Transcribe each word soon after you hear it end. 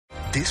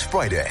This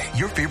Friday,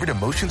 your favorite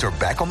emotions are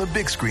back on the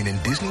big screen in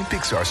Disney and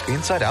Pixar's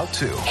Inside Out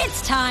 2.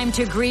 It's time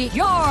to greet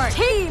your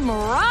Team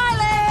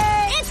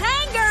Riley! It's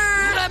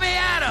anger! Let me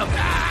at him!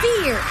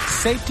 Fear!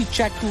 Safety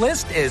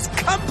checklist is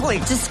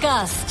complete!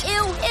 Disgust!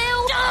 Ew!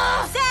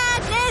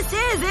 Sadness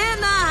is in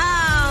the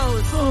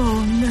house!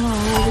 Oh no!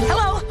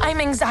 Hello, I'm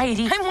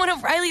anxiety. I'm one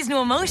of Riley's new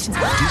emotions.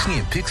 Disney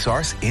and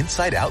Pixar's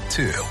Inside Out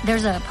 2.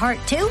 There's a part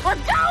 2? We're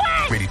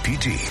going! Rated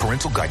PG.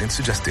 Parental guidance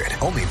suggested.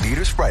 Only in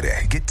theaters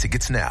Friday. Get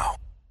tickets now.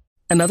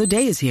 Another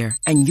day is here,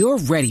 and you're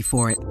ready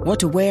for it. What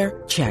to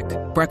wear? Check.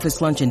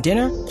 Breakfast, lunch, and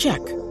dinner? Check.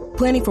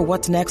 Planning for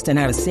what's next and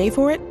how to save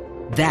for it?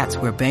 That's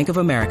where Bank of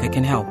America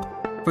can help.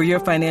 For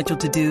your financial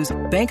to-dos,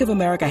 Bank of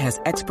America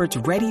has experts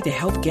ready to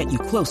help get you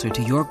closer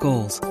to your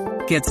goals.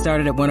 Get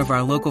started at one of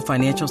our local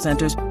financial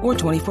centers or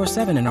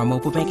 24/7 in our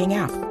mobile banking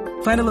app.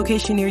 Find a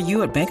location near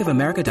you at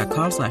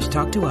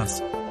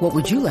bankofamerica.com/talktous. What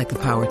would you like the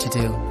power to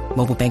do?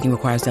 Mobile banking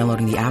requires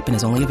downloading the app and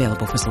is only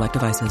available for select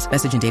devices.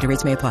 Message and data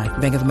rates may apply.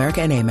 Bank of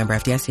America N.A., member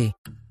FDIC.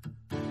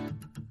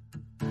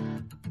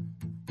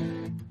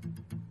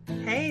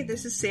 Hey,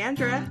 this is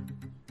Sandra.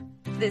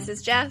 This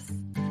is Jess.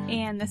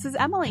 And this is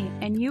Emily,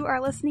 and you are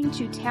listening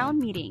to Town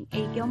Meeting,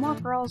 a Gilmore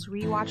Girls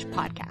rewatch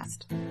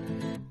podcast.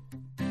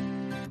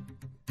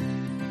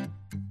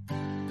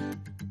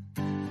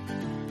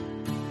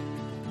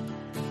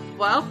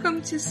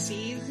 Welcome to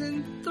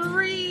season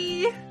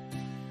 3.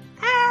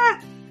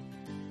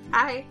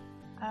 Hi.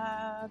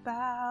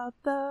 About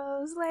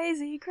those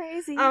lazy,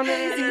 crazy. Oh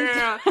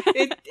no.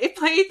 It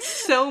played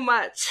so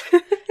much.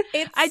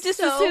 I just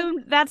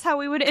assumed that's how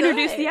we would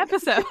introduce the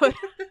episode.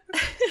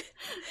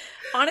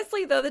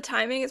 Honestly, though, the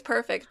timing is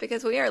perfect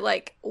because we are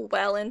like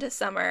well into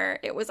summer.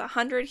 It was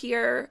 100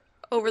 here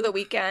over the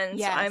weekend,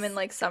 yes. So I'm in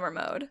like summer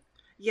mode.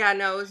 Yeah,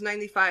 no, it was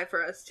 95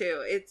 for us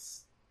too.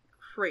 It's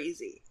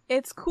crazy.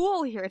 It's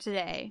cool here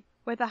today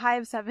with a high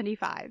of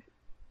 75.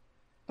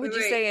 Would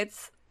you say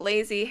it's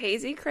lazy,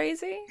 hazy,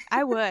 crazy?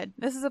 I would.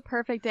 This is a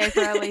perfect day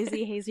for a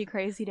lazy, hazy,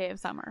 crazy day of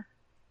summer.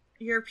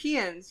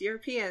 Europeans.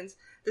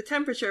 The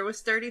temperature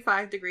was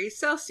 35 degrees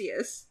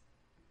Celsius.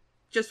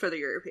 Just for the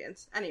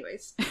Europeans.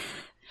 Anyways.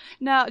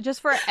 No,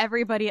 just for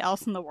everybody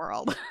else in the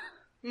world.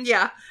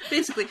 Yeah,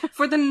 basically.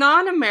 For the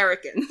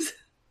non-Americans.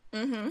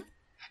 Mm-hmm.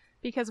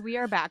 Because we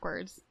are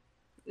backwards.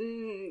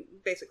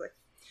 Basically.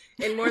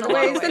 In more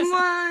ways than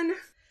one.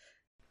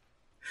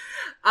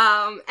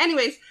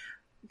 Anyways,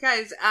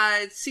 guys,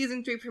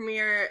 season 3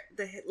 premiere,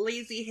 the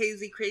lazy,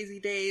 hazy, crazy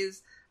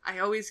days. I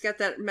always get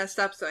that messed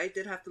up, so I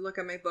did have to look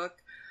at my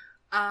book.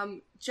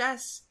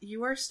 Jess,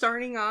 you are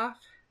starting off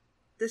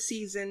the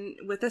season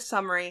with a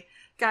summary.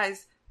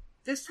 Guys,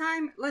 this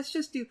time, let's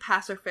just do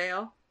pass or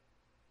fail.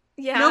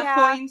 Yeah. No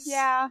points.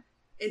 Yeah.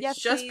 It's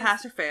just please.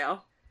 Pass or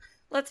fail.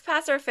 Let's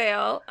pass or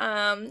fail.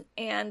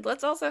 And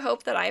let's also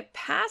hope that I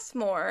pass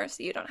more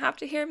so you don't have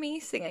to hear me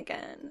sing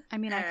again. I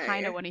mean, I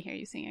kind of want to hear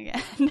you sing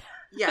again.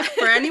 Yeah,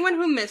 for anyone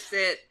who missed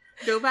it,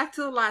 go back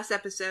to the last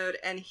episode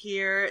and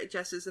hear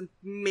Jess's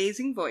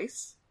amazing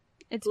voice.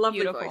 It's lovely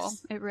beautiful.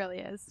 Voice. It really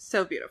is.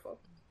 So beautiful.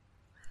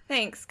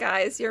 Thanks,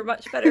 guys. You're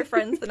much better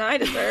friends than I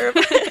deserve.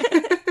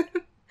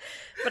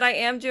 But I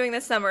am doing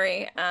the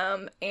summary,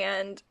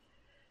 and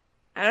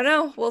I don't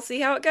know. We'll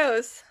see how it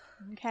goes.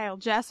 Okay, well,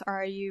 Jess,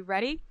 are you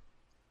ready?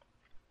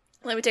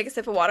 Let me take a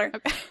sip of water.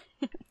 Okay.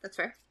 That's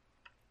fair.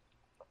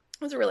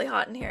 It was really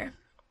hot in here.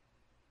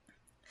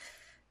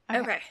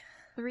 Okay.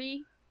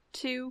 3,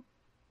 2,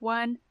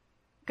 1,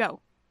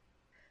 go.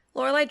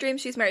 Lorelai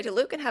dreams she's married to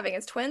Luke and having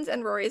his twins,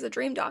 and Rory is a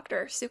dream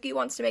doctor. Suki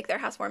wants to make their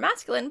house more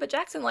masculine, but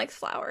Jackson likes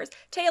flowers.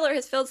 Taylor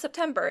has filled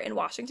September. In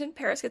Washington,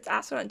 Paris gets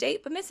asked on a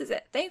date, but misses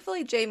it.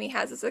 Thankfully, Jamie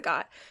has a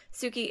Zagat.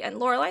 Suki and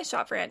Lorelai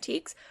shop for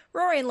antiques.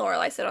 Rory and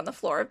Lorelai sit on the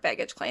floor of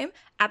baggage claim.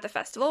 At the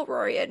festival,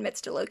 Rory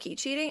admits to low-key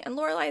cheating, and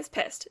Lorelai is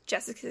pissed.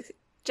 Jess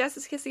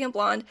is kissing a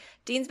blonde.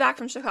 Dean's back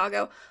from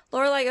Chicago.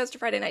 Lorelai goes to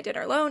Friday night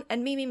dinner alone,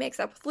 and Mimi makes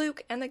up with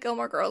Luke, and the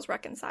Gilmore Girls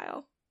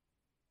reconcile.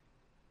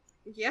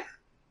 Yeah.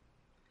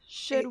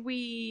 Should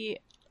we...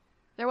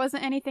 There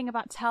wasn't anything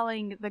about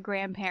telling the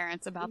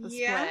grandparents about the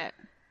split.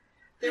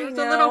 There was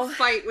a little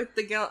fight with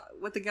the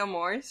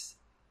Gilmores.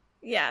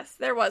 Yes,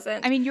 there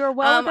wasn't. I mean, you were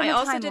well within I the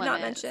also time did not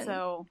limit, mention,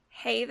 so...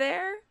 hey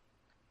there?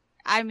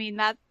 I mean,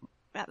 that's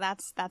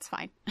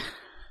fine.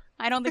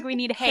 I don't think we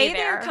need hey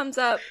there comes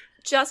up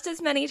just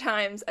as many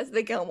times as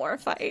the Gilmore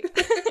fight.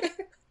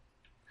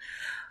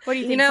 What do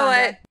you think, You know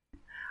Sandra?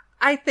 what?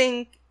 I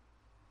think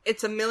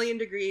it's 1,000,000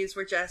 degrees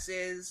where Jess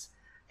is,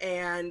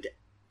 and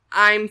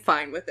I'm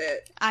fine with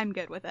it. I'm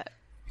good with it.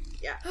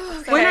 Yeah.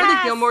 Okay. When are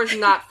the Gilmores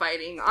not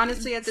fighting?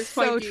 Honestly, at this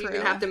point, So do you true.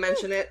 even have to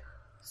mention it?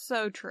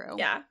 So true.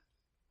 Yeah.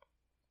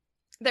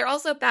 They're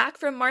also back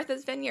from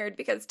Martha's Vineyard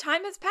because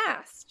time has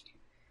passed.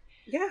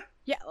 Yeah.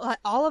 Yeah,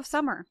 all of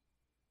summer.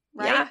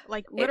 Right? Yeah.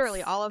 Like, literally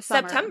It's all of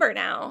summer. September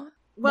now.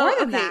 Well, More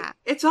than okay, that.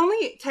 it's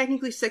only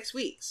technically 6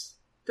 weeks.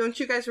 Don't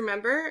you guys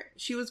remember?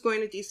 She was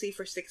going to DC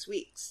for 6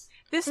 weeks.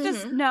 This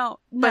just no.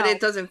 But it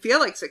doesn't feel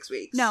like 6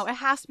 weeks. No, it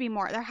has to be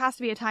more. There has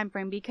to be a time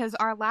frame because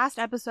our last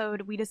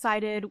episode we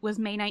decided was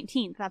May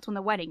 19th. That's when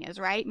the wedding is,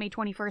 right? May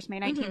 21st, May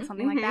 19th,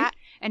 something like that.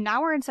 And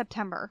now we're in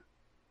September.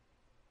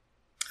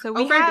 So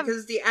we right, because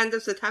it's the end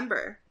of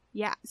September.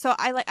 Yeah. So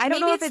I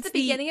don't know if it's the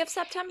beginning of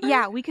September.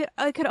 Yeah,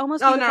 it could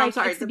almost be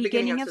it's the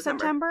beginning of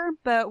September,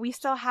 but we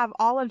still have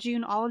all of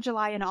June, all of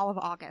July, and all of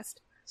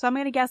August. So I'm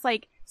gonna guess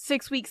like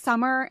 6 weeks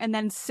summer and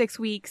then 6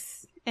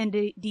 weeks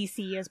into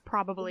DC is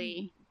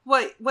probably.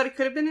 What it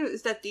could have been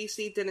is that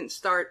DC didn't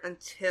start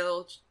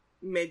until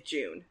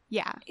mid-June.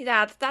 Yeah.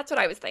 Yeah, that's what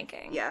I was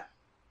thinking. Yeah.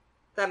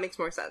 That makes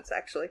more sense,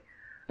 actually.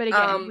 But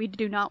again, we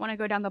do not want to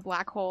go down the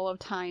black hole of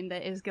time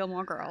that is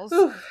Gilmore Girls.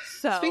 So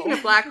speaking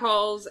of black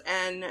holes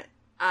and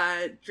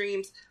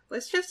dreams,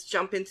 let's just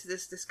jump into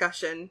this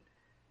discussion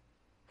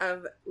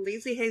of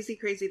Lazy Hazy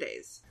Crazy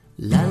Days.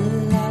 La la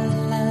la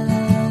la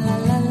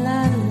la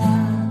la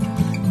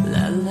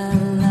la la la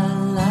la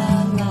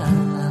la.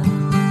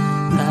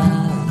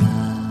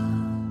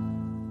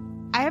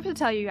 I have to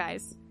tell you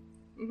guys,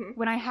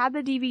 when I had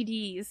the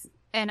DVDs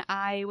and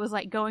I was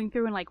like going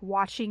through and like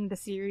watching the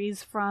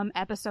series from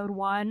episode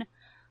 1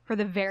 for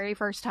the very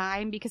first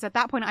time, because at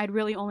that point I'd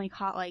really only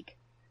caught like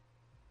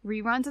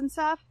reruns and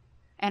stuff,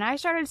 and I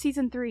started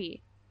season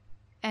 3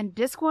 and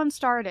disc 1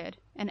 started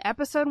and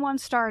episode 1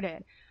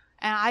 started,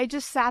 and I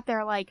just sat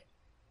there like,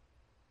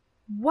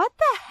 what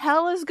the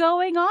hell is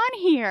going on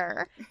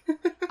here?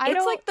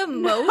 It's like the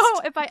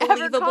most if I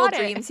believable ever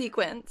dream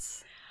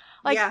sequence.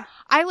 Like,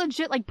 I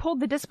legit, like,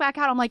 pulled the disc back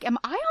out. I'm like, am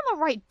I on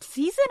the right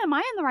season? Am I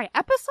in the right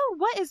episode?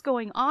 What is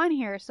going on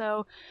here?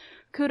 So,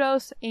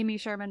 kudos, Amy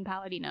Sherman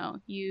Palladino.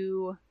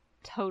 You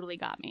totally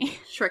got me.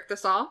 Tricked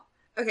us all.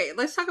 Okay,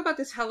 let's talk about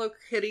this Hello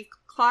Kitty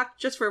clock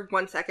just for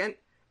 1 second.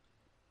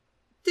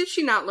 Did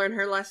she not learn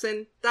her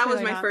lesson? That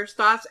was my first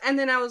thoughts. And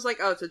then I was like,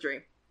 oh, it's a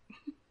dream.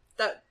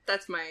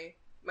 That's my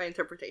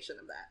interpretation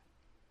of that.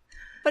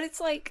 But it's,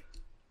 like,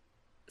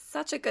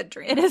 such a good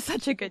dream. It is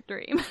such a good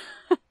dream.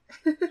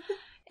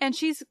 And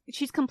she's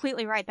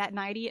completely right. That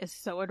nightie is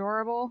so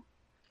adorable.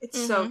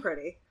 It's so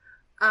pretty.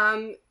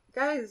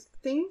 Guys,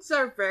 things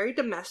are very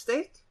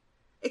domestic.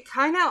 It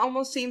kind of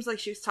almost seems like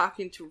she was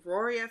talking to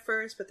Rory at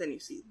first, but then you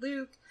see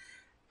Luke.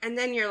 And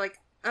then you're like,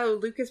 oh,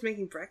 Luke is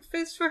making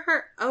breakfast for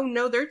her? Oh,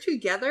 no, they're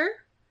together?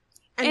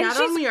 And not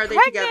only are they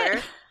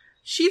together,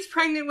 she's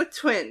pregnant with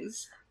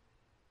twins.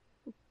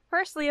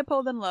 First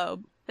Leopold and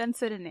Loeb, then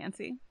Sid and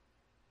Nancy.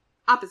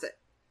 Opposite.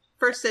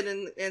 First Sid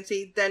and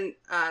Nancy, then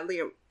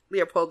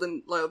Leopold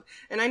and Loeb.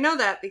 And I know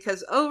that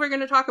because, we're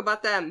going to talk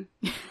about them.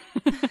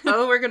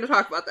 We're going to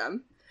talk about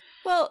them.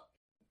 Well,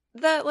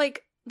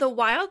 the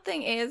wild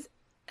thing is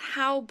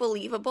how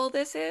believable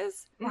this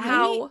is. Right?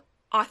 How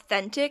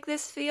authentic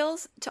this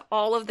feels to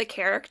all of the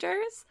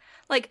characters.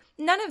 Like,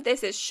 none of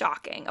this is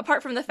shocking,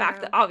 apart from the fact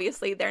that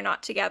obviously they're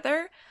not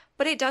together.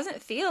 But it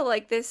doesn't feel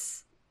like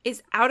this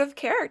is out of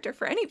character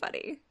for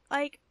anybody.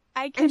 Like,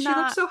 I cannot... And she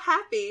looks so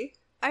happy.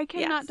 I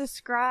cannot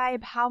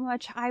describe how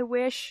much I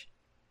wish...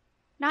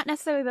 Not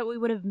necessarily that we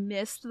would have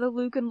missed the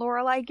Luke and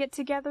Lorelai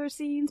get-together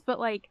scenes, but,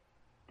 like,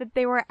 that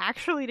they were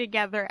actually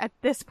together at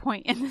this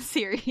point in the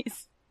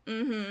series.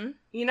 Mm-hmm.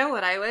 You know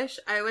what I wish?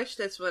 I wish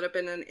this would have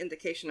been an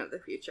indication of the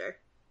future.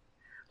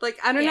 Like,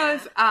 I don't know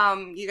if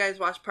you guys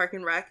watch Park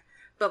and Rec,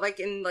 but,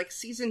 like, in, like,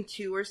 season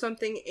 2 or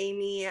something,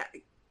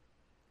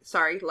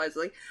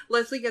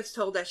 Leslie gets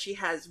told that she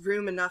has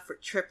room enough for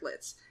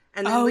triplets.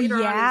 And then later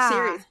on in the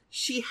series,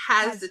 she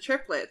has the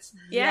triplets.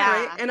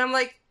 Yeah. Right? And I'm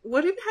like,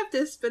 wouldn't have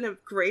this been a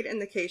great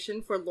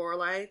indication for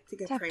Lorelai to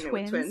get pregnant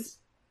with twins?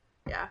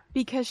 Yeah.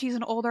 Because she's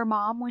an older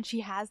mom when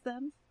she has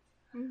them?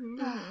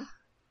 Mm-hmm.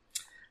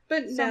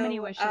 But so many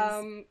wishes.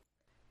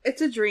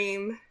 It's a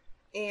dream.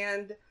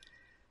 And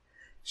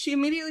she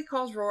immediately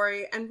calls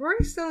Rory. And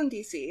Rory's still in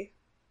DC,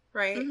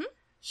 right? Mm-hmm.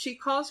 She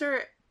calls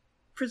her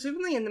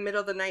presumably in the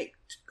middle of the night,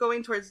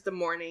 going towards the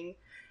morning.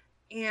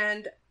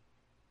 And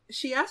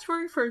she asked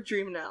Rory for a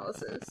dream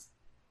analysis.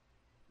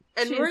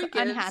 And she's Rory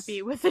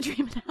unhappy with the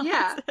dream analysis.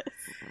 Yeah.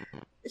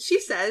 She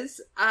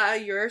says,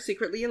 you're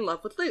secretly in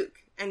love with Luke,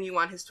 and you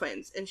want his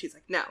twins. And she's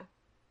like, no.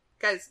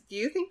 Guys, do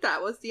you think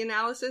that was the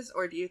analysis,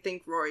 or do you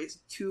think Rory's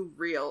too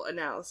real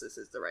analysis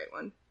is the right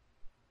one?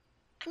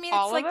 I mean,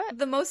 it's like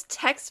the most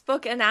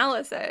textbook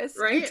analysis.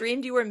 Right? You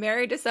dreamed you were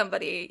married to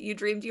somebody. You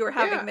dreamed you were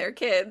having their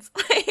kids.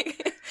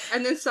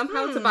 And then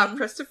somehow it's about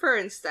Christopher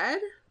instead?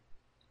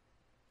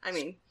 I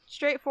mean...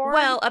 Straightforward.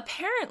 Well,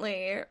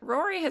 apparently,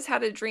 Rory has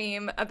had a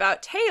dream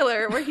about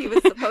Taylor where he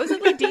was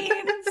supposedly Dean,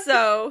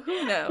 so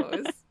who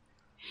knows?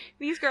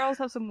 These girls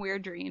have some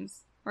weird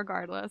dreams,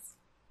 regardless.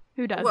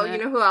 Who doesn't? Well, you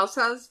know who else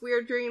has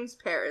weird dreams?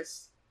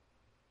 Paris.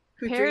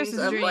 Who Paris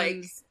dreams of,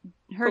 like,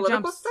 her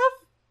political stuff?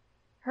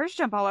 Hers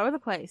jump all over the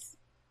place.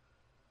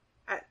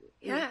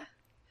 Yeah.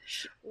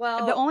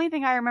 Well, the only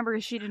thing I remember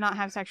is she did not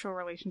have sexual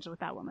relations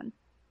with that woman.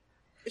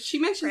 She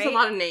mentions a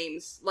lot of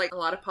names, like a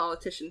lot of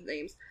politicians'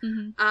 names.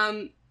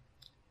 Mm-hmm.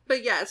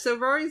 But yeah, so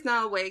Rory's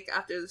now awake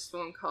after this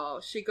phone call.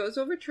 She goes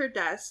over to her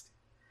desk,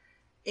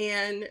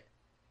 and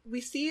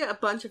we see a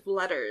bunch of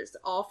letters,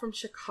 all from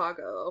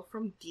Chicago,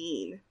 from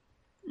Dean.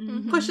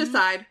 Mm-hmm. Pushed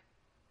aside,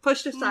 We're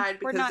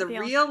because not the dealing-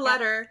 real yeah.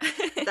 letter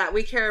that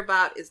we care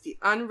about is the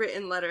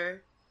unwritten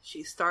letter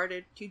she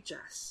started to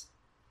Jess.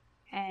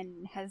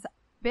 And has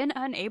been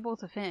unable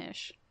to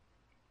finish.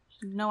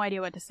 No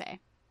idea what to say.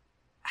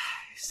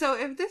 So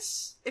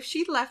if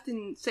she left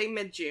in, say,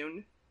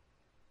 mid-June,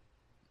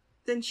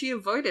 then she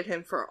avoided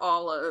him for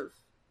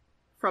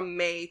from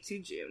May to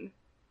June.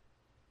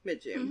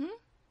 Mid-June. Mm-hmm.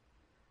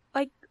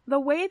 Like, the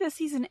way the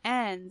season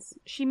ends,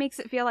 she makes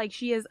it feel like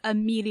she is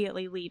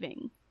immediately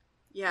leaving.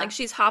 Yeah. Like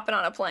she's hopping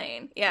on a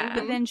plane. Yeah.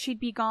 But then she'd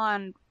be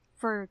gone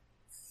for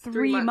 3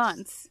 3 months.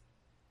 months.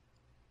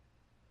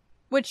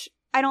 Which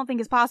I don't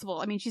think is possible.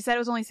 I mean, she said it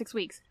was only 6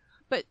 weeks.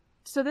 But,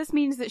 so this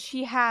means that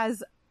she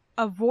has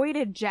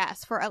avoided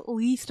Jess for at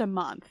least a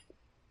month.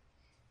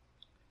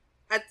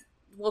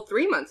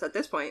 3 months at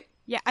this point.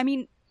 Yeah, I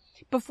mean,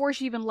 before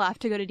she even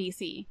left to go to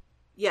DC.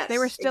 Yes, They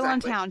were still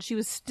exactly. in town. She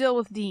was still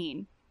with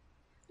Dean.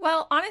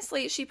 Well,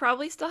 honestly, she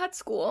probably still had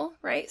school,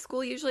 right?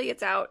 School usually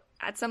gets out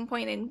at some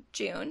point in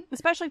June.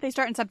 Especially if they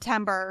start in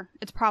September,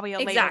 it's probably a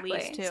later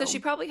release, too. So she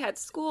probably had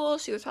school.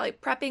 She was probably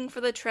prepping for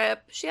the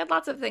trip. She had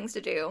lots of things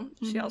to do.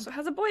 She Mhm. also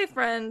has a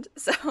boyfriend.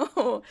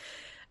 So,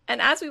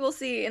 and as we will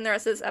see in the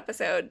rest of this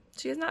episode,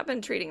 she has not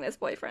been treating this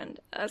boyfriend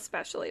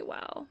especially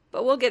well.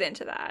 But we'll get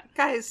into that.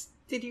 Guys,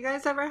 did you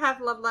guys ever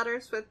have love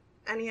letters with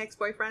any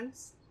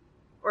ex-boyfriends?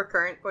 Or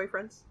current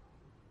boyfriends?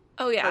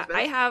 Oh, yeah. Husbands?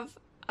 I have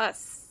a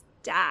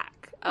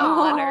stack of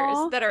Aw.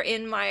 letters that are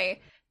in my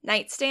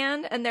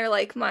nightstand, and they're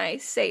like my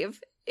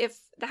save if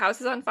the house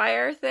is on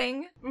fire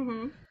thing.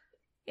 Mm-hmm.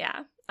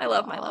 Yeah. I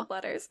love my Aw. love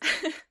letters.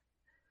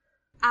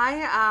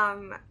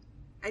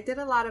 I did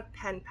a lot of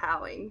pen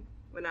paling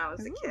when I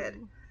was a kid.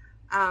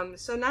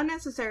 So not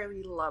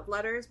necessarily love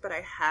letters, but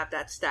I have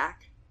that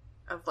stack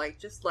of like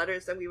just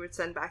letters that we would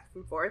send back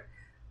and forth.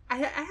 I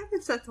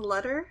haven't sent a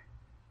letter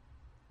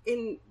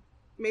in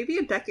maybe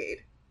a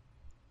decade.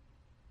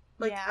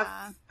 Like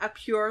Yeah. a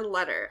pure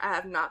letter I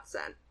have not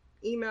sent.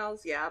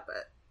 Emails, yeah,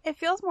 but It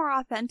feels more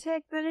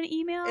authentic than an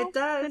email. It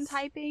does. Than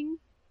typing.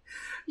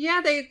 yeah,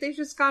 they've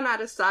just gone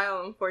out of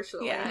style,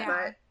 unfortunately. Yeah.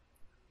 But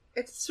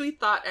it's a sweet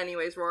thought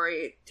anyways,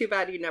 Rory. Too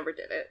bad you never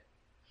did it.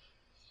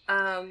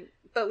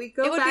 But we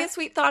go It would back... be a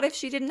sweet thought if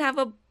she didn't have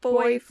a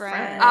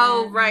boyfriend.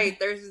 Oh, right.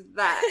 There's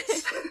that.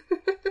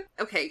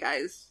 Okay,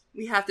 guys.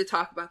 We have to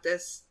talk about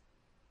this.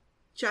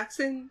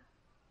 Jackson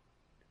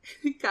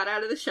got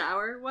out of the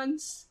shower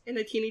once in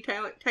a tiny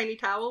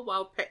towel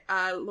while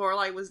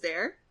Lorelai was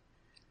there.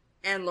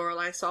 And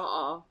Lorelai saw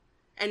all.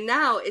 And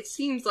now it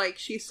seems like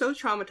she's so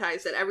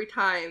traumatized that every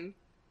time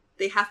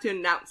they have to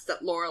announce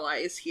that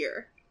Lorelai is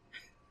here.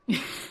 I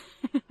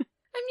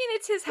mean,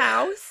 it's his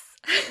house.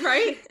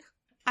 Right?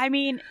 I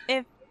mean,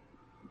 if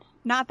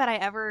not that I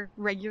ever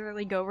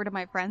regularly go over to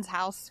my friend's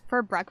house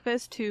for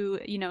breakfast who,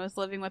 is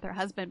living with her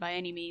husband by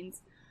any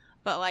means,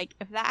 but like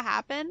if that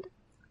happened,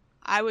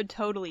 I would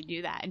totally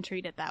do that and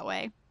treat it that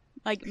way.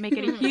 Like make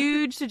it a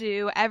huge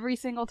to-do every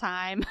single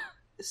time.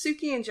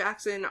 Suki and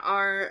Jackson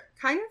are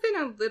kind of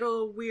in a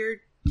little weird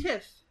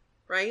tiff,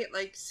 right?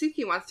 Like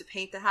Suki wants to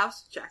paint the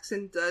house,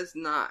 Jackson does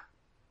not.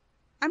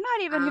 I'm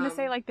not even going to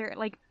say like they're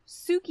like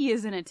Suki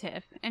is in a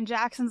tiff and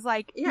Jackson's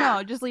like, Yeah.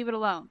 no, just leave it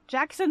alone.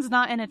 Jackson's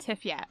not in a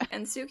tiff yet.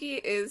 And Suki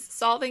is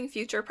solving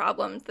future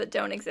problems that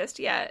don't exist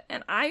yet.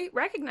 And I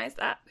recognize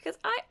that because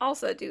I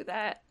also do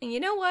that. And you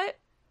know what?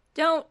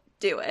 Don't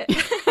do it.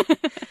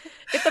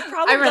 If the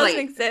problem doesn't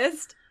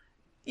exist,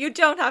 you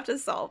don't have to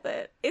solve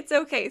it. It's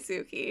okay,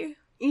 Suki.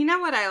 You know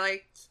what I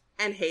liked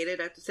and hated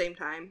at the same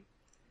time?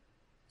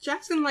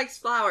 Jackson likes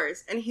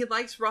flowers and he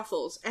likes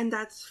ruffles, and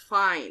that's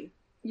fine.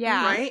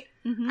 Yeah. Right?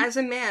 Mhm. As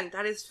a man,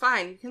 that is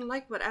fine. You can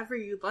like whatever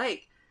you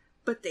like.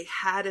 But they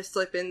had to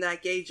slip in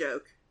that gay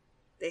joke.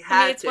 They had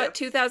I mean, it's to. what,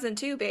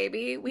 2002,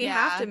 baby? We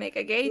Yeah. have to make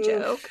a gay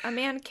joke. A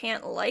man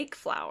can't like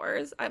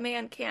flowers. A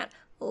man can't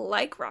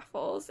like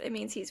ruffles. It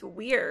means he's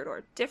weird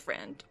or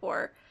different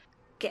or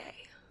gay.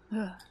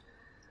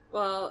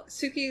 Well,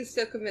 Suki is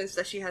still convinced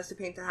that she has to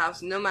paint the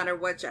house no matter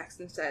what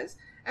Jackson says.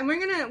 And we're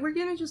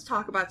gonna just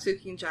talk about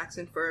Suki and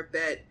Jackson for a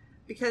bit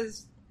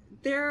because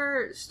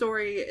their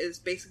story is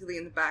basically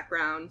in the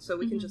background, so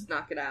we can just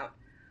knock it out.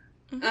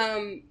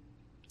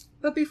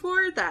 But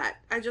before that,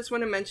 I just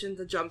want to mention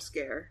the jump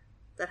scare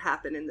that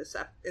happened in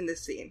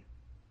this scene.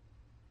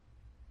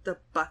 The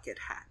bucket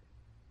hat.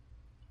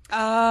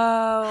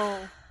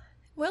 Oh.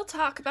 We'll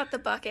talk about the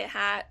bucket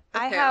hat.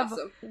 I Okay, have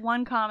awesome.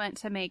 one comment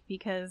to make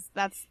because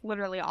that's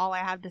literally all I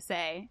have to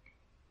say.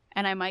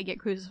 And I might get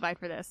crucified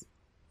for this.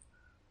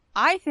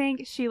 I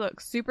think she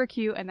looks super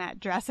cute in that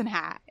dress and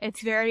hat.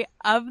 It's very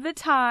of the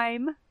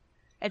time.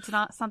 It's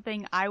not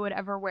something I would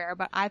ever wear,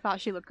 but I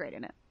thought she looked great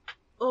in it.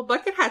 Well,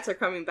 bucket hats are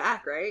coming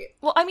back, right?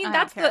 Well, I mean, I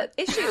that's don't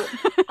the issue.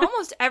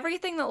 Almost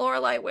everything that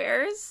Lorelai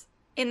wears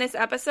in this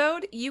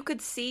episode, you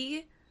could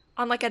see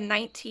on like a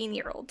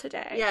 19-year-old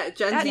today. Yeah,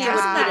 Gen That Z dress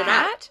would and eat that it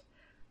up. hat.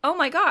 Oh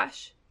my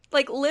gosh.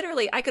 Like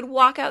literally, I could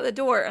walk out the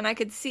door and I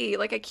could see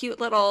like a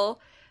cute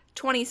little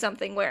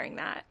 20-something wearing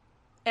that.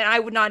 And I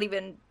would not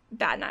even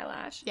bat an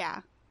eyelash. Yeah.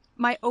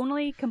 My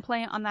only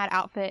complaint on that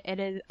outfit,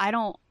 I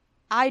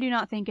do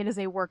not think it is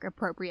a work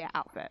appropriate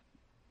outfit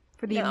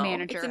for the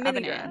manager it's a of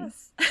mini an inn.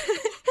 dress.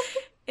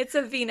 It's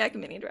a V-neck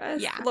mini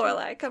dress. Yeah.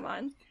 Lorelai, come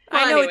on.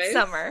 Well, I know anyways. it's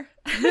summer.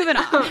 Moving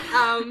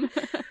on.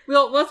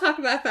 We'll talk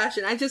about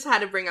fashion. I just had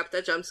to bring up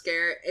that jump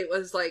scare. It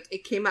was like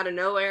it came out of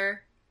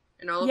nowhere,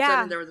 and all of a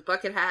sudden there was a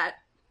bucket hat.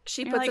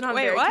 She You're puts like, it on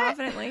 "Wait, very what?"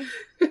 confidently.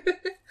 Where did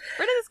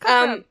this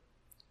come from?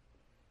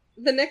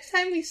 The next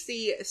time we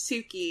see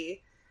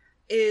Suki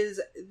is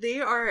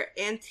they are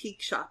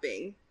antique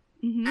shopping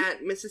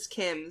at Mrs.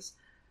 Kim's,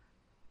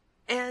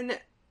 and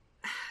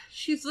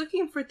she's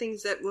looking for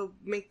things that will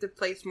make the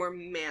place more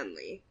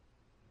manly.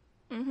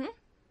 Mm-hmm.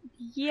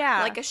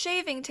 Yeah. Like a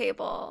shaving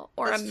table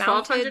or That's a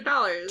mounted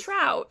 $1,200.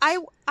 trout.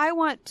 I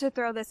want to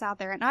throw this out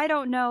there, and I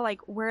don't know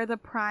like where the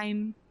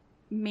prime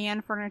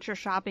man furniture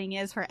shopping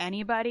is for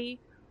anybody,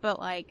 but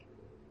like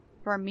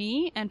for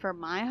me and for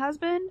my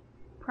husband,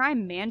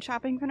 prime man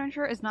shopping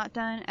furniture is not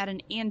done at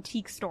an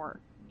antique store.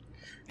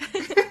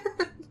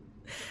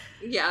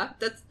 Yeah,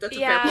 that's a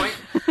fair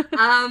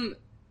point.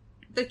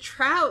 The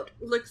trout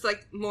looks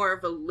like more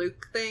of a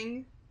Luke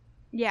thing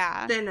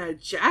Yeah. than a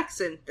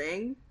Jackson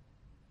thing.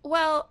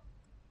 Well,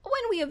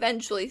 when we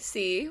eventually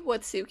see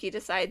what Suki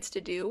decides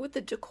to do with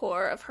the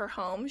decor of her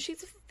home,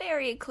 she's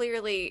very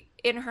clearly,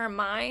 in her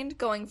mind,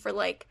 going for,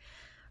 like,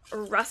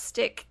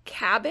 rustic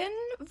cabin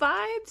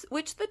vibes,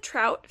 which the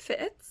trout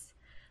fits.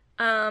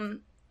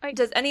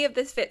 Does any of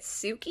this fit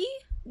Suki?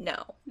 No.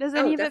 Does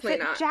any of it definitely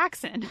fit not.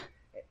 Jackson?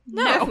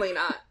 No. Definitely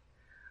not.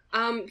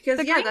 Because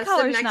The green that's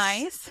color's the next.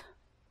 nice.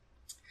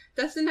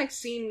 That's the next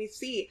scene we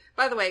see.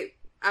 By the way,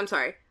 I'm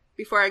sorry.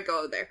 Before I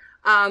go there,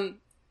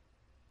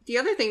 the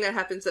other thing that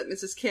happens at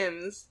Mrs.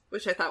 Kim's,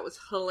 which I thought was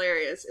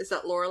hilarious, is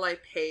that Lorelai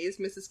pays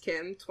Mrs.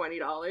 Kim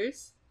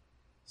 $20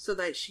 so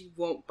that she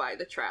won't buy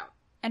the trout.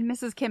 And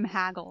Mrs. Kim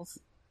haggles.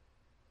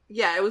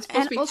 Yeah, it was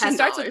supposed to be $10. She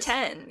starts with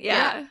 10.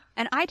 Yeah.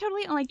 And I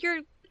totally, like,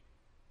 you're,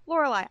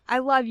 Lorelai, I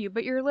love you,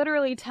 but you're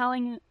literally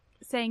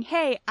saying,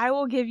 hey, I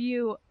will give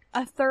you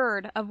a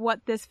third of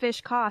what this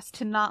fish costs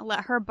to not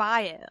let her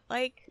buy it.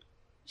 Like,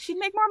 she'd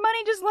make more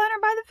money just letting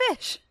her buy the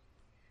fish.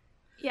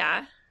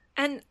 Yeah.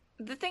 And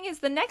the thing is,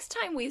 the next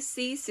time we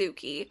see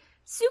Suki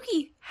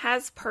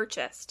has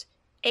purchased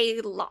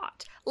a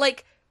lot.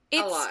 Like,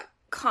 it's A lot.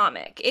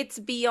 comic. It's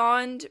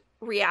beyond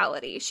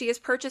reality. She has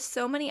purchased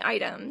so many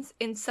items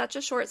in such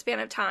a short span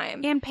of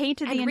time. And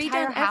painted the and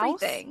entire redone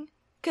house. everything.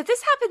 Because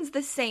this happens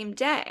the same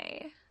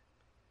day.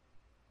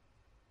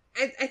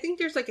 I think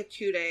there's like a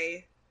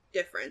 2-day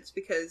difference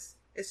because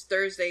it's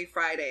Thursday,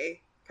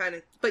 Friday, kind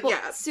of. But Well,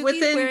 yeah, Suki's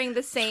within wearing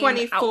the same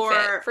 24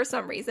 outfit for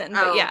some reason.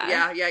 But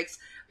yeah. Yikes.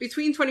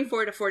 Between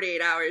 24 to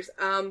 48 hours.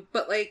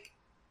 But like,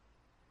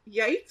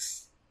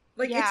 yikes.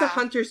 Like, it's a Yeah.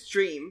 hunter's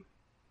dream.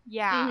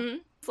 Yeah. Mm-hmm.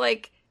 It's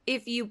like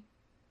if you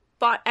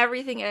bought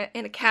everything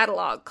in a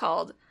catalog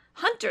called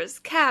Hunter's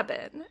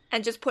Cabin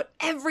and just put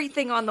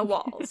everything on the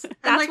walls.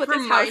 That's like, what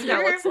this house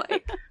now looks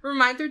like.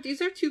 Reminder,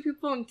 these are two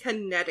people in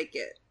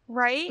Connecticut.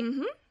 Right?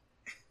 Mm-hmm.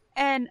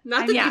 And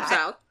Not I the mean, Deep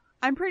South.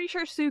 I'm pretty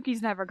sure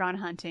Suki's never gone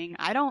hunting.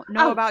 I don't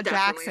know about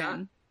definitely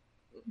Jackson.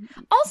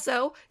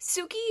 Also,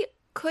 Suki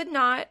could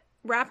not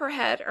wrap her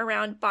head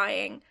around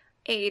buying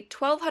a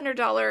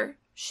 $1,200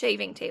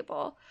 shaving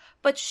table,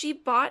 but she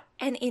bought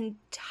an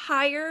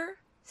entire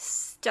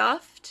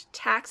stuffed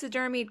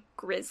taxidermied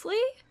grizzly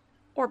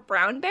or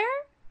brown bear?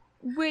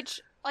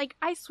 Which, like,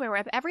 I swear,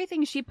 with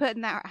everything she put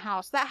in that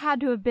house, that had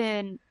to have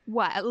been,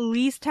 what, at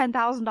least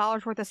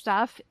 $10,000 worth of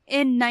stuff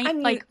in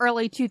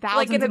early 2000s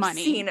like an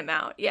money. obscene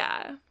amount,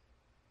 yeah.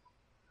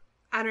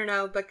 I don't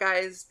know, but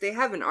guys, they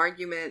have an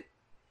argument,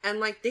 and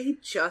like, they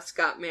just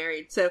got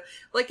married. So,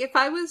 like, if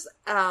I was,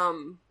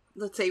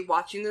 let's say,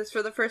 watching this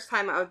for the first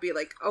time, I would be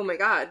like, oh my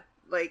god,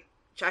 like,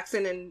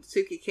 Jackson and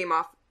Suki came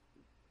off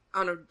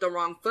on the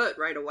wrong foot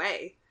right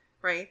away,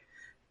 right?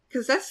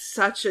 Because that's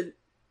such an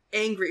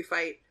angry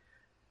fight.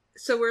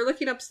 So we're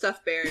looking up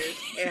stuffed bears,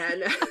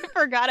 and I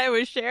forgot I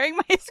was sharing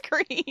my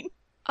screen.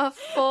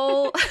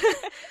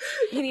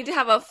 You need to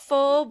have a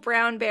full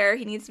brown bear.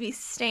 He needs to be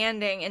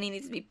standing and he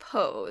needs to be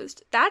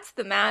posed. That's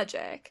the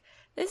magic.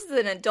 This is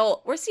an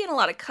adult. We're seeing a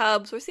lot of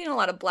cubs. We're seeing a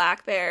lot of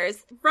black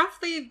bears.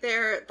 roughly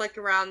they're like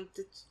around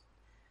the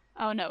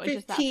Oh, no, it's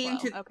just that $15,000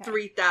 slow. to Okay.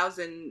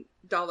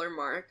 $3,000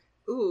 mark.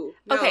 Ooh,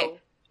 no. Okay.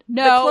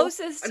 No. The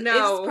closest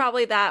No. is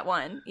probably that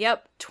one.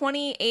 Yep.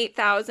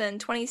 $28,000,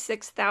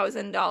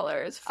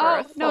 $26,000 for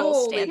a full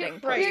holy standing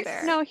Christ. post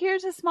bear. No,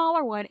 here's a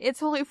smaller one.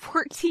 It's only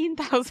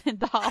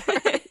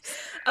 $14,000.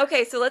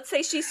 Okay, so let's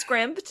say she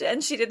scrimped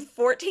and she did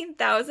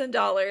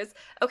 $14,000.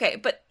 Okay,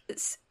 but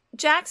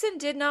Jackson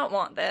did not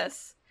want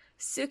this.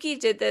 Suki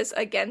did this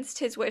against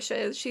his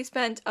wishes. She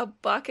spent a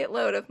bucket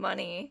load of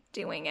money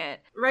doing it.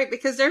 Right,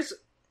 because there's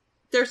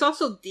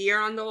also deer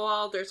on the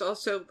wall. There's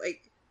also,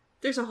 like,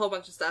 there's a whole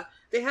bunch of stuff.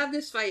 They have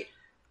this fight.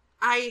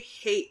 I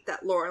hate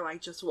that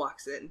Lorelai just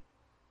walks in.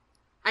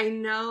 I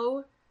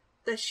know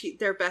that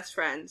they're best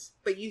friends,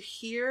 but you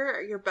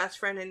hear your best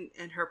friend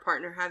and her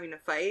partner having a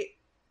fight.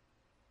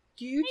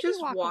 Do you Maybe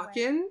just walk walk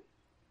away. in?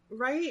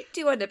 Right?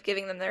 Do end up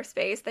giving them their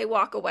space. They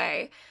walk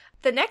away.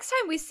 The next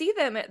time we see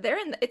them,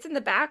 it's in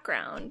the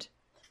background.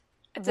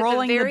 It's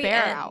rolling at the the very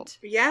bear end. out.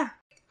 Yeah.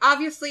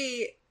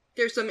 Obviously,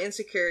 there's some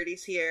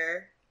insecurities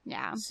here.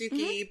 Yeah.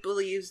 Suki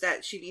believes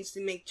that she needs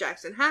to make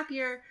Jackson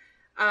happier.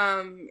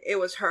 It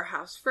was her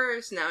house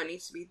first. Now it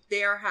needs to be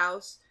their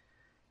house.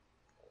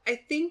 I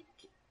think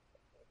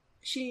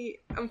she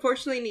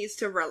unfortunately needs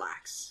to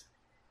relax,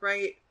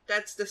 right?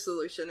 That's the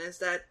solution, is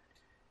that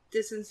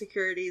these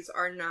insecurities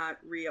are not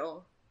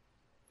real.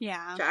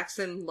 Yeah.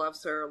 Jackson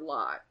loves her a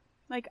lot.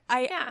 Like,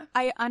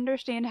 I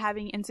understand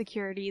having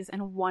insecurities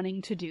and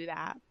wanting to do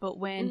that, but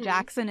when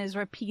Jackson is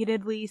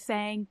repeatedly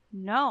saying,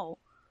 no,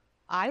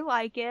 I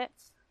like it,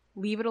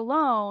 leave it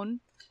alone,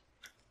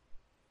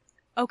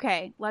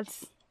 okay,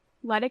 let's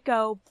let it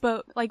go,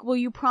 but, like, will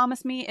you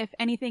promise me if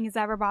anything is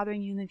ever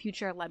bothering you in the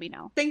future, let me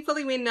know?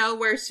 Thankfully, we know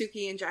where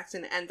Suki and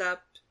Jackson end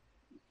up.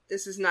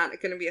 This is not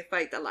going to be a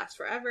fight that lasts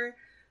forever.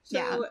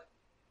 So,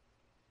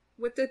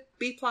 with the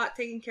B-plot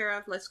taken care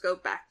of, let's go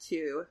back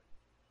to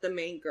the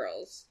main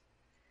girls.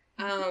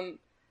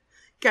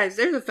 Guys,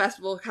 there's a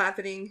festival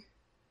happening,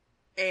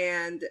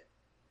 and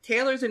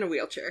Taylor's in a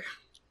wheelchair.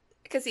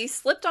 Because he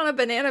slipped on a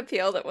banana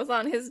peel that was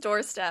on his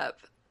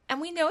doorstep.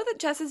 And we know that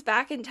Jess is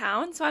back in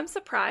town, so I'm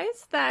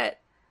surprised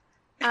that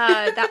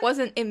that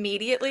wasn't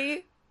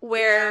immediately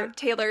where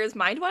Taylor's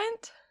mind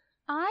went.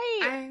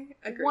 I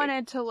agree.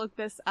 wanted to look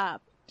this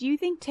up. Do you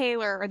think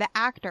Taylor, or the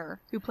actor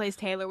who plays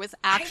Taylor, was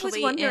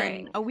actually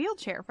in a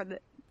wheelchair for the...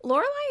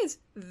 Lorelai is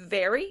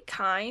very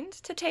kind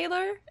to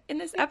Taylor in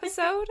this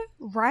episode.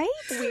 Right?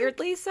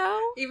 Weirdly so.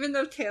 Even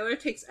though Taylor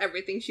takes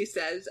everything she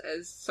says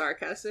as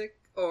sarcastic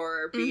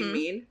or being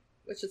mean,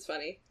 which is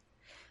funny.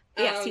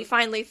 Yes, he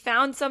finally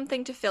found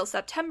something to fill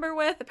September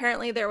with.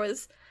 Apparently there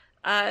was...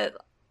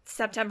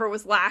 September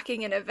was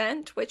lacking an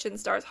event, which in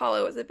Stars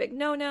Hollow is a big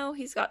no-no.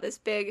 He's got this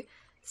big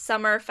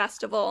summer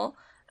festival,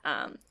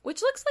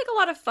 which looks like a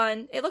lot of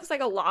fun. It looks like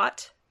a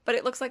lot, but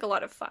it looks like a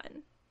lot of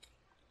fun.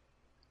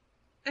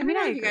 I don't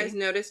know if you guys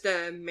noticed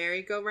the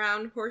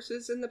merry-go-round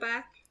horses in the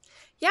back.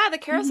 Yeah, the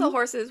carousel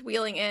horses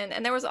wheeling in.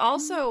 And there was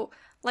also,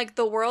 like,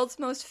 the world's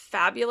most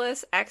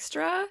fabulous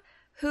extra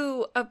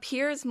who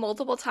appears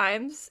multiple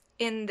times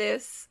in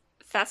this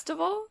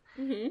festival.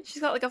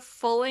 She's got, like, a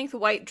full-length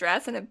white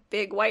dress and a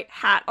big white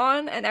hat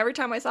on. And every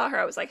time I saw her,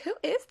 I was like, who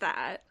is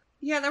that?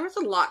 Yeah, there was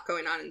a lot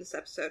going on in this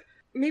episode.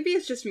 Maybe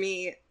it's just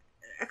me.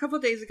 A couple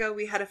of days ago,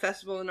 we had a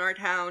festival in our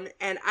town,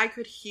 and I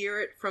could hear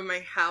it from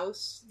my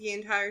house the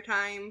entire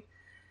time.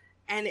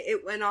 And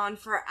it went on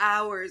for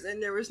hours,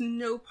 and there was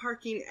no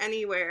parking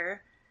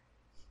anywhere.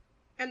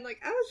 And, like,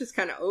 I was just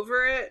kind of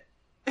over it.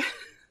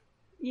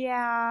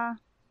 Yeah.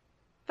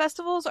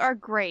 Festivals are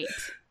great.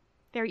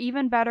 They're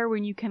even better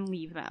when you can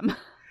leave them.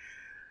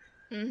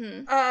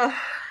 And,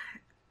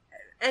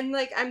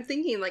 like, I'm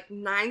thinking, like,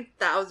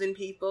 9,000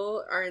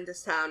 people are in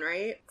this town,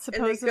 right?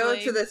 Supposedly. And they go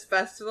to this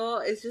festival.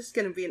 It's just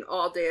going to be an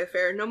all-day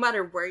affair. No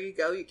matter where you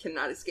go, you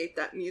cannot escape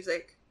that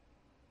music.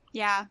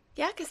 Yeah.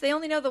 Yeah, because they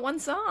only know the one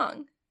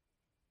song.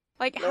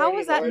 Like, how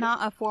is that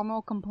not a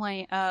formal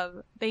complaint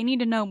of they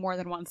need to know more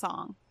than one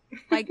song?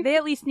 Like, they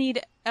at least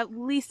need at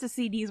least a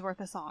CD's worth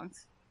of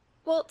songs.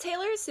 Well,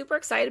 Taylor is super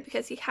excited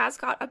because he has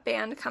got a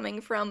band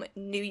coming from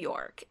New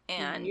York.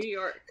 And New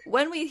York.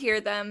 When we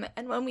hear them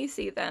and when we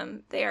see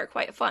them, they are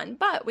quite fun.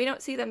 But we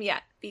don't see them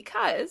yet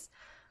because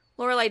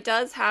Lorelai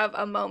does have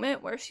a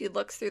moment where she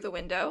looks through the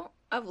window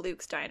of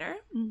Luke's diner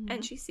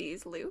and she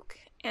sees Luke.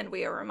 And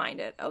we are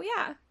reminded, oh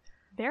yeah,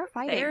 they're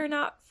fighting. They're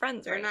not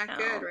friends right now. They're not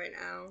good right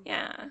now.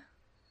 Yeah.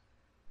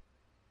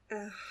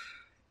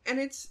 And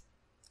it's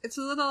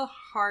a little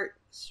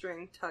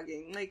heartstring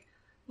tugging. Like,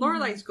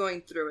 Lorelai's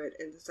going through it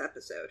in this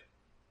episode,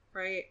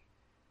 right?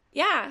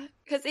 Yeah,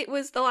 because it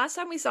was the last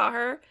time we saw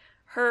her,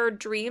 her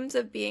dreams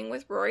of being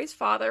with Rory's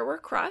father were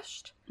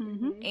crushed,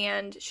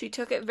 and she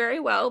took it very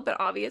well, but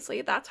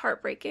obviously that's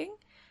heartbreaking.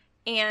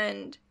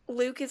 And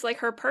Luke is like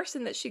her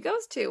person that she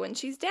goes to when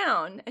she's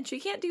down, and she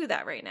can't do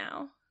that right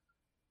now.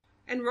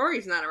 And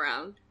Rory's not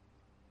around,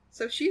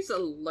 so she's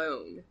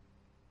alone.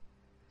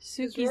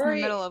 Suki's in the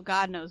middle of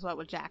God knows what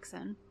with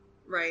Jackson.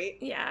 Right?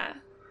 Yeah.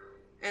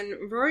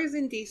 And Rory's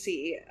in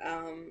DC.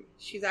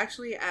 She's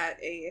actually at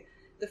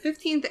the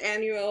 15th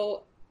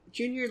annual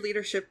Junior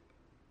Leadership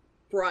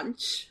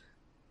Brunch.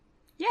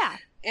 Yeah.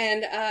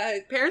 And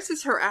Paris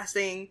is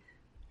harassing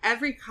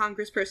every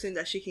congressperson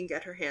that she can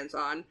get her hands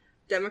on.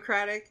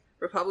 Democratic,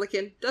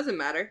 Republican, doesn't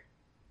matter.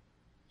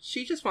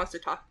 She just wants to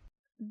talk.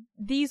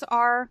 These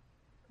are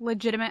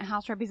legitimate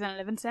House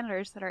representative and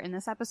senators that are in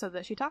this episode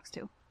that she talks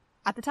to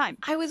at the time.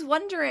 I was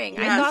wondering.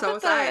 Yeah, I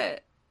thought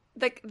that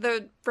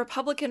the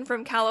Republican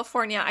from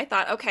California, I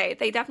thought, okay,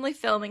 they definitely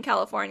film in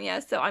California,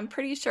 so I'm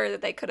pretty sure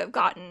that they could have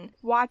gotten...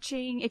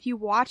 If you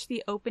watch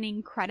the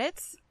opening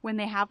credits, when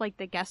they have, like,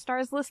 the guest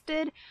stars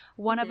listed,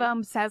 one of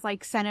them says,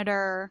 like,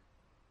 Senator...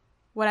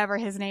 whatever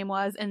his name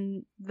was,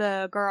 and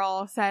the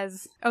girl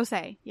says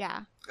Osei,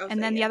 yeah. Osei,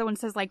 and then the other one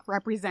says, like,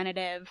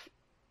 representative,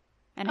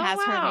 and has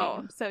her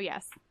name. So,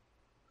 yes.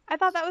 I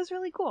thought that was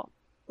really cool.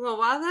 Well,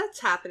 while that's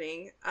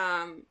happening,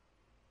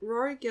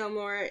 Rory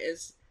Gilmore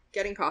is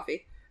getting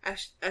coffee,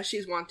 as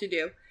she's wont to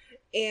do.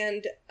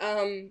 And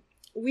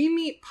we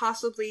meet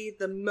possibly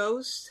the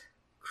most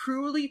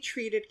cruelly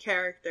treated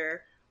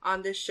character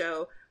on this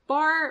show,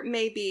 bar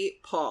maybe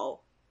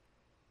Paul.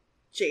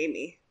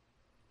 Jamie.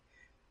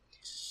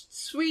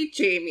 Sweet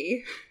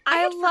Jamie.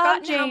 I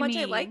love Jamie. How much I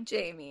Jamie. like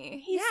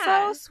Jamie. He's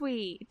Yeah. so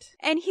sweet.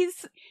 And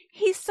he's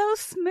so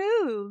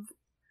smooth.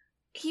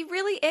 He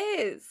really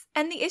is.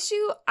 And the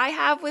issue I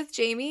have with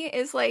Jamie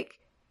is, like,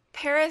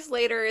 Paris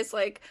later is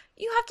like,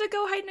 you have to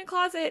go hide in a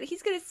closet.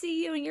 He's going to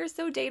see you and you're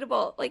so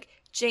dateable. Like,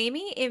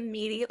 Jamie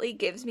immediately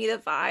gives me the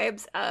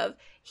vibes of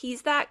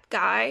he's that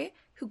guy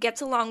who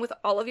gets along with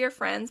all of your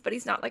friends, but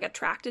he's not, like,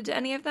 attracted to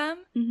any of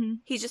them. Mm-hmm.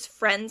 He's just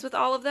friends with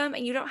all of them,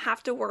 and you don't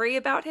have to worry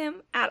about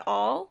him at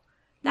all.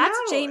 That's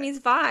No. Jamie's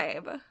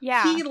vibe.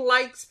 Yeah. He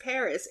likes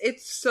Paris.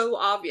 It's so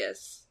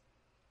obvious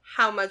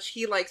how much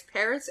he likes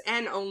Paris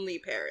and only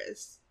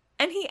Paris.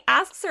 And he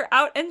asks her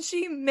out, and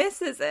she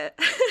misses it.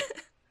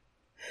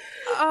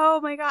 Oh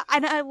my god.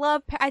 And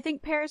I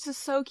think Paris is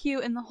so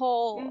cute in the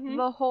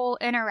whole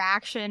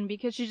interaction,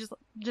 because she's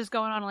just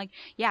going on like,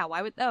 yeah,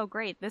 why would, oh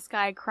great, this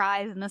guy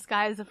cries and this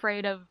guy is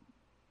afraid of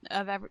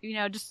every,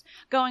 just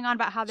going on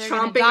about how they're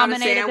going to Chomping on a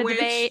dominate the sandwich.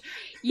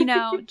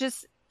 debate,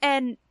 just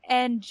and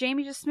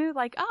Jamie just smooth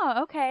like,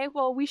 oh, okay,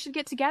 well, we should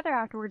get together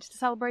afterwards to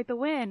celebrate the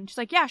win. She's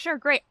like, yeah, sure,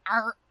 great.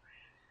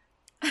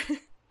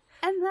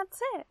 And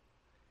that's it.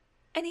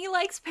 And he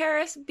likes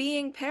Paris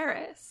being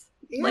Paris.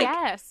 Like,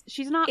 yes,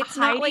 she's not It's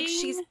hiding. not like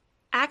she's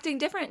acting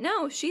different.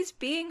 No, she's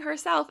being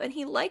herself, and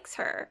he likes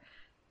her.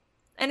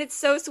 And it's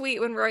so sweet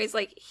when Rory's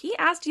like, he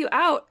asked you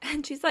out.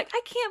 And she's like,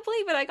 I can't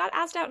believe it. I got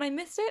asked out and I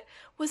missed it.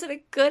 Was it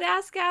a good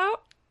ask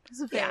out? It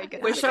was a very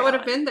good. Wish I would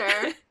have been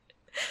there.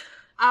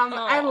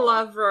 I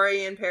love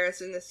Rory and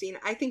Paris in this scene.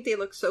 I think they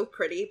look so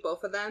pretty,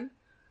 both of them.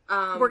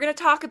 We're going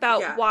to talk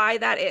about yeah. why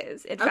that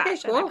is in Okay,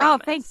 fashion. cool. I Oh,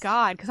 promise. thank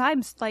God, because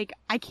I'm like,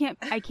 I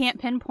can't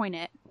pinpoint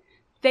it.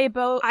 They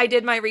both, I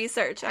did my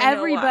research. I know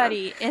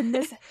everybody in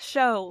this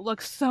show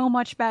looks so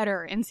much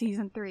better in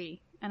season 3,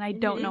 and I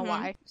don't know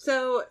why.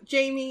 So,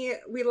 Jamie,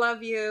 we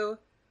love you,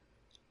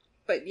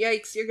 but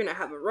yikes, you're gonna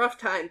have a rough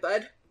time,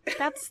 bud.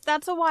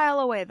 That's a while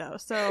away though.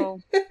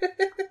 So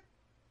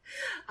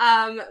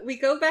We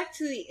go back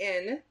to the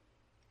inn,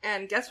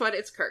 and guess what?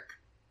 It's Kirk.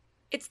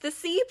 It's the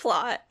C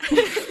plot.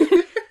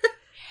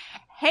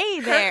 hey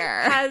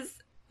there. Kirk has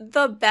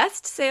the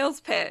best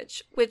sales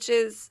pitch, which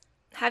is,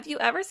 have you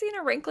ever seen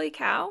a wrinkly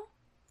cow?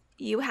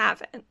 You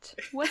haven't.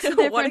 What's the What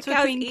do difference cows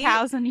between eat?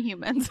 cows and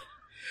humans?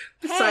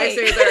 Besides,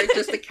 Hey. they're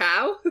just a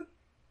cow.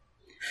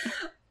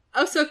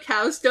 Oh, so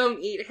cows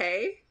don't eat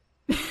hay?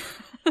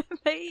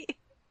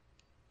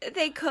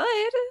 They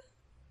could.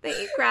 They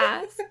eat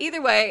grass.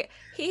 Either way,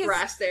 he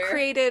Grass has there.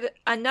 created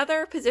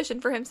another position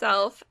for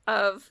himself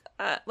of,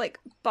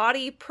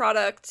 body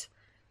product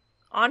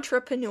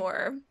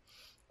entrepreneur.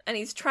 And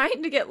he's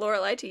trying to get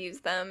Lorelai to use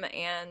them,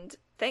 and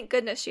thank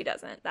goodness she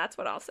doesn't. That's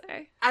what I'll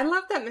say. I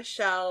love that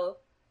Michelle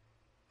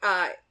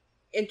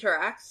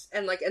interacts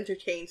and, like,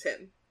 entertains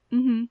him.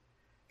 Mm-hmm.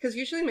 Because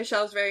usually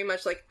Michelle's very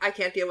much like, I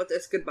can't deal with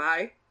this,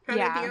 goodbye, kind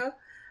Yeah. of deal.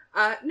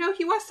 No,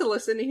 he wants to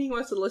listen, and he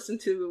wants to listen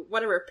to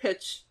whatever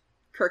pitch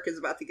Kirk is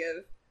about to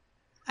give.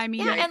 I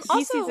mean, Yeah, and he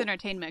also- sees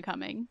entertainment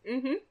coming.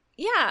 Mm-hmm.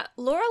 Yeah,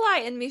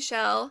 Lorelai and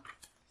Michelle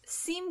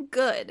seem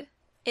good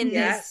in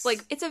Yes. this.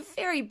 Like, it's a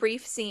very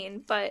brief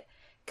scene, but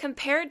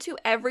compared to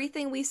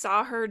everything we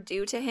saw her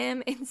do to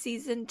him in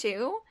season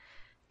 2,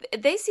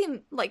 they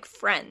seem like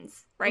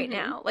friends right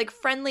now. Like,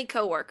 friendly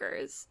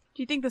coworkers.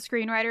 Do you think the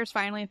screenwriters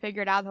finally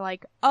figured out, they're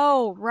like,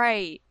 oh,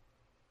 right,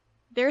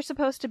 they're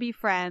supposed to be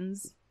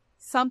friends.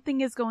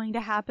 Something is going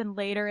to happen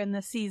later in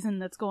the season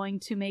that's going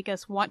to make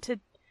us want to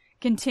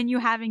continue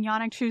having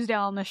Yannick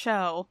Truesdale on the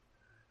show.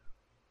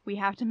 We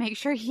have to make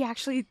sure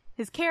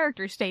his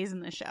character stays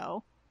in the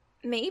show.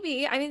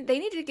 Maybe. I mean, they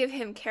need to give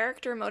him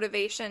character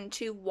motivation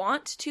to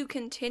want to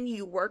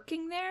continue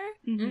working there,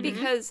 Mhm.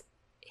 because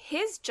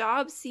his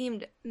job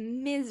seemed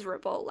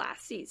miserable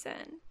last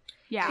season.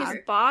 Yeah. His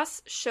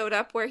boss showed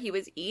up where he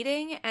was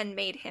eating and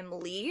made him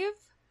leave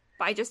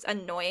by just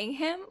annoying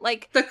him.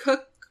 Like, The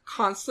cook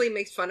constantly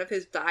makes fun of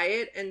his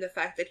diet and the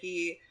fact that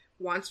he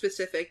wants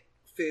specific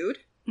food.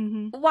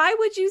 Mm-hmm. why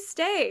would you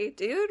stay,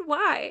 dude?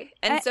 Why?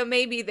 And I- so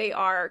maybe they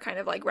are kind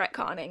of like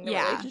retconning the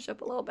Yeah.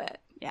 relationship a little bit.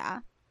 Yeah.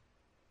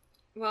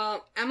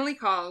 Well, Emily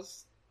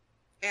calls,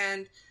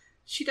 and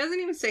she doesn't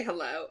even say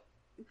hello.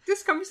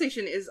 This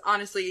conversation is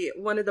honestly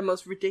one of the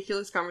most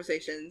ridiculous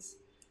conversations.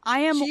 I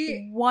am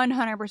She-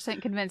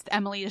 100% convinced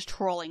Emily is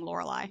trolling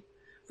Lorelai.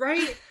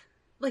 Right?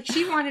 Like,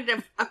 she wanted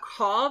a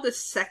call the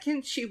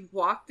second she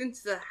walked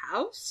into the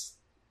house?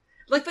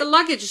 Like, the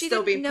luggage is She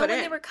still didn't being know put when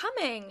in. they were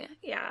coming.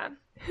 Yeah.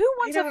 Who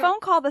wants I a don't- phone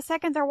call the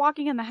second they're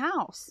walking in the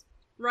house?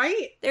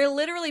 Right? They're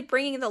literally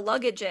bringing the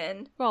luggage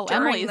in Well,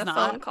 during Emily's the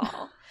not. phone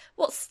call.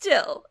 Well,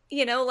 still,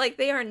 like,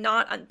 they are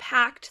not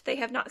unpacked. They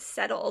have not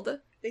settled.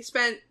 They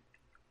spent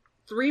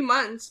 3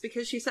 months,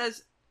 because she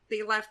says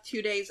they left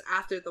 2 days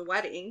after the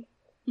wedding.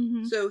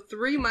 Mm-hmm. So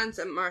 3 months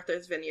at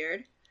Martha's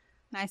Vineyard.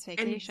 Nice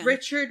vacation. And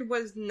Richard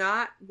was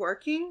not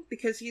working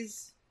because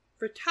he's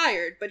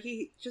retired, but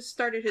he just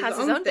started his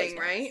own thing, business.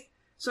 Right?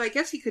 So I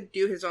guess he could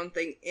do his own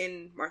thing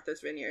in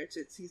Martha's Vineyard.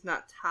 He's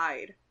not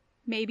tied.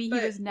 Maybe he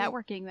was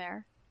networking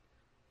there.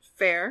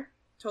 Fair.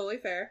 Totally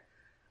fair.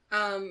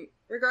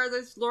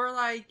 Regardless,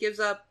 Lorelai gives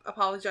up,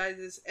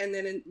 apologizes, and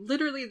then in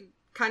literally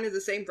kind of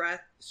the same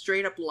breath,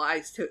 straight up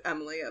lies to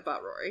Emily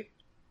about Rory.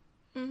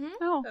 Mm-hmm.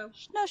 Oh, so.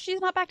 No,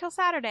 she's not back till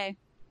Saturday.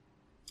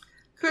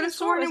 Could have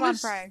sworn it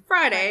was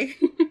Friday.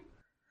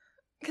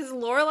 Because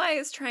Lorelai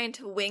is trying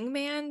to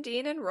wingman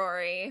Dean and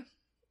Rory,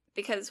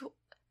 because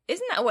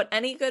isn't that what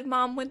any good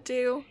mom would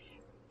do?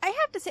 I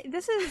have to say,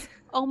 this is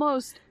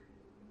almost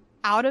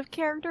out of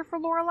character for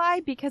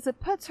Lorelai, because it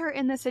puts her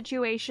in the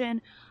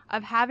situation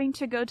of having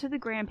to go to the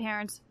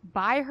grandparents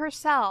by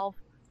herself,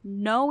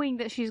 knowing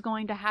that she's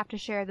going to have to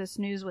share this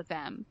news with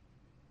them.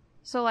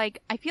 So,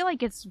 like, I feel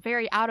like it's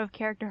very out of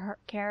character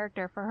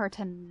for her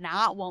to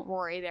not want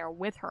Rory there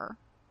with her.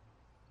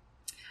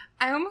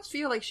 I almost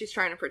feel like she's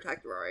trying to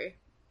protect Rory.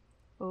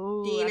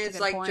 Ooh, Dean that's is a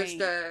good like point. just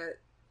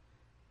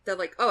the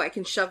like, oh, I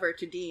can shove her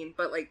to Dean,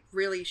 but like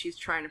really she's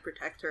trying to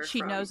protect her.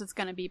 She knows it's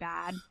going to be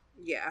bad.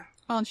 Yeah.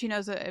 Well, and she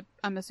knows it.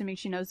 I'm assuming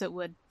she knows it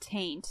would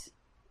taint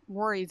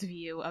Rory's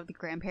view of the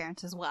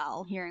grandparents as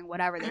well, hearing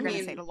whatever they're going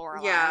to say to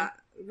Lorelai. Yeah,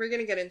 we're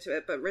going to get into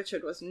it, but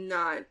Richard was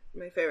not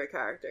my favorite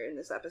character in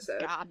this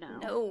episode. God,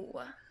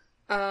 no.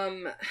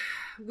 No.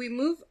 We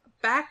move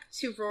back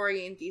to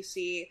Rory in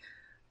DC.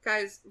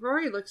 Guys,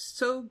 Rory looks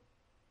so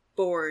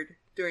bored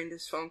during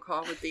this phone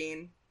call with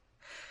Dean.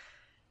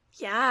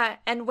 Yeah,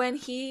 and when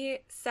he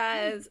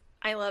says,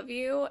 I love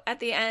you at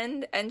the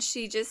end, and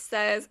she just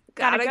says,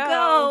 gotta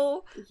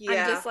go. Yeah.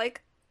 I'm just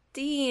like,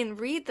 Dean,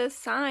 read the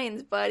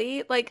signs,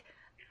 buddy. Like,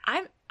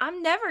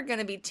 I'm never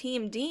gonna be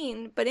Team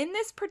Dean, but in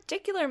this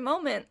particular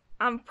moment,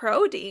 I'm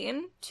pro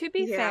Dean. To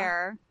be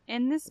fair,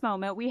 in this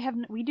moment,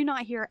 we do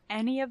not hear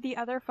any of the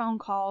other phone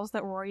calls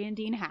that Rory and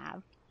Dean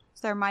have.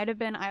 So there might have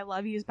been I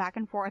love yous back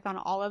and forth on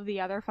all of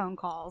the other phone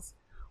calls.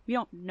 We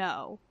don't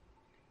know.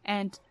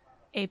 And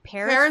a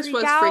Paris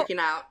was freaking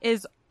out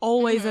is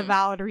always a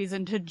valid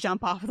reason to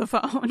jump off the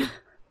phone.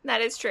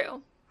 That is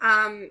true.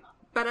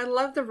 But I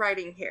love the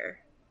writing here,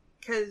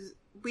 because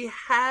we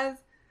have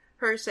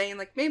her saying,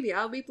 like, maybe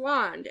I'll be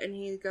blonde, and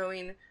he's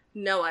going,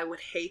 no, I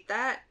would hate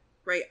that,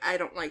 right? I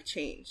don't like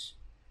change,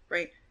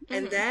 right? Mm-hmm.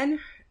 And then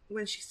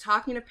when she's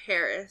talking to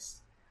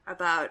Paris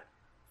about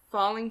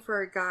falling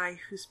for a guy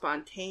who's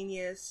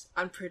spontaneous,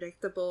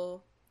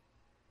 unpredictable,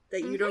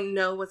 that you don't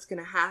know what's going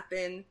to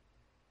happen,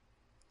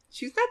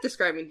 she's not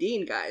describing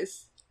Dean,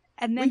 guys.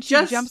 And then she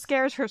jump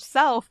scares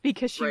herself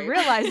because she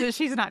realizes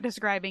she's not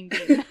describing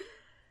Dean.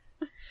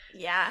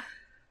 Yeah.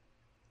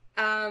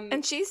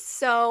 And she's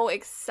so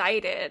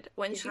excited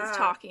when she's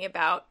talking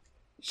about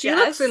She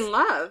Jess. looks in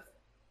love.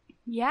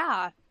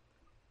 Yeah.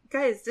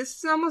 Guys, this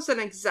is almost an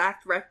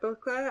exact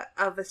replica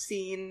of a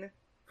scene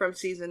from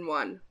season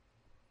 1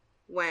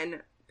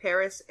 when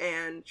Paris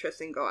and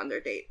Tristan go on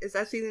their date. Is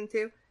that season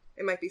 2?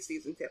 It might be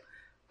season 2.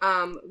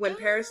 When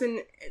Paris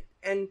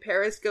and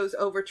Paris goes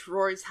over to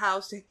Rory's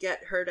house to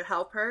get her to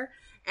help her,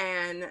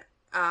 and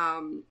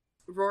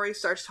Rory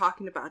starts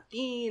talking about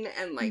Dean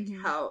and like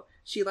how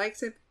she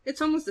likes him.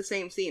 It's almost the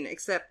same scene,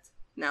 except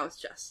now it's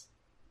Jess.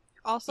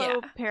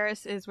 Also,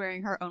 Paris is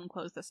wearing her own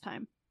clothes this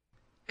time.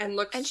 And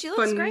looks she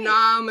looks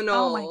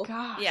phenomenal. Great. Oh my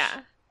gosh.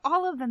 Yeah.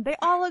 All of them. They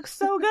all look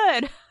so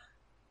good.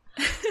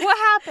 What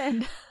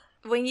happened?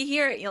 When you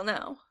hear it, you'll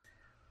know.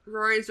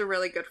 Rory's a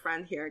really good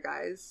friend here,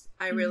 guys.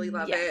 I really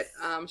love it.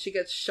 She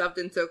gets shoved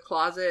into a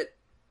closet.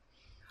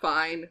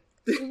 Fine.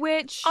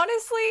 Which,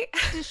 honestly,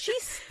 does she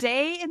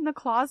stay in the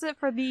closet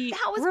for the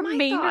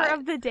remainder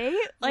of the date?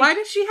 Like, why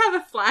does she have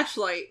a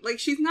flashlight? Like,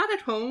 she's not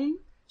at home.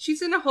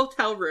 She's in a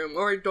hotel room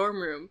or a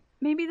dorm room.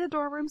 Maybe the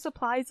dorm room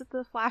supplies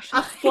the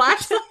flashlight. A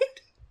flashlight?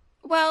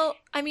 Well,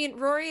 I mean,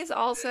 Rory is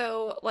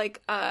also,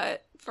 like, a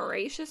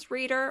voracious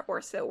reader,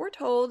 or so we're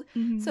told.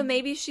 Mm-hmm. So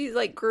maybe she,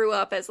 like, grew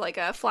up as, like,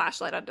 a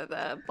flashlight under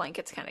the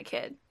blankets kind of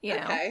kid, you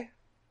know? Okay.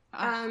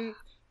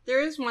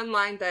 There is one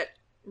line that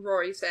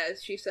Rory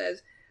says. She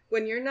says,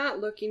 when you're not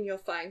looking, you'll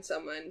find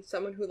someone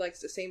who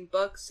likes the same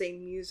books,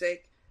 same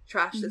music,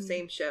 trash the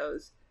same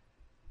shows.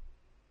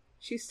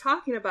 She's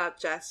talking about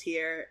Jess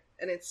here,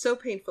 and it's so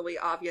painfully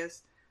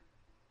obvious.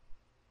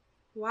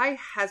 Why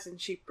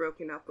hasn't she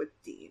broken up with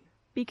Dean?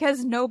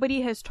 Because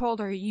nobody has told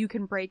her you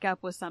can break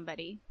up with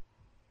somebody.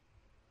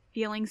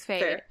 Feelings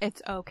fade. Fair.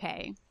 It's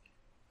okay.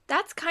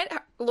 That's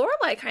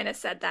Lorelai kind of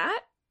said that.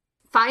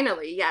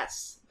 Finally,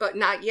 yes. But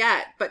not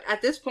yet. But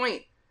at this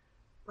point,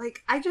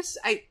 like,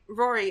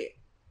 Rory,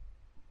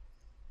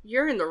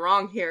 you're in the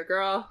wrong here,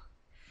 girl.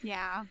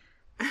 Yeah.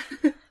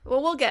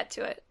 Well, we'll get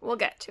to it.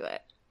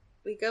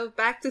 We go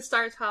back to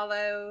Stars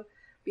Hollow.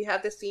 We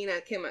have the scene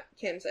at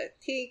Kim's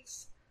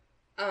Antiques.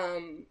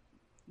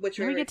 Which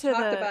we already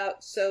talked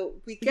about. So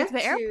we get to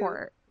the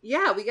airport.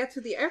 Yeah, we get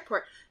to the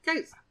airport.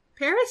 Guys,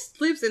 Paris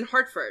lives in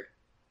Hartford.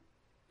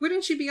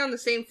 Wouldn't she be on the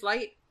same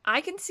flight?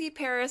 I can see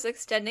Paris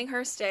extending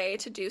her stay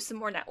to do some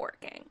more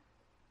networking.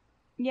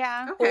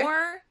 Yeah. Okay.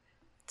 Or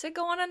to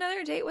go on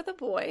another date with a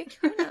boy.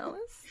 Who knows?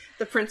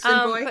 The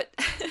Princeton boy? But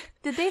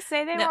Did they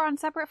say they were on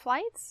separate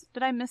flights?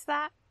 Did I miss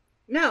that?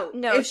 No,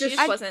 she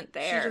just wasn't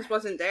there. She just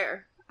wasn't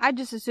there. I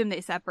just assumed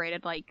they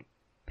separated, like,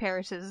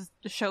 Paris's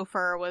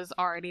chauffeur was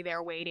already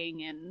there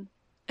waiting and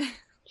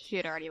she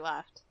had already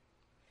left.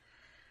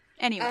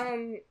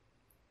 Anyway.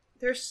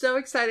 They're so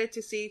excited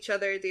to see each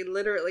other, they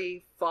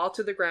literally fall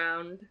to the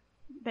ground.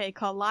 They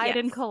collide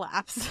and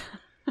collapse.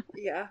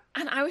 Yeah.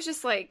 And I was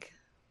just like,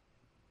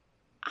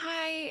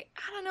 I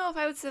don't know if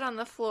I would sit on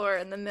the floor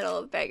in the middle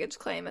of baggage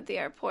claim at the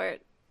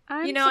airport. I'm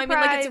I mean, like, it's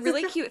a surprised.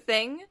 really cute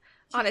thing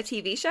on a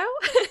TV show.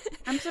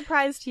 I'm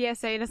surprised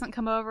TSA doesn't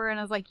come over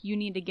and is like, you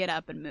need to get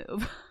up and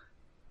move.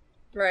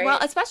 Right. Well,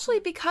 especially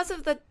because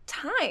of the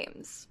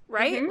times,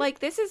 right? Mm-hmm. Like,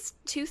 this is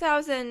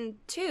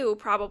 2002,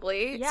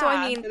 probably. Yeah, so,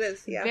 I mean, it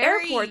is, yeah.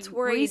 airports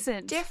were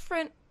recent. a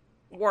different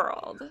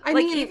world. I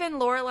like, mean, even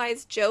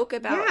Lorelai's joke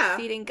about yeah.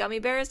 feeding gummy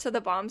bears to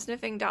the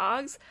bomb-sniffing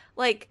dogs,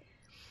 like,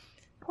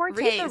 Poor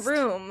read taste. the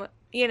room,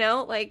 you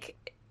know?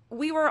 Like,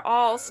 we were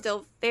all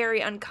still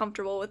very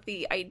uncomfortable with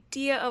the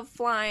idea of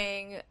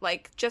flying.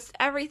 Like, just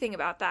everything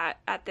about that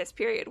at this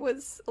period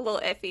was a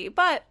little iffy.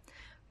 But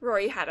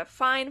Rory had a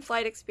fine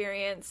flight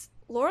experience.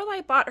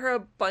 Lorelai bought her a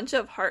bunch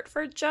of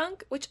Hartford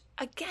junk, which,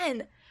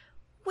 again,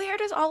 where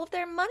does all of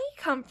their money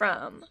come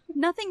from?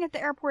 Nothing at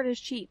the airport is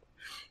cheap.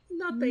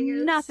 Nothing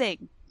is.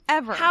 Nothing.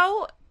 Ever.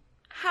 How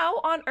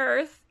on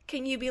earth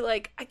can you be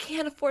like, I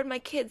can't afford my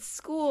kids'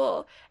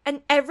 school,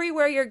 and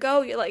everywhere you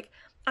go, you're like,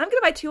 I'm going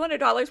to buy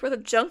 $200 worth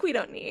of junk we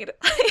don't need.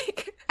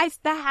 Like,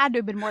 that had to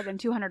have been more than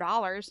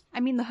 $200. I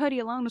mean, the hoodie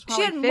alone was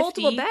probably she had $50,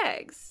 multiple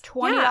bags.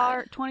 $20,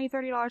 Yeah.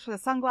 $30 for the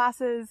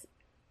sunglasses.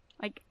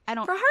 Like, I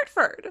don't... For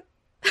Hartford.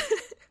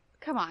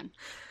 Come on.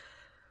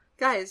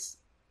 Guys,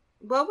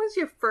 what was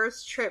your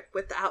first trip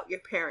without your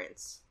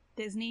parents?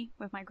 Disney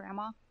with my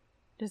grandma.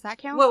 Does that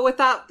count? Well,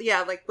 without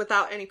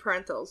any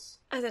parentals.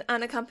 As an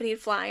unaccompanied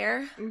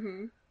flyer.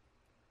 Mm-hmm.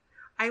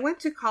 I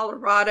went to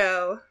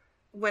Colorado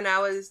when I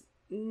was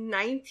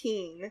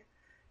 19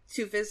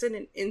 to visit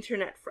an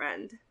internet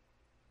friend.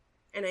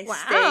 And I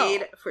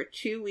stayed for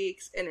 2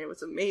 weeks, and it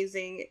was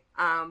amazing.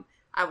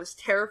 I was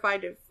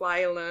terrified to fly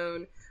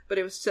alone, but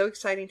it was so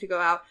exciting to go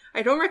out.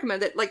 I don't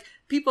recommend it. Like,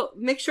 people,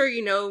 make sure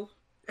you know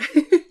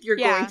you're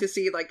going to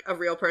see, like, a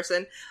real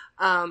person.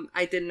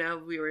 I didn't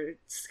know we were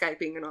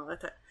Skyping and all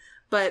that.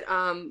 But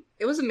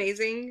it was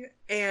amazing,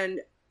 and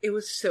it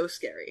was so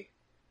scary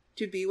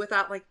to be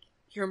without, like,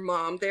 your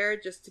mom there,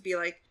 just to be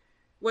like,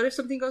 what if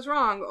something goes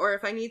wrong? Or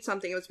if I need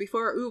something, it was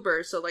before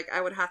Uber, so, like, I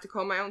would have to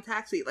call my own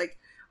taxi, like,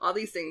 all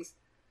these things.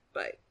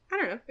 But, I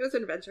don't know, it was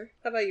an adventure.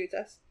 How about you,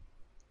 Jess?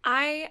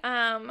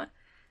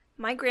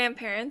 My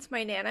grandparents,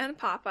 my Nana and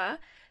Papa,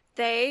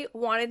 they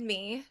wanted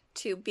me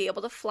to be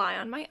able to fly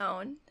on my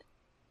own.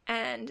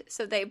 And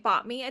so they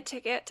bought me a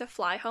ticket to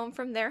fly home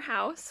from their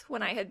house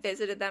when I had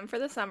visited them for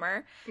the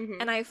summer.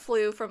 Mm-hmm. And I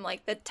flew from,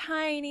 like, the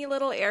tiny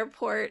little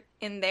airport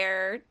in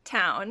their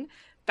town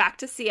back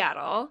to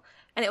Seattle.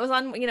 And it was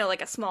on, you know,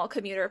 like a small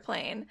commuter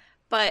plane.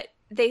 But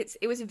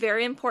it was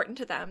very important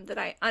to them that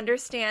I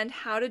understand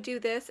how to do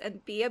this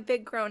and be a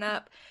big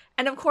grown-up.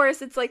 And, of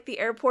course, it's like the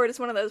airport is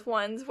one of those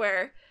ones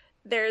where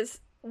there's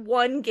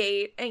one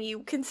gate and you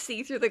can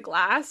see through the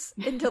glass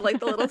into, like,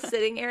 the little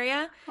sitting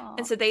area. Aww.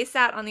 And so they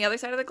sat on the other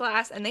side of the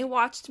glass and they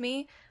watched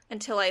me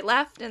until I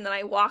left, and then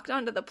I walked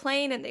onto the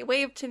plane and they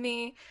waved to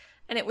me,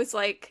 and it was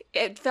like,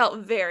 it felt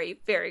very,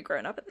 very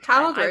grown up at the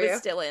time. How old were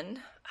you?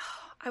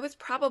 I was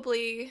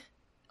probably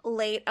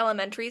late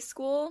elementary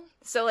school,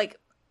 so, like,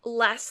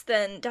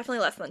 definitely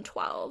less than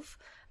 12.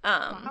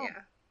 Wow.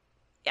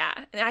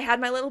 Yeah, and I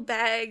had my little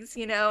bags,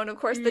 you know, and of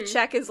course the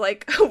check is,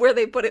 like, where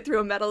they put it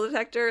through a metal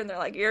detector, and they're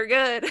like, you're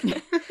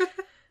good.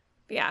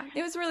 Yeah,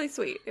 it was really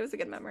sweet. It was a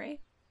good memory.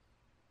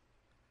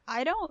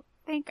 I don't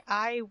think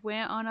I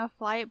went on a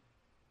flight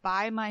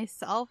by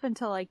myself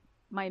until, like,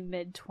 my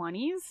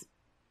mid-20s.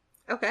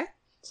 Okay.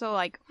 So,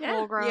 like,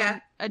 full-grown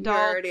adult.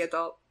 You're already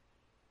adult.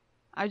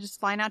 I was just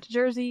flying out to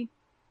Jersey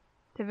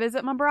to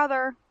visit my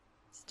brother.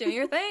 Just doing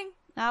your thing.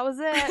 That was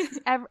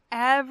it.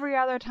 Every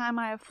other time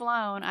I have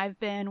flown, I've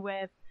been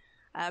with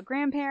a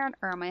grandparent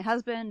or my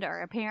husband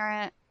or a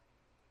parent.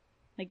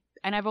 Like,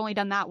 and I've only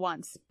done that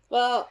once.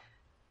 Well,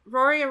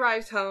 Rory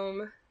arrives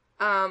home.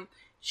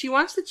 She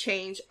wants to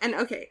change. And,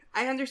 okay,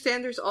 I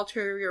understand there's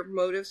ulterior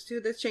motives to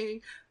this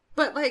changing.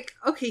 But, like,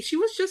 okay, she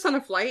was just on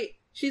a flight.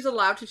 She's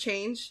allowed to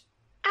change.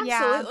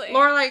 Absolutely. Yeah.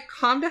 Lorelai,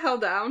 calm the hell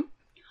down.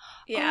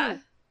 Yeah.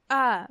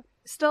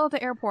 Still at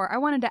the airport, I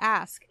wanted to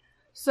ask.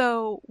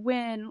 So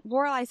when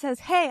Lorelai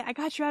says, hey, I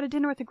got you out of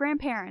dinner with the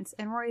grandparents,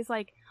 and Rory's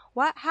like,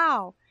 what?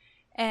 How?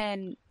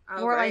 And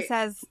Lorelai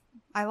says,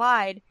 I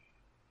lied.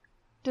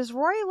 Does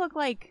Rory look,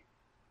 like,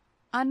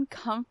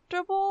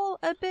 uncomfortable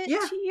a bit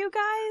to you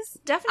guys?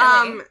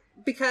 Definitely.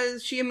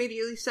 Because she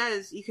immediately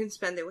says, you can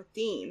spend it with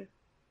Dean.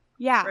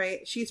 Yeah.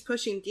 Right? She's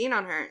pushing Dean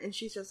on her, and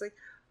she's just like,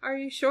 are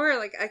you sure?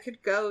 Like, I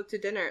could go to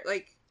dinner.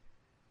 Like,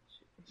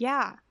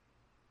 yeah.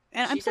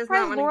 And I'm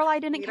surprised Lorelai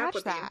didn't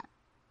catch that.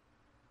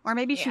 Or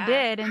maybe she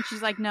did, and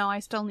she's like, no, I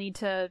still need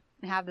to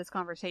have this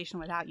conversation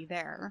without you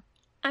there.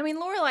 I mean,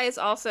 Lorelai is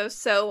also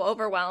so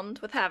overwhelmed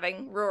with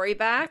having Rory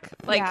back.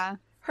 Like,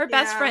 her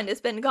best friend has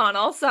been gone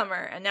all summer,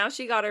 and now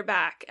she got her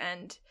back,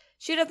 and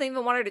she doesn't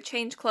even want her to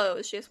change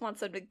clothes. She just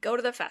wants them to go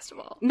to the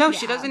festival. No,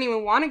 she doesn't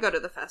even want to go to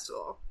the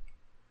festival.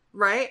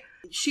 Right?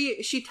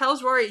 She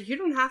tells Rory, you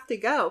don't have to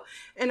go.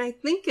 And I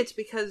think it's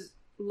because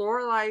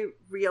Lorelai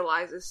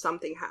realizes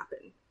something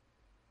happened.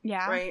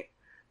 Yeah. Right?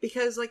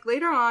 Because, like,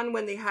 later on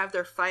when they have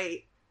their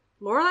fight,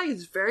 Lorelai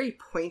is very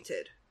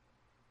pointed.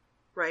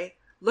 Right?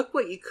 Look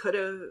what you could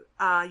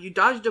have, you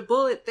dodged a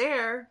bullet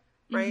there,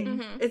 right?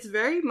 Mm-hmm. It's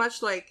very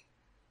much like,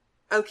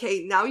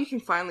 okay, now you can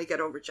finally get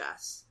over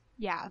Jess.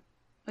 Yeah.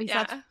 At least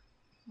that's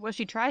what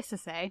she tries to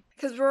say.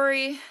 Because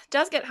Rory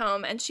does get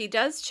home, and she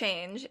does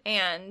change,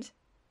 and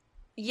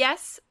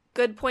yes,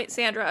 good point,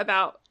 Sandra,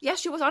 about, yes,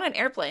 she was on an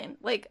airplane.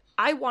 Like,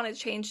 I want to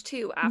change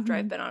too after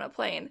I've been on a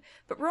plane.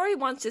 But Rory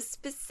wants to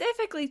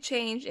specifically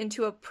change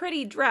into a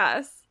pretty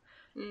dress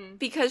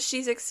because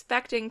she's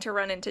expecting to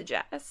run into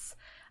Jess.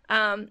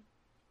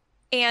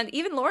 And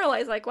even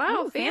Lorelai's like,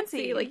 wow,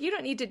 fancy. Like, you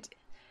don't need to...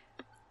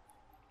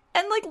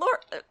 And, like,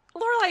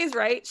 Lorelai is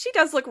right. She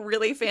does look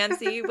really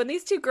fancy. When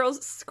these two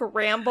girls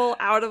scramble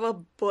out of a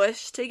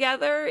bush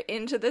together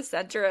into the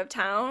center of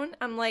town,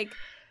 I'm like,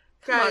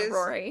 come on,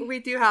 Rory. We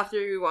do have to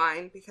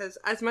rewind, because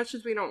as much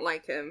as we don't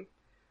like him,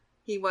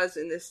 he was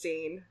in this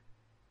scene.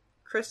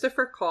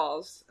 Christopher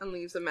calls and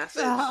leaves a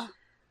message.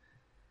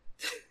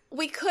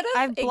 We could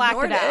have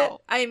ignored it.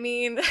 I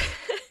mean...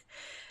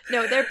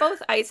 No, they're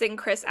both icing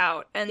Chris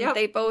out, and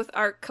they both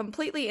are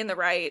completely in the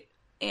right,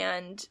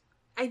 and...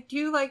 I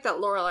do like that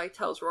Lorelai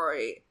tells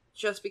Rory,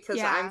 just because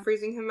I'm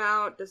freezing him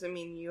out doesn't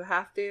mean you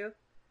have to.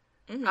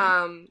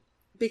 Mm-hmm.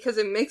 Because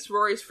it makes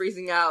Rory's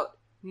freezing out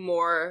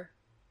more,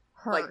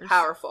 like,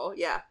 powerful.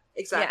 Yeah,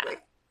 exactly. Yeah.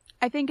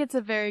 I think it's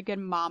a very good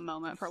mom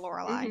moment for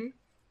Lorelai.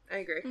 Mm-hmm. I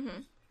agree.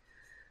 Mm-hmm.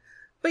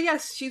 But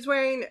yes, she's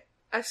wearing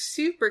a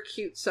super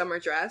cute summer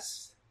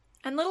dress.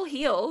 And little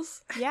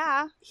heels.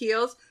 Yeah.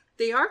 Heels.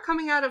 They are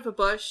coming out of a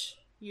bush.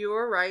 You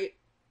are right.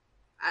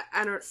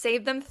 I don't...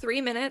 Saved them 3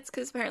 minutes,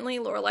 because apparently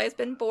Lorelai's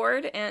been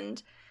bored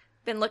and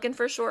been looking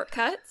for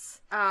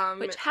shortcuts.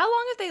 Which, how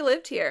long have they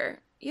lived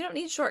here? You don't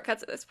need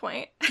shortcuts at this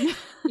point.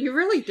 You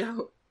really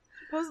don't.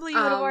 Supposedly you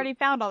would have already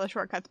found all the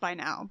shortcuts by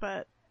now,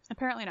 but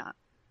apparently not.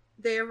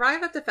 They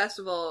arrive at the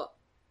festival,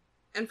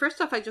 and first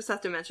off, I just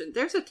have to mention,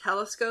 there's a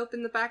telescope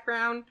in the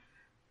background.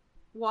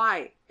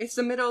 Why? It's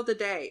the middle of the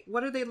day.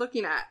 What are they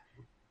looking at?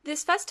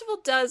 This festival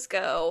does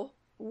go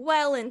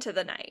well into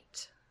the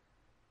night.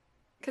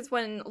 Because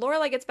when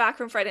Lorelai gets back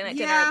from Friday night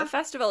dinner, the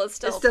festival is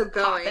still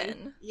going.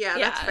 Poppin'. Yeah,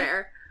 that's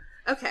fair.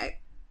 Okay.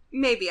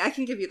 Maybe. I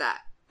can give you that.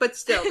 But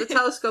still, the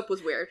telescope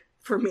was weird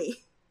for me.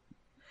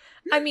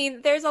 I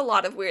mean, there's a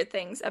lot of weird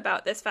things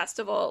about this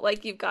festival.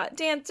 Like, you've got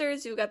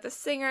dancers, you've got the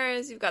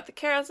singers, you've got the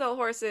carousel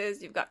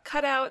horses, you've got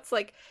cutouts.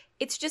 Like,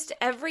 it's just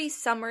every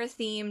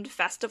summer-themed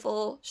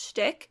festival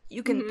shtick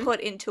you can put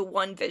into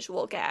one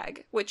visual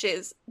gag, which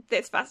is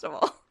this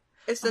festival.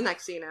 It's the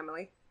next scene,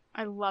 Emily.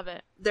 I love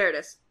it. There it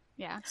is.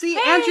 Yeah. See,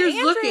 hey,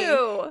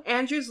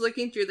 Andrew's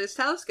looking through this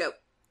telescope.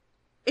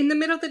 In the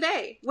middle of the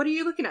day. What are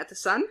you looking at? The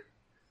sun?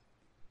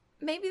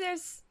 Maybe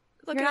there's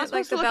looking at,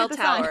 like, the bell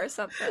tower or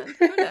something.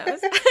 Who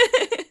knows?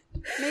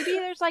 Maybe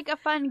there's, like, a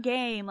fun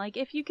game. Like,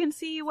 if you can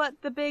see what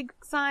the big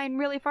sign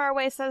really far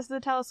away says to the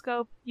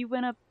telescope, you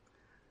win a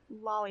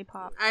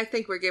lollipop. I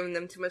think we're giving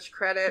them too much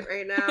credit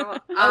right now.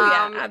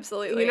 Yeah,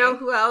 absolutely. You know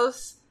who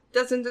else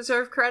doesn't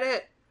deserve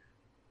credit?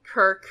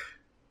 Kirk.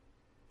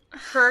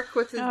 Kirk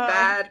with his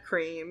bad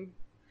cream.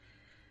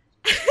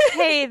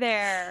 Hey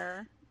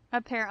there.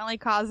 Apparently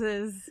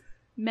causes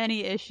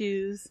many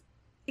issues.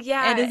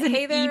 Yeah, and is an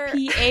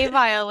EPA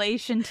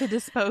violation to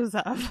dispose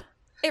of.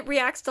 It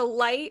reacts to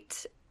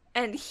light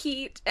and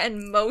heat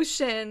and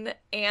motion,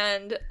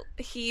 and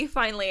he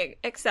finally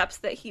accepts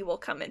that he will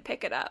come and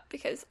pick it up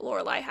because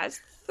Lorelai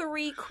has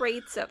 3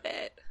 crates of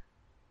it.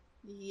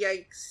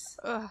 Yikes.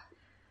 Ugh.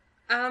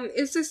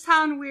 Is this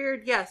town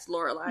weird? Yes,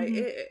 Lorelai.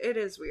 Mm-hmm. It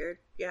is weird.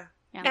 Yeah.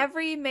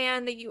 Every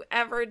man that you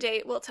ever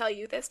date will tell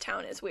you this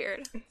town is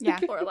weird. Yeah.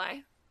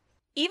 Lorelai.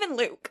 Even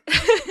Luke.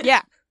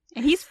 Yeah.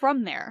 And he's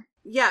from there.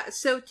 Yeah,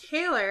 so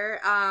Taylor,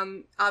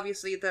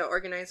 obviously the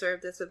organizer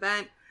of this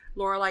event,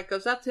 Lorelai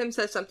goes up to him,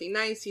 says something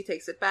nice, he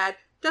takes it bad.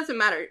 Doesn't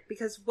matter,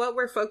 because what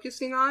we're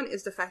focusing on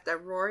is the fact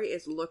that Rory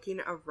is looking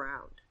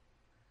around.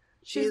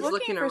 She's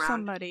looking for around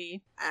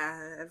somebody.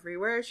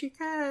 Everywhere she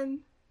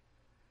can.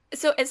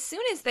 So as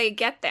soon as they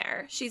get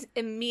there, she's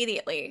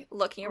immediately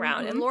looking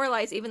around. And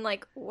Lorelai's even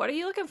like, what are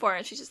you looking for?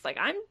 And she's just like,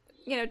 I'm,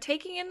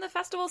 taking in the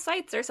festival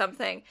sights or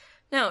something.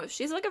 No,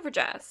 she's looking for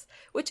Jess.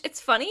 Which,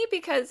 it's funny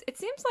because it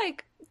seems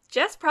like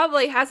Jess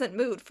probably hasn't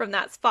moved from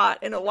that spot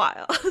in a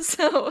while.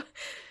 So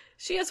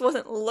she just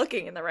wasn't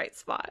looking in the right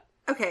spot.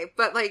 Okay,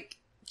 but,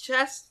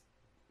 Jess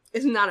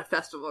is not a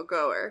festival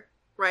goer,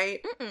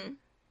 right? Mm-mm.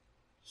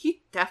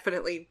 He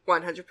definitely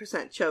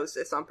 100% chose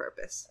this on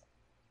purpose.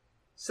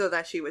 So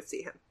that she would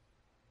see him.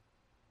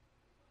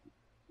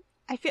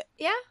 I feel...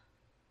 Yeah?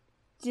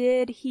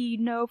 Did he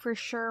know for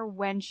sure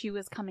when she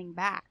was coming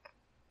back?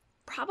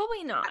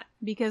 Probably not.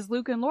 Because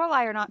Luke and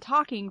Lorelai are not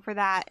talking for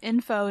that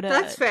info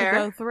That's fair. to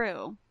go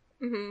through.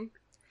 Mm-hmm.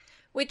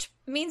 Which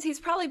means he's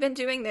probably been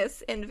doing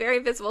this in very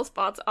visible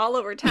spots all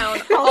over town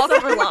all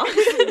summer long.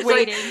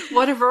 Waiting. Like,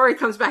 what if Rory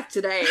comes back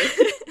today?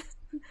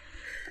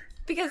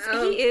 Because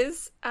he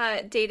is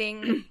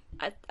dating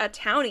a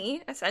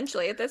townie,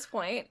 essentially, at this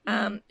point.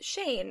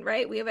 Shane,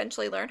 right? We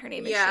eventually learn her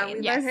name is Shane. Yeah,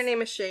 we learn her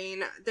name is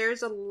Shane.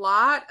 There's a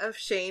lot of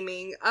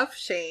shaming of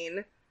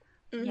Shane.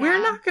 Mm-hmm.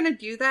 We're not going to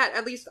do that.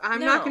 At least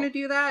I'm not going to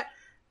do that.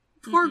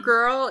 Poor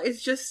girl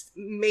is just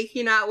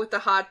making out with the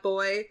hot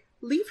boy.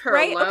 Leave her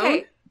alone.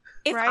 Okay.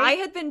 If I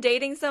had been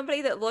dating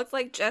somebody that looked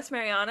like Jess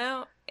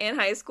Mariano in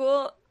high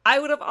school, I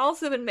would have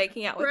also been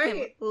making out with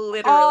him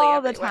literally all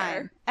everywhere. the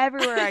time.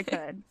 Everywhere I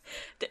could.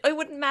 It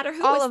wouldn't matter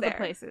who all was of there. the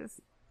places.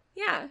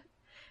 Yeah.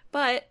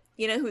 But,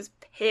 you know who's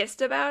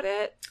pissed about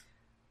it?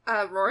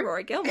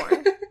 Rory Gilmore.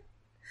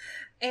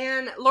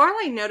 And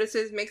Lorelai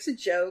notices, makes a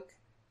joke.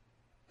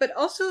 But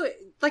also,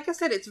 like I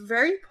said, it's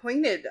very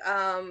pointed.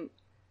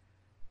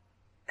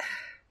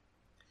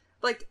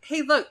 Like,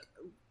 hey, look,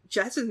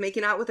 Jess is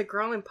making out with a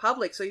girl in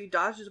public, so you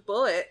dodged a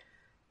bullet.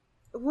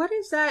 What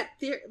is that?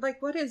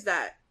 What is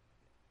that?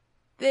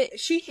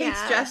 She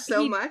hates Jess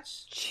so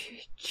much.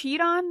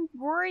 Cheat on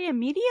Rory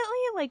immediately?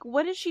 Like,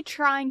 what is she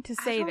trying to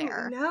say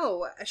there?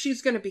 No,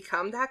 she's going to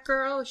become that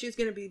girl. She's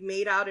going to be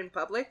made out in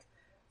public.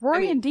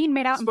 Rory and Dean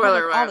made out in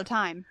public all the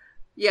time.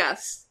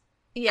 Yes.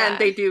 Yeah. And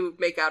they do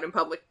make out in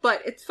public,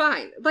 but it's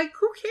fine. Like,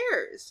 who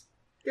cares?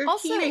 They're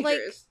also, teenagers.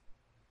 Like,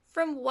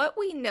 from what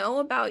we know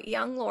about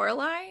young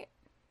Lorelai,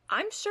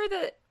 I'm sure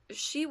that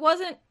she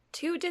wasn't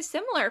too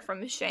dissimilar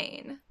from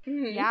Shane.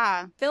 Mm-hmm.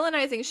 Yeah.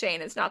 Villainizing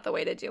Shane is not the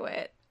way to do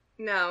it.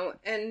 No,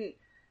 and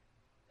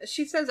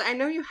she says, I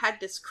know you had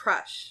this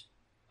crush,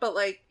 but,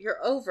 like,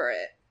 you're over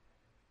it.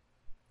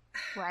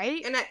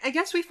 Right? And I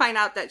guess we find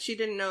out that she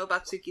didn't know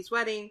about Suki's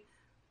wedding.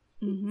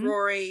 Mm-hmm.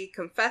 Rory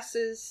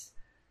confesses.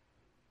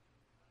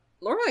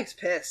 Lorelai's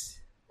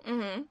pissed.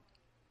 Mm-hmm.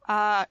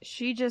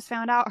 She just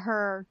found out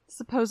her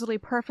supposedly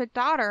perfect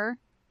daughter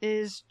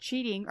is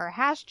cheating, or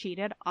has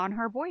cheated, on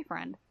her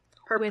boyfriend.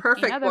 Her with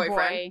perfect another boyfriend.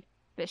 Boy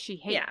that she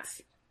hates. Yeah.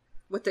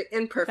 With the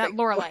imperfect that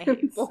Lorelai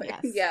hates. boy.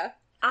 Yes. Yeah.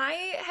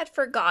 I had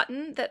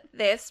forgotten that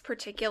this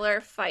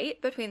particular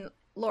fight between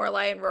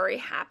Lorelai and Rory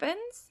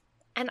happens,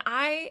 and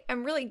I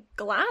am really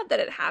glad that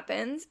it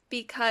happens,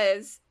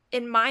 because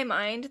in my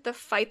mind, the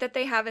fight that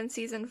they have in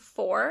season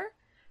 4,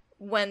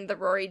 when the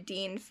Rory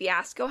Dean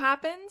fiasco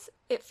happens,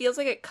 it feels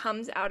like it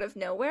comes out of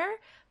nowhere.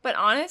 But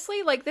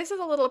honestly, like, this is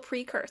a little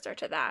precursor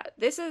to that.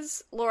 This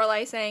is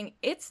Lorelai saying,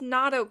 it's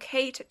not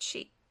okay to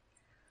cheat.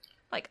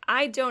 Like,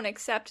 I don't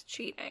accept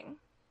cheating.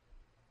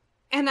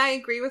 And I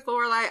agree with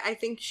Lorelai. I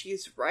think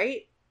she's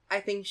right. I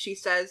think she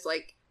says,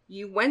 like,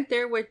 you went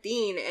there with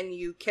Dean and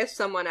you kissed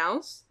someone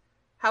else.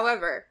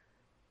 However,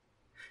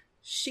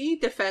 she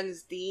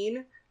defends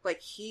Dean like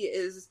he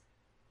is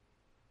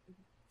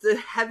the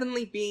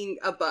heavenly being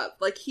above.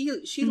 Like,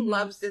 she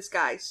loves this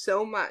guy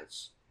so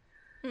much.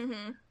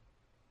 Mm-hmm.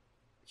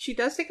 She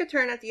does take a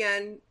turn at the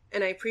end,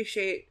 and I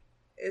appreciate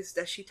is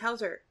that she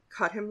tells her,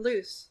 cut him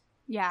loose.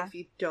 Yeah. If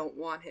you don't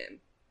want him.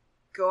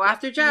 Go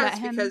after Jess, Let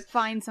him because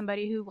find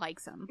somebody who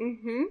likes him.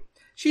 Mm-hmm.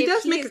 She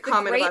does make a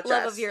comment about Jess. The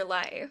great love of your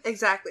life.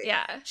 Exactly.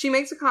 Yeah. She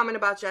makes a comment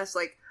about Jess,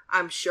 like,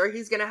 I'm sure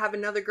he's gonna have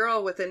another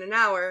girl within an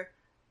hour,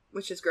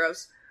 which is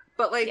gross.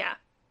 But, like, yeah.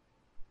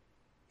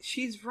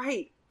 She's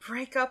right.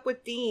 Break up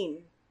with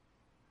Dean.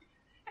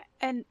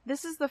 And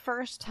this is the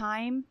first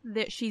time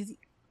that she's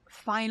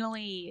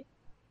finally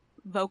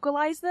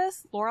vocalized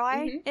this,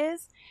 Lorelai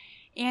is,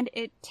 and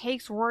it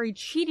takes Rory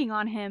cheating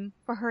on him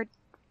for her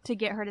to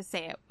get her to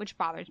say it, which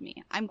bothers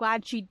me. I'm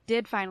glad she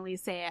did finally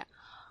say it.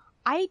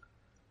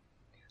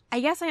 I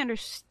guess I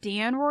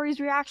understand Rory's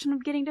reaction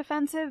of getting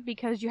defensive,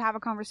 because you have a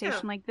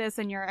conversation like this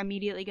and you're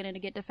immediately going to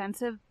get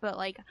defensive, but,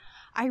 like,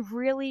 I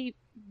really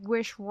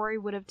wish Rory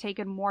would have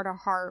taken more to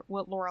heart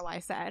what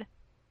Lorelai said.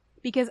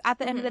 Because at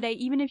the end of the day,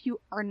 even if you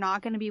are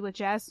not going to be with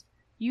Jess,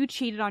 you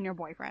cheated on your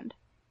boyfriend.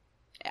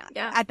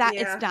 Yeah. At that,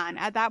 it's done.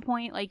 At that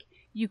point, like,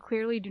 you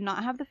clearly do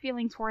not have the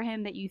feelings for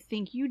him that you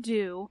think you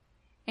do,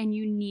 and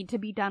you need to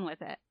be done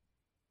with it.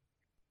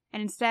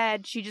 And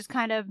instead, she just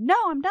kind of, no,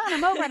 I'm done,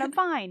 I'm over it, I'm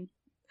fine.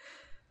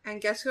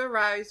 And guess who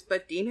arrives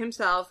but Dean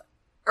himself,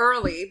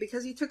 early,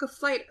 because he took a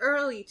flight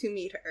early to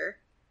meet her.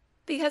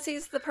 Because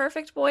he's the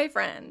perfect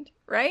boyfriend,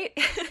 right?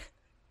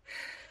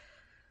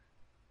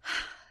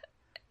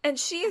 And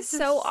she's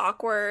so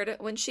awkward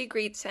when she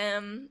greets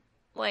him.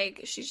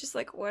 Like, she's just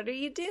like, what are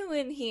you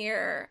doing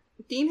here?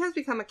 Dean has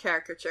become a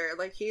caricature.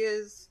 Like, he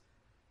is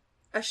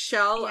a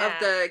shell of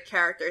the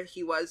character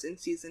he was in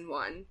season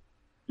 1.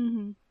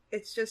 Mm-hmm.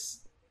 It's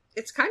just,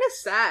 it's kind of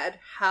sad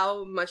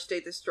how much they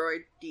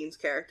destroyed Dean's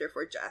character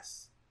for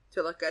Jess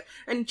to look good.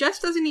 And Jess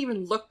doesn't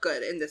even look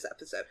good in this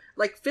episode.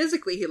 Like,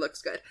 physically he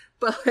looks good,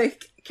 but,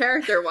 like,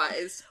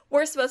 character-wise.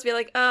 We're supposed to be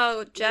like,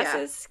 oh, Jess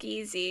is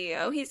skeezy.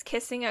 Oh, he's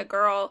kissing a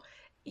girl.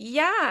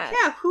 Yeah.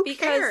 Yeah, who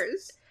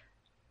cares?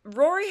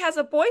 Rory has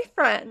a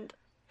boyfriend.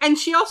 And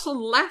she also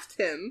left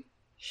him.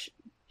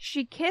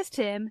 She kissed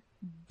him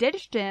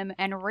ditched him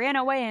and ran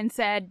away and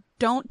said,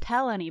 "Don't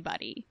tell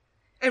anybody."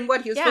 And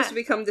what, he was supposed to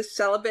become this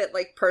celibate,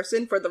 like,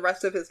 person for the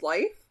rest of his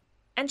life?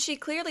 And she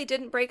clearly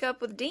didn't break up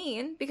with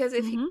Dean, because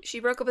if she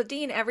broke up with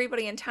Dean,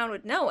 everybody in town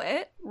would know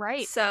it.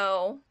 Right.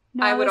 So...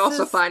 No, I would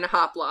also find a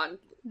hot blonde.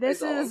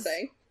 This is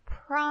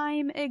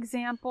prime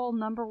example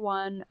number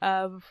 1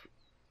 of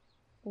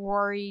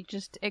Rory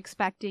just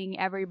expecting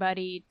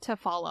everybody to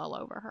fall all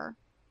over her.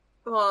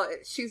 Well,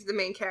 she's the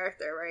main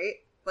character, right?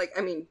 Like,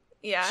 I mean,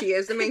 yeah, she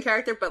is the main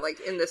character, but, like,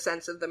 in the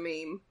sense of the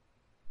meme.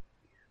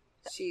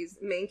 She's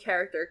main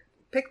character.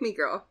 Pick me,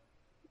 girl.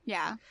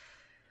 Yeah.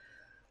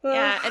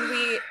 Yeah, and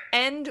we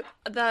end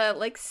the,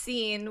 like,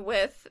 scene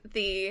with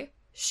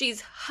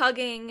she's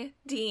hugging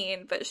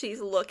Dean, but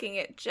she's looking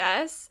at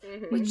Jess,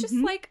 which just,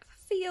 like,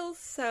 feels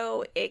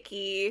so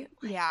icky.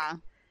 Yeah.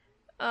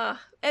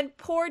 And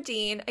poor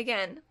Dean,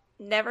 again,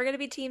 never gonna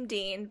be Team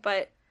Dean,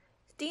 but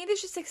Dean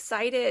is just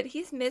excited.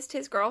 He's missed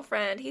his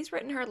girlfriend. He's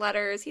written her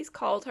letters. He's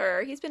called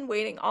her. He's been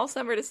waiting all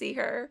summer to see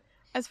her.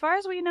 As far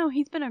as we know,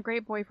 he's been a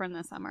great boyfriend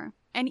this summer.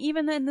 And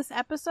even in this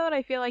episode,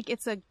 I feel like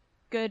it's a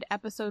good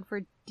episode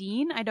for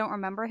Dean. I don't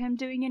remember him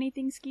doing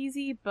anything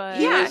skeezy, but...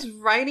 He was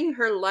writing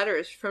her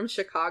letters from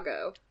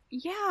Chicago.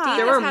 Yeah. Dean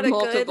there were had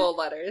multiple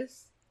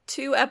letters.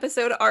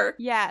 2-episode arc.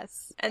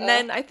 Yes. And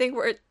then I think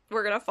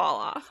we're gonna fall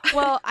off.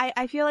 Well,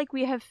 I feel like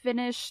we have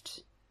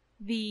finished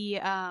the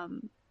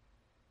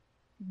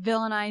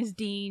villainized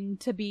Dean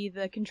to be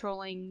the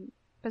controlling,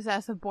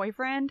 possessive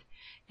boyfriend,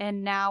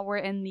 and now we're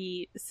in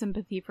the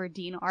sympathy for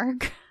Dean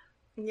arc.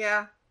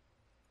 Yeah.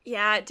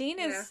 Yeah, Dean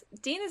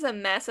is a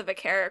mess of a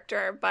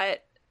character,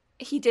 but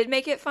he did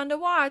make it fun to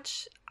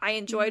watch. I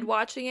enjoyed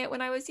watching it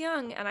when I was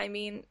young, and I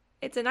mean,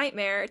 it's a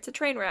nightmare, it's a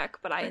train wreck,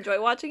 but I enjoy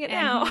watching it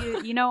now.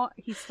 You know,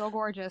 he's still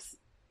gorgeous.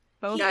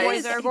 Both He boys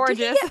is. are gorgeous.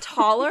 Did he get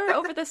taller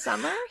over the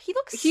summer? He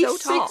looks so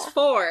tall. He's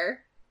 6'4".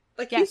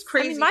 Like, he's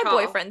crazy I mean, my tall.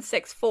 boyfriend's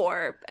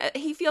 6'4".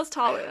 He feels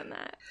taller than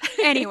that.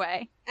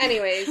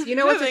 Anyways, you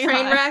know what's a Moving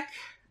train on. wreck?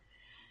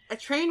 A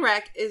train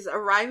wreck is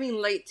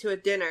arriving late to a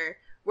dinner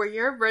where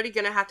you're already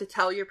going to have to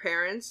tell your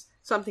parents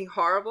something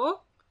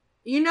horrible.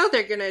 You know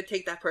they're going to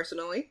take that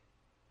personally.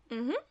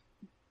 Mm-hmm.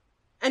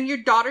 And your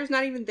daughter's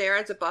not even there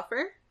as a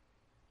buffer?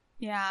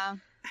 Yeah.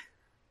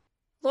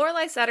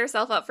 Lorelai set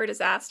herself up for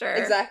disaster.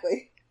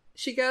 Exactly.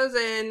 She goes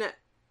in,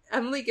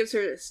 Emily gives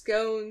her the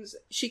scones.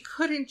 She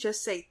couldn't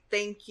just say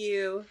thank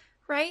you.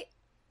 Right?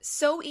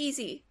 So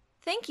easy.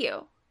 Thank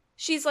you.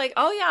 She's like,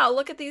 oh yeah, I'll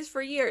look at these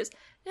for years.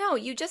 No,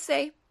 you just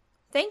say,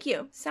 thank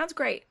you. Sounds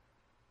great.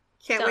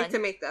 Can't Done. wait to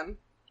make them.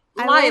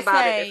 I Lie will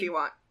about say, it if you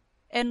want.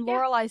 In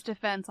Lorelai's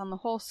defense on the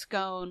whole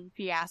scone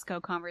fiasco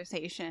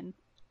conversation,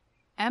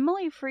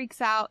 Emily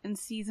freaks out in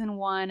season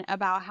 1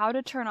 about how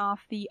to turn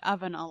off the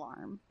oven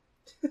alarm.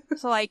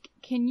 So, like,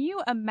 can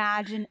you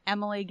imagine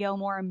Emily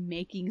Gilmore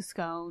making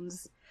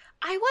scones?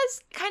 I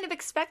was kind of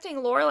expecting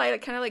Lorelai to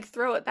kind of like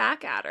throw it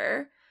back at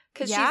her.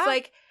 Because Yeah? she's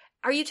like,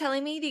 are you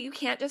telling me that you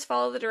can't just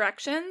follow the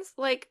directions?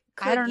 Like,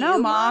 I don't know,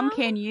 Mom.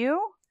 Can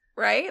you?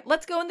 Right?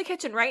 Let's go in the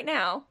kitchen right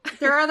now.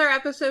 There are other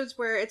episodes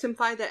where it's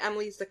implied that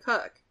Emily's the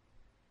cook.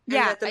 And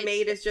Yeah, that the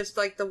maid is just,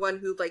 like, the one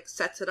who, like,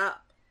 sets it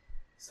up.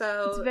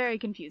 So... It's very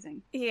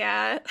confusing.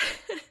 Yeah.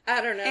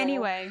 I don't know.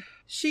 Anyway.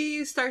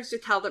 She starts to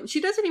tell them. She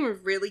doesn't even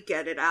really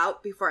get it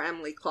out before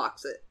Emily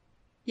clocks it.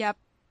 Yep.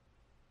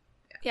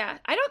 Yeah.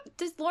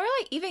 Does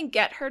Lorelai even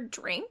get her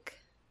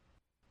drink?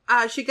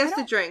 She gets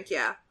the drink,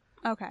 yeah.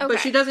 Okay. But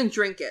she doesn't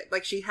drink it.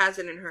 Like, she has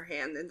it in her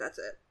hand, and that's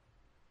it.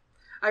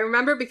 I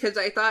remember because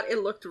I thought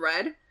it looked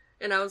red,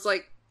 and I was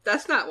like,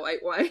 that's not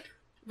white wine.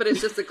 But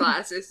it's just a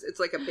glass. It's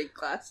like a big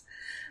glass.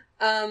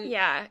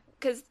 Yeah,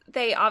 because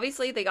they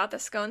got the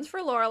scones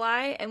for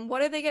Lorelai, and what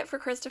did they get for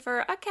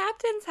Christopher? A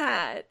captain's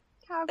hat.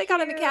 How They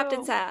got him a cute.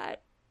 captain's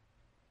hat.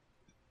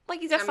 Like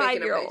he's a I'm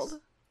making a 5-year-old. face.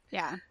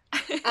 Yeah.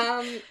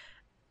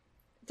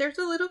 There's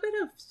a little bit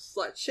of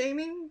slut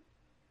shaming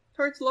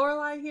towards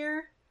Lorelai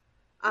here.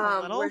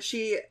 A little? Where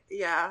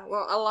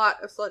a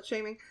lot of slut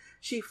shaming.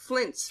 She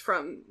flints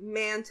from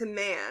man to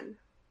man.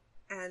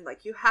 And,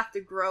 like, you have to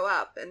grow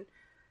up. And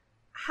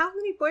how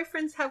many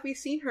boyfriends have we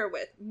seen her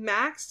with?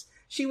 Max,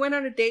 she went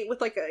on a date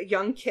with, like, a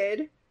young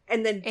kid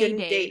and then didn't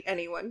date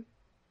anyone.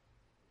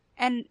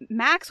 And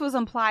Max was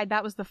implied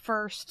that was the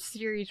first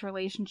serious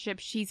relationship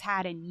she's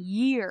had in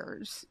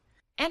years.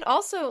 And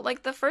also,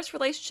 like, the first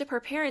relationship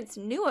her parents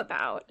knew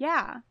about.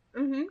 Yeah.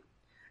 Mm-hmm.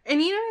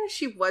 And even if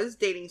she was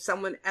dating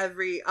someone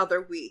every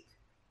other week,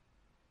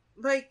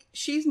 like,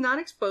 she's not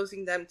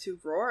exposing them to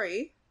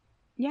Rory.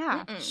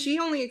 Yeah. She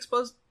only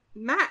exposed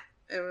Matt.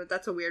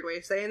 That's a weird way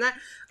of saying that.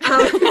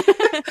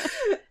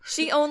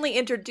 She only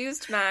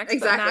introduced Max,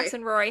 Exactly. but Max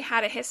and Rory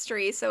had a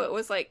history, so it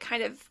was, like,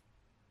 kind of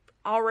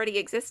already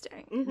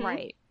existing. Mm-hmm.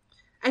 Right.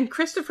 And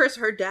Christopher's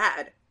her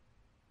dad.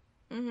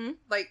 Mm-hmm.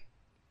 Like,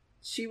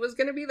 she was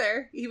gonna be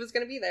there. He was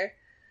gonna be there.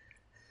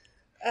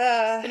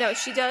 But no,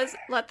 she does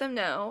let them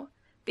know,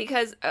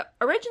 because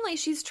originally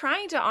she's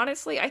trying to,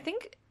 honestly, I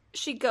think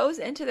she goes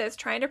into this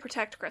trying to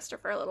protect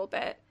Christopher a little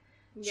bit.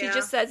 She Yeah.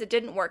 just says it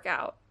didn't work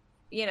out,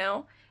 you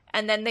know?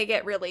 And then they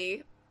get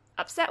really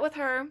upset with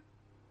her.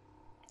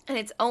 And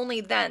it's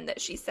only then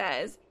that she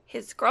says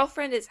his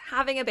girlfriend is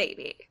having a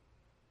baby.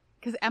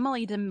 Because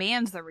Emily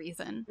demands the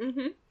reason.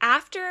 Mm-hmm.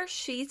 After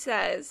she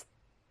says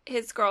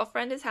his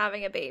girlfriend is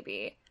having a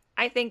baby,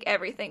 I think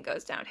everything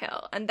goes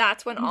downhill. And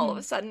that's when all of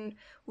a sudden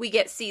we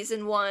get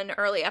season 1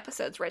 early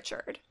episodes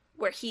Richard,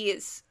 where he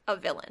is a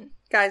villain.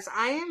 Guys,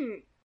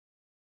 I'm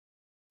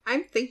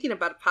thinking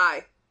about a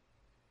pie.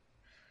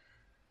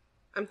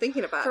 I'm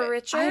thinking about For it.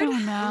 Richard? I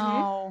don't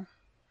know.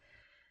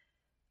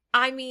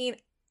 I mean,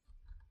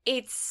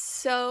 it's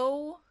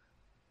so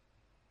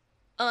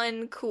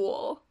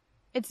uncool.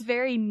 It's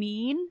very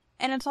mean,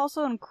 and it's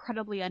also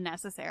incredibly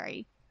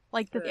unnecessary.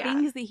 Like, the Yeah.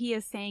 things that he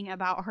is saying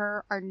about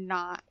her are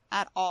not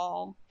at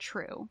all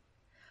true.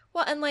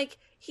 Well, and like,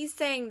 he's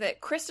saying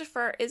that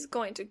Christopher is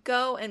going to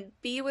go and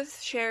be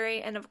with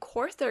Sherry, and of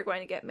course they're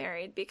going to get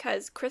married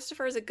because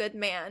Christopher is a good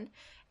man,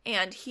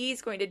 and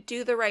he's going to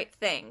do the right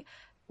thing,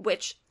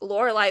 which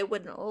Lorelai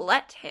wouldn't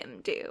let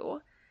him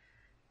do.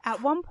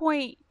 At one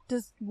point,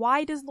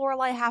 why does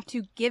Lorelai have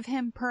to give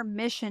him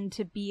permission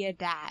to be a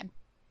dad?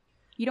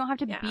 You don't have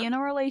to be in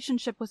a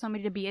relationship with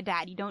somebody to be a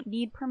dad. You don't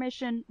need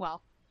permission.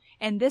 Well,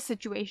 in this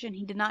situation,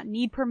 he did not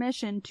need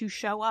permission to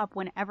show up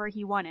whenever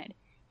he wanted.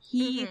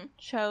 He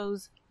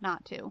chose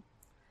not to.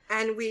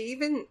 And we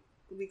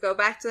go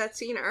back to that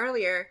scene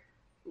earlier.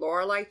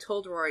 Lorelai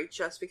told Rory,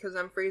 just because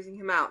I'm freezing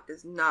him out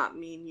does not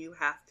mean you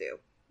have to.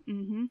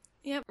 Mm-hmm.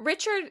 Yeah,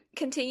 Richard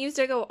continues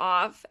to go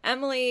off.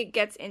 Emily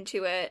gets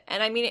into it.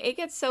 And I mean, it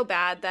gets so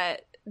bad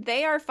that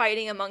they are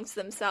fighting amongst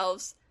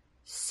themselves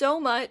so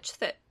much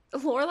that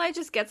Lorelai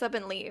just gets up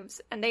and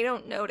leaves. And they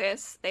don't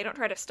notice. They don't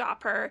try to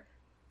stop her.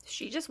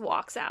 She just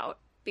walks out.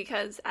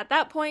 Because at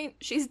that point,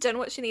 she's done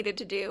what she needed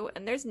to do.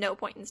 And there's no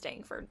point in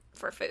staying for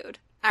food.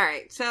 All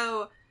right,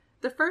 so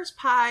the first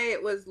pie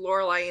was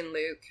Lorelai and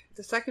Luke.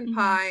 The second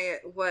pie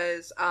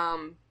was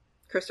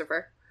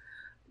Christopher.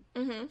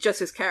 Mm-hmm. Just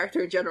his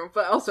character in general,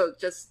 but also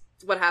just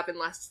what happened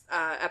last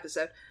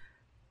episode.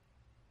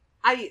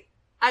 I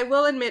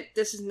will admit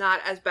this is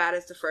not as bad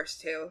as the first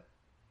two,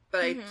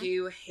 but I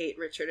do hate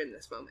Richard in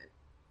this moment.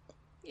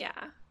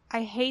 Yeah.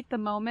 I hate the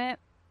moment,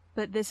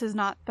 but this is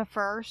not the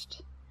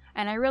first.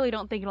 And I really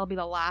don't think it'll be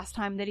the last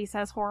time that he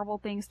says horrible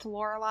things to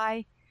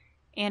Lorelai.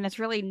 And it's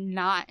really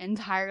not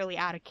entirely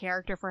out of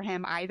character for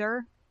him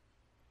either.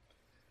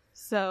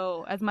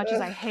 So, as much as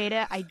I hate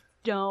it, I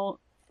don't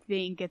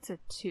think it's a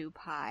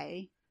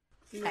 2-pie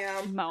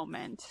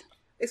moment.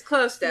 It's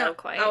close, though. Not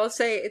quite. I will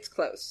say it's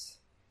close.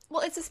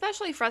 Well, it's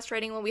especially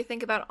frustrating when we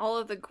think about all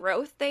of the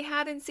growth they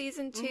had in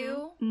season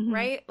 2,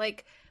 right?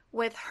 Like,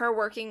 with her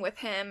working with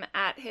him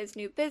at his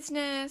new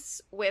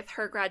business, with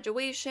her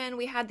graduation,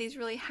 we had these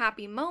really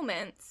happy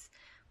moments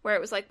where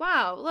it was like,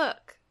 wow,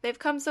 look, they've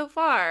come so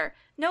far.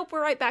 Nope,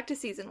 we're right back to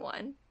season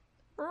 1.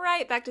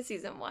 Right back to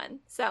season 1.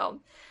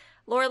 So,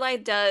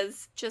 Lorelai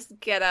does just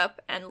get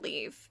up and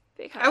leave.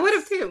 Because I would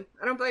have too.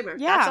 I don't blame her.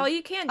 Yeah. that's all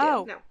you can do.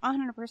 Oh, No.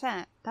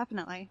 100%.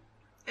 Definitely.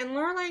 And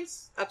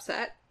Lorelai's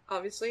upset,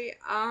 obviously.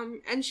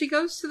 And she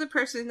goes to the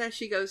person that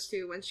she goes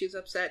to when she's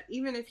upset,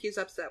 even if he's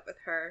upset with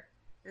her,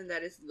 and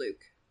that is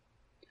Luke.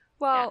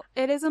 Well,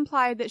 it is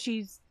implied that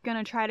she's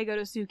gonna try to go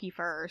to Suki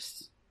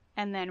first,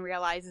 and then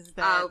realizes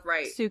that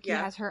Suki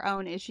has her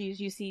own issues.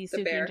 You see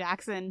Suki and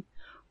Jackson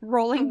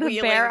rolling the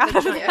Wheeling bear the out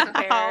of the giant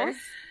bear. house.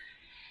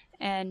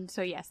 And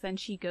so, yes, then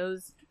she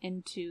goes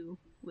into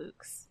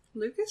Luke's.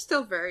 Luke is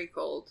still very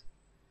cold.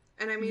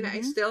 And I mean,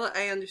 I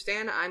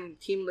understand I'm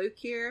Team Luke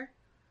here.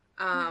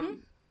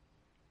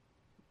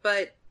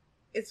 But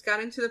it's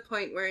gotten to the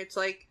point where it's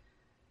like,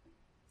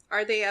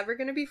 are they ever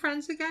going to be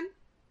friends again?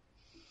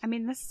 I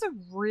mean, this is a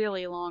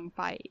really long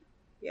fight.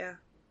 Yeah.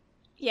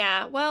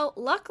 Yeah, well,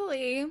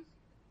 luckily,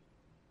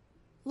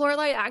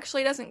 Lorelai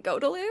actually doesn't go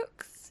to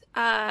Luke's.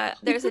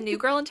 There's a new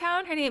girl in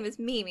town. Her name is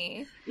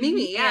Mimi.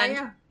 Mimi, and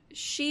yeah.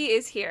 she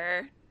is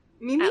here.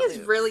 Mimi is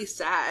Luke's. really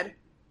sad.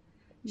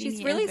 She's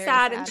Mimi really is very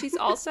sad, and she's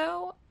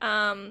also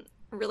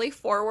really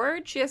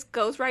forward. She just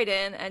goes right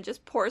in and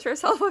just pours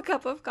herself a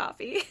cup of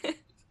coffee.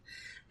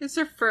 It's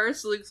her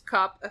first Luke's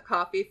cup of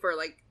coffee for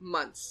like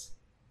months.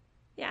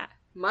 Yeah.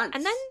 Months.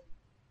 And then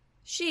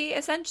she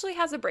essentially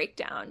has a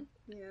breakdown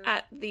Yeah.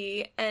 at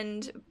the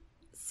end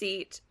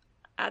seat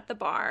at the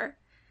bar.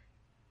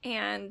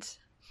 And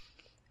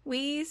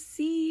we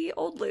see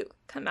old Luke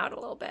come out a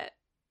little bit.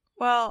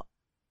 Well,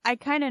 I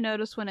kind of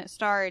noticed when it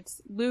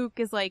starts, Luke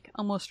is like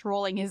almost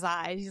rolling his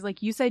eyes. He's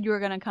like, you said you were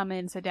going to come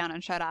in, sit down,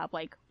 and shut up.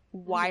 Like,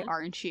 why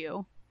aren't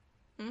you?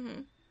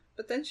 Mm-hmm.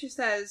 But then she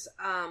says,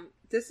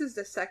 this is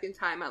the second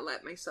time I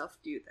let myself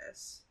do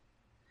this.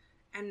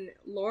 And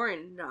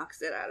Lauren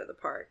knocks it out of the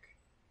park.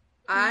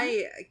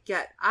 I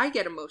get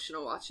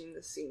emotional watching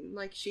this scene.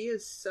 Like, she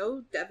is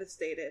so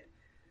devastated.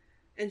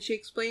 And she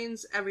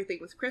explains everything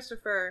with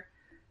Christopher.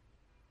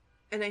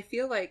 And I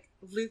feel like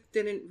Luke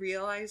didn't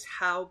realize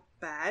how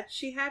bad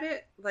she had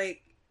it.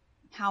 Like,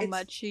 How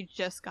much she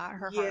just got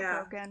her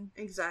heart broken.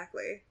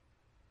 Exactly.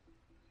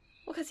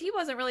 Well, because he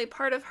wasn't really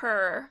part of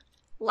her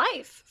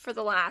life for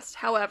the last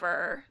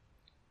however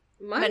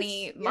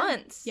many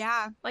months.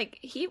 Yeah. Like,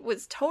 he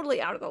was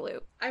totally out of the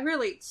loop. I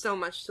relate so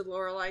much to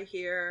Lorelai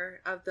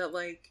here of the,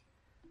 like,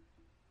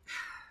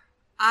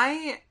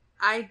 I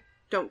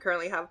don't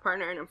currently have a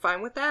partner and I'm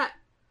fine with that.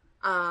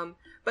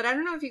 But I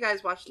don't know if you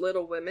guys watched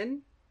Little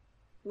Women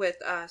with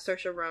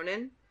Saoirse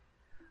Ronan.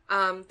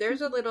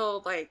 There's a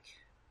little, like,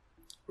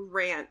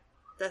 rant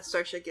that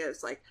Saoirse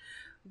gives, like,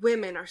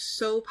 women are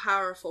so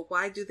powerful.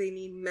 Why do they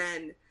need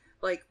men?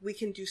 Like, we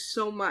can do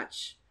so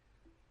much,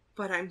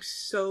 but I'm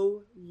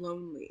so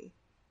lonely.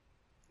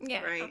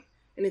 Yeah. Right?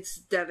 And it's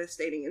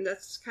devastating. And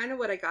that's kind of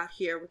what I got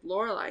here with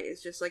Lorelai.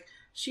 Is just like,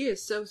 she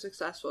is so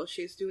successful.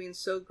 She's doing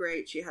so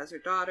great. She has her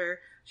daughter.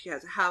 She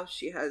has a house.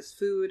 She has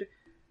food.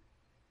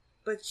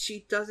 But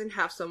she doesn't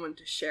have someone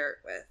to share it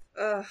with.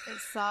 Ugh. It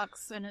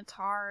sucks and it's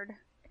hard.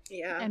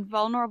 Yeah. And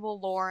vulnerable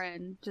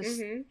Lauren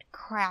just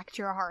cracked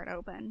your heart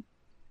open.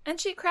 And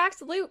she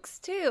cracked Luke's,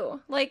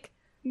 too. Like,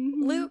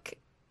 Luke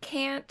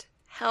can't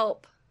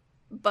help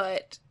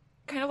but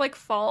kind of, like,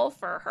 fall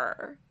for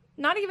her.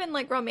 Not even,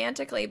 like,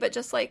 romantically, but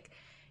just, like,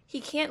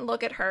 he can't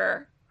look at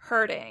her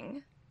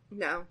hurting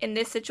in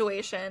this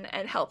situation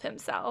and help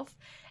himself.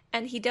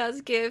 And he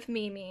does give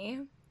Mimi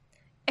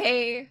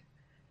a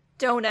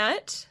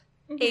donut,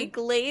 a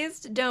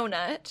glazed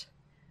donut,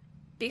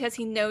 because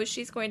he knows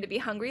she's going to be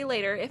hungry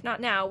later, if not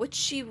now, which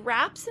she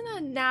wraps in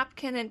a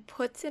napkin and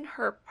puts in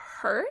her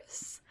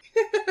purse.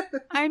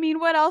 I mean,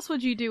 what else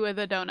would you do with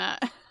a donut?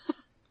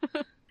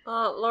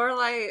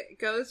 Lorelai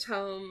goes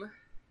home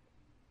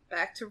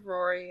back to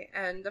Rory,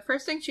 and the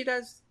first thing she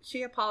does,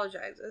 she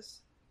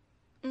apologizes.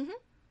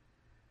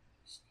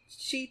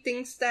 She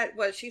thinks that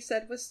what she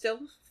said was still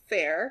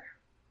fair,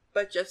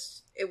 but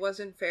just it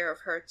wasn't fair of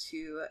her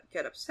to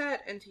get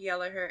upset and to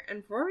yell at her,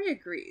 and Rory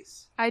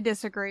agrees. I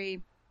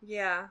disagree.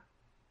 Yeah.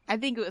 I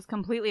think it was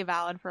completely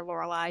valid for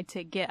Lorelai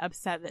to get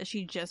upset that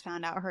she just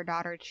found out her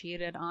daughter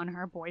cheated on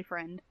her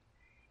boyfriend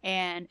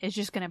and is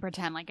just going to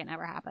pretend like it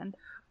never happened.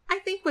 I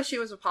think what she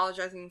was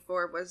apologizing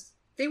for was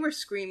they were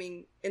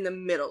screaming in the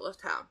middle of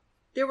town.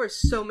 There were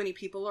so many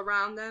people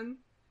around them.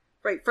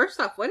 Right, first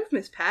off, what if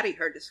Miss Patty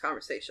heard this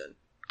conversation?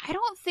 I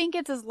don't think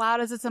it's as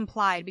loud as it's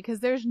implied,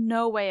 because there's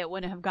no way it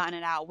wouldn't have gotten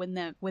it out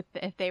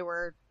if they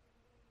were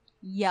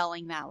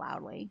yelling that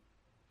loudly.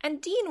 And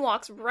Dean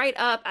walks right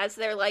up as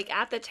they're, like,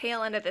 at the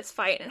tail end of this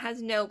fight and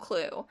has no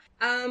clue.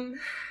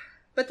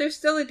 But there's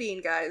still a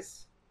Dean,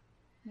 guys.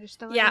 There's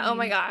still a Dean. Dean. Oh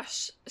my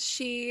gosh.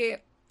 She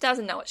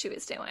doesn't know what she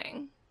was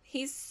doing.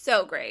 He's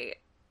so great.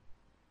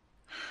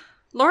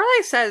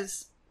 Lorelai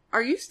says,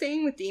 "Are you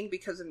staying with Dean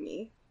because of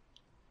me?"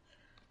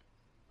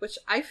 Which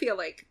I feel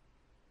like,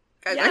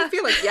 guys, I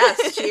feel like,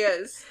 yes, she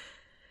is.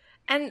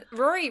 And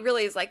Rory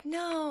really is like,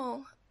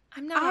 no,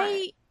 I'm not.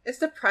 It's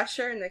the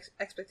pressure and the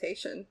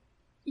expectation.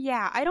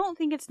 Yeah, I don't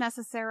think it's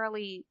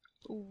necessarily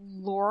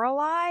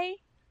Lorelai.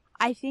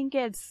 I think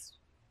it's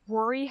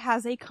Rory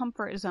has a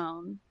comfort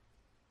zone,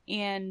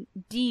 and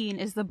Dean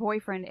is the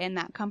boyfriend in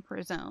that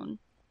comfort zone.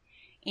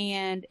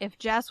 And if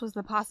Jess was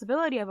the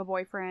possibility of a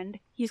boyfriend,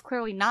 he's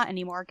clearly not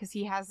anymore because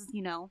he has,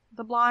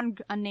 the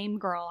blonde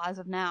unnamed girl as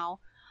of now.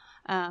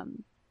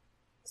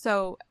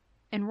 So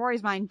in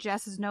Rory's mind,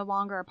 Jess is no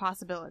longer a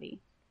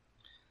possibility.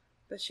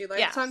 But she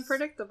likes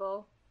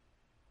unpredictable.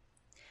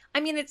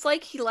 I mean, it's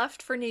like he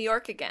left for New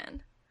York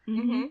again.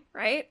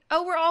 Right?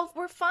 Oh,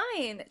 we're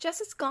fine. Jess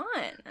is gone.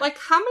 Like,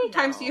 how many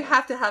times do you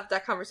have to have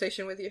that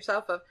conversation with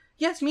yourself of,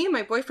 yes, me and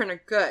my boyfriend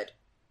are good,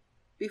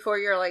 before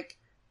you're like,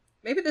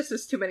 maybe this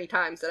is too many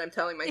times that I'm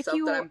telling myself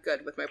that I'm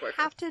good with my boyfriend.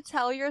 Have to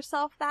tell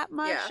yourself that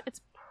much? Yeah.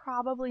 It's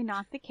probably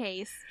not the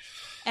case.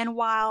 And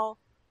while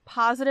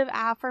positive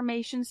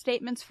affirmation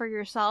statements for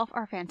yourself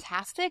are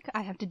fantastic,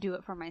 I have to do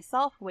it for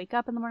myself. Wake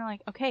up in the morning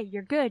like, okay,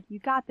 you're good. You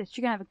got this.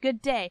 You're going to have a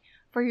good day.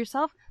 For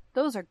yourself,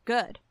 those are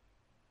good.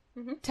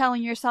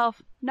 Telling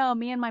yourself, no,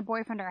 me and my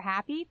boyfriend are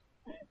happy,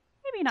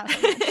 maybe not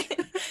so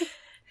much.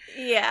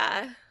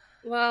 Yeah.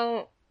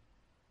 Well,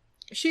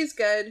 she's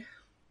good,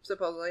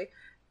 supposedly,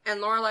 and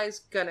Lorelai's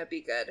gonna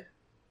be good.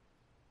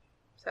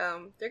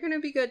 So, they're gonna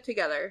be good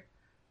together.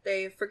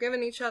 They've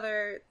forgiven each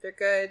other, they're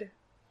good.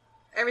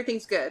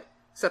 Everything's good,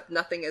 except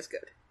nothing is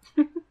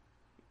good.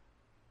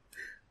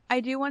 I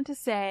do want to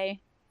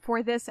say,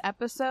 for this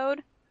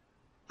episode,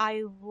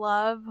 I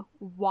love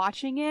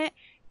watching it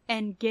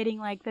and getting,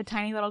 like, the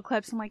tiny little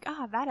clips. I'm like,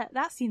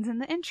 that scene's in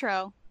the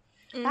intro.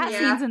 That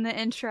scene's in the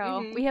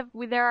intro.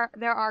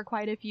 There are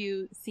quite a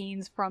few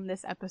scenes from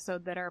this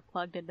episode that are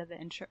plugged into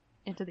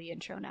the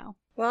intro now.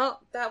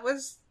 Well, that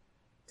was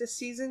the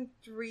season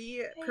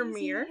 3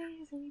 premiere.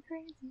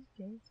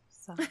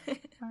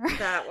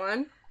 That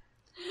one.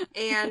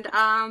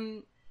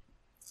 And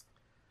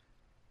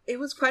it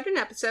was quite an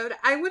episode.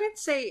 I wouldn't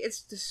say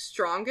it's the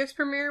strongest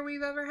premiere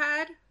we've ever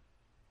had.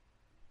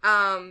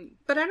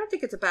 But I don't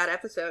think it's a bad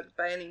episode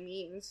by any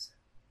means.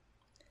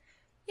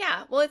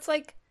 Yeah, well, it's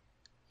like,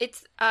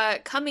 it's a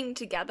coming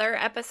together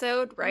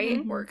episode,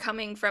 right? We're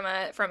coming from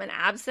an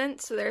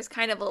absence, so there's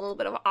kind of a little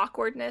bit of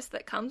awkwardness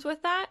that comes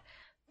with that.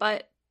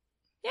 But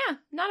yeah,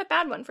 not a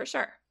bad one for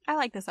sure. I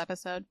like this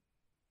episode.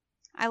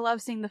 I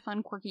love seeing the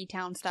fun, quirky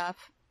town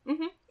stuff.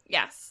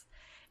 Yes.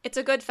 It's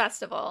a good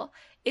festival.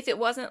 If it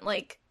wasn't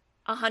like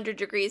 100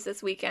 degrees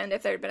this weekend,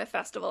 if there had been a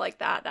festival like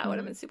that, that would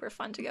have been super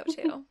fun to go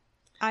to.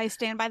 I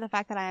stand by the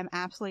fact that I am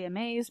absolutely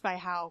amazed by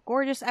how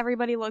gorgeous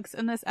everybody looks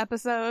in this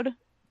episode.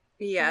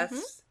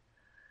 Yes.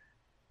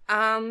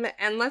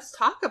 And let's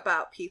talk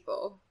about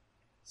people.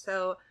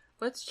 So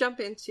let's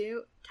jump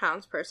into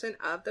Townsperson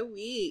of the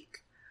Week.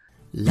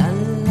 La la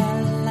la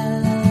la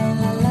la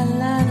la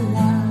la la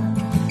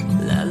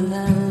la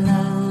la.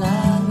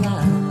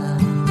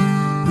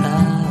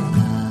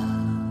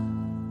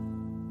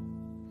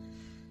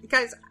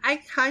 Guys,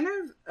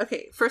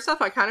 okay, first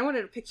off, I kind of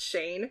wanted to pick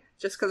Shane,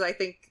 just because I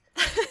think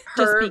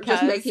her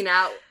just making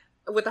out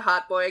with a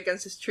hot boy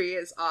against his tree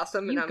is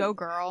awesome. You go,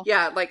 girl.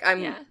 Yeah, like,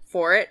 I'm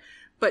for it.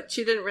 But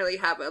she didn't really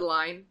have a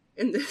line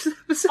in this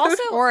episode.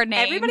 Also, or a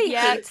name. Everybody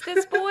hates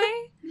this boy.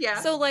 Yeah.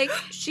 So, like,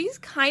 she's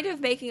kind of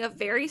making a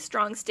very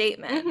strong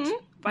statement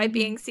by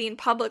being seen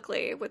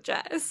publicly with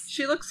Jess.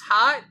 She looks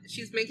hot.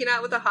 She's making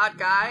out with a hot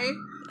guy.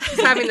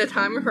 She's having the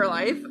time of her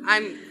life.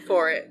 I'm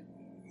for it.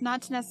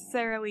 Not to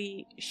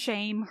necessarily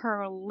shame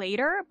her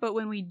later, but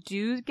when we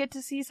do get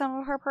to see some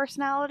of her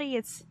personality,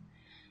 it's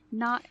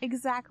not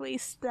exactly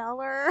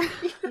stellar.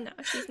 No,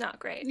 she's not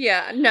great.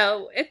 Yeah,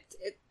 no, it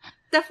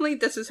definitely,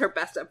 this is her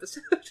best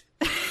episode.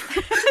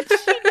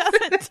 She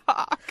doesn't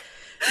talk.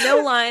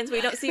 No lines.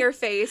 We don't see her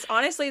face.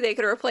 Honestly, they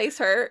could replace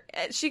her.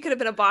 She could have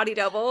been a body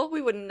double.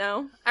 We wouldn't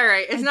know. All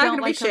right, it's not going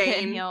to be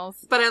Shane,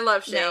 but I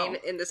love Shane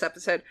in this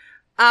episode.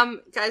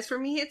 Guys, for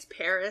me, it's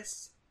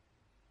Paris.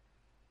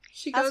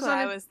 That's what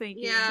I was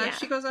thinking. Yeah,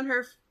 she goes on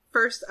her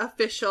first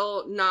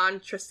official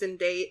non-Tristan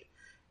date,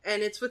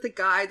 and it's with a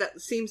guy that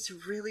seems to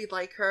really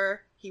like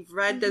her. He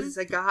read the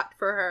Zagat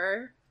for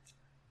her.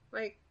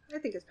 Like, I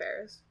think it's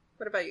Paris.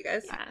 What about you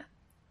guys? Yeah.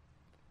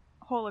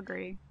 Whole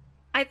agree.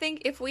 I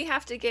think if we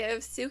have to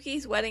give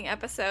Suki's wedding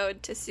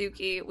episode to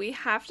Suki, we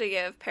have to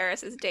give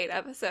Paris's date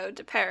episode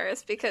to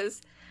Paris,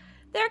 because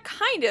they're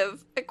kind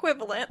of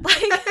equivalent,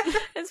 like,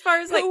 as far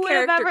as, like, Who character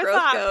would have ever growth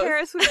thought goes.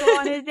 Paris would go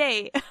on a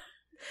date?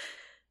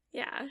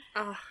 Yeah.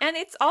 And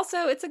it's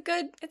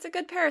a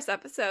good Paris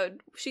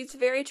episode. She's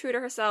very true to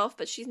herself,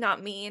 but she's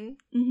not mean.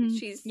 Mm-hmm.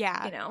 She's,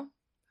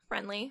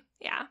 friendly.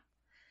 Yeah.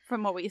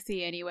 From what we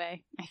see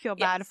anyway. I feel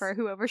bad for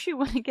whoever she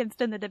went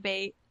against in the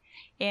debate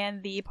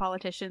and the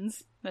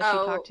politicians that she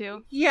talked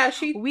to. Yeah,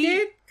 she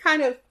did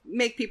kind of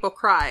make people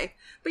cry.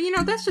 But,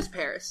 that's just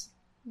Paris.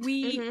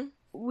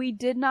 We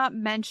did not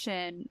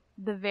mention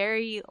the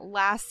very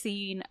last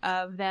scene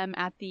of them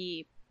at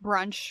the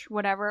brunch,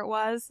 whatever it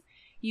was.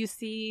 You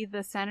see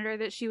the senator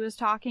that she was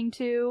talking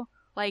to,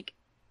 like,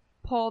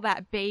 pull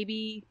that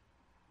baby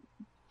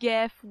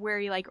gif where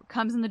he, like,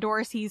 comes in the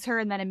door, sees her,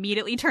 and then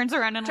immediately turns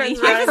around and leaves.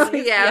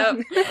 Yeah.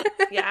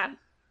 Yeah.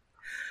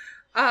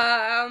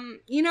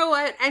 You know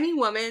what? Any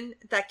woman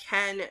that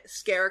can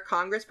scare a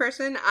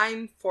congressperson,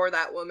 I'm for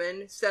that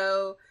woman.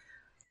 So,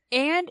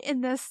 and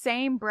in the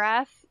same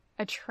breath,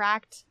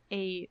 attract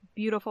a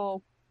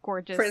beautiful,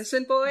 gorgeous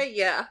Princeton boy.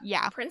 Yeah.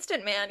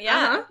 Princeton man.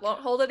 Yeah.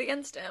 Won't hold it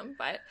against him.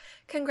 But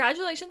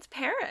congratulations,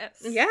 Paris.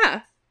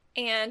 Yeah.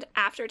 And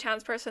after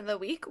Townsperson of the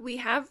Week, we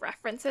have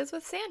references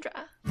with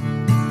Sandra.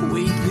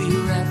 Weekly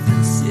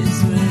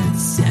references with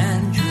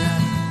Sandra.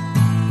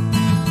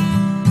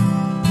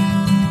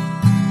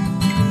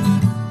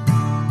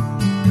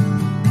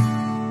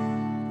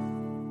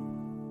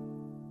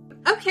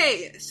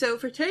 Okay, so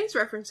for today's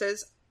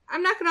references,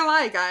 I'm not gonna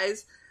lie,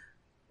 guys,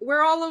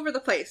 we're all over the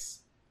place.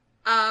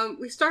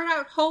 We start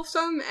out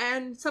wholesome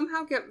and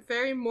somehow get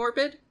very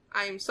morbid.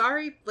 I'm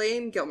sorry,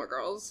 blame Gilmore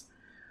Girls.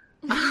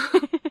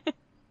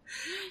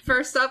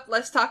 First up,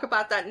 let's talk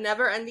about that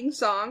never-ending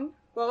song.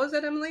 What was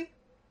it, Emily?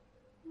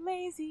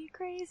 Lazy,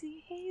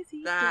 crazy,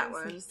 hazy. That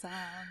one.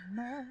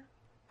 Summer.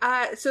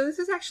 So this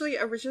is actually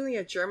originally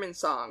a German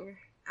song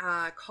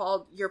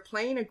called "You're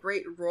Playing a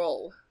Great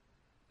Role,"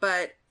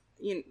 but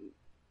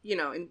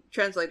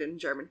translated in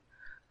German.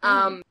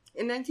 In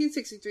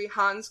 1963,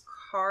 Hans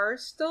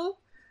Karstyle,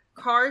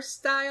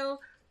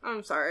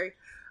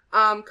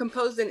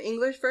 composed an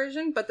English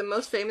version, but the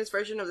most famous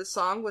version of the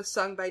song was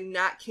sung by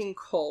Nat King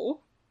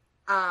Cole,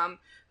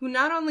 who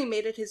not only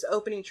made it his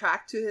opening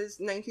track to his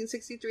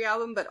 1963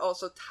 album, but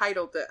also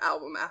titled the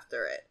album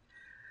after it.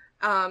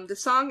 The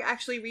song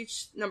actually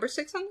reached number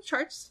 6 on the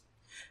charts.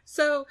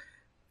 So,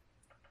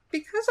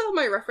 because all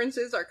my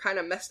references are kind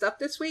of messed up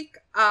this week,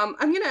 I'm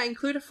going to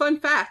include a fun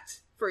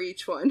fact for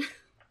each one.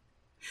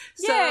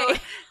 So,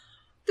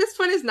 this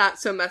one is not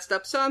so messed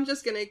up, so I'm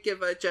just going to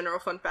give a general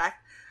fun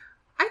fact.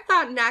 I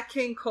thought Nat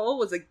King Cole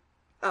was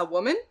a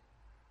woman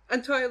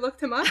until I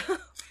looked him up.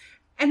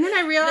 And then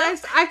I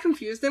realized I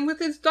confused him with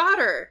his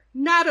daughter,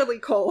 Natalie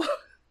Cole.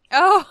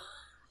 Oh.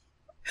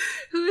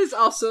 Who is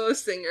also a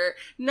singer.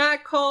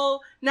 Nat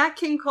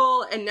King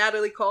Cole and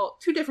Natalie Cole,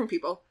 2 different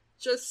people.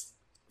 Just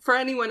for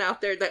anyone out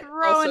there that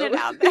throwing it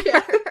out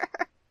there.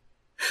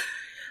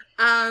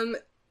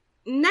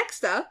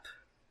 Next up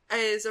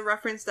is a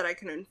reference that I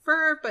can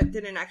infer but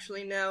didn't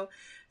actually know.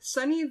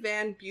 Sonny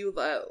Van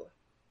Bulow.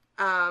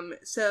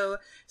 So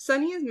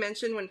Sunny is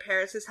mentioned when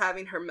Paris is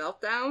having her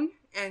meltdown,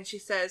 and she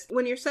says,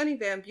 when you're Sunny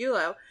Van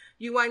Bulow,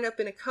 you wind up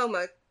in a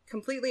coma,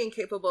 completely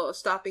incapable of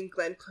stopping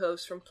Glenn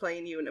Close from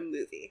playing you in a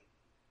movie.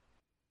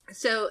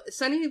 So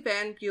Sunny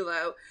Van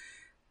Bulow,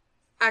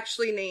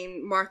 actually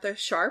named Martha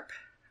Sharp,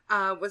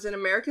 was an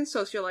American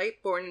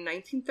socialite born in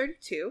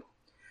 1932.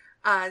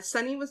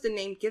 Sunny was the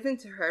name given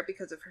to her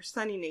because of her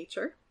sunny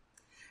nature.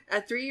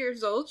 At 3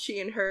 years old, she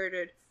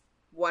inherited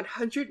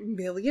 $100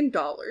 million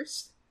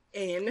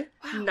in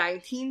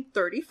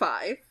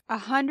 1935.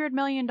 $100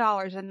 million in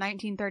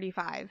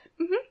 1935.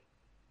 Mm-hmm.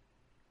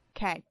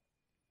 Okay.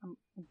 I'm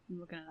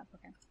looking it up.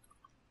 Okay.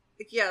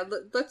 Yeah,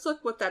 let's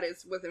look what that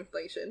is with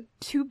inflation.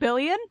 $2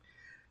 billion?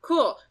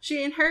 Cool.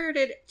 She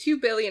inherited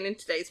 $2 billion in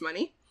today's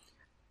money.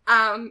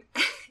 And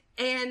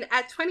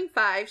at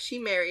 25, she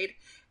married,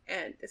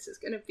 and this is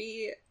going to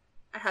be,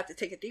 I have to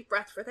take a deep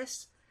breath for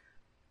this,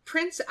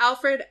 Prince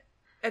Alfred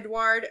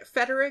Edward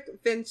Frederick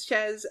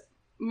Vinces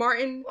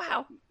Martin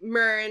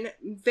Murren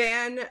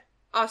van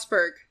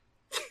Osburg.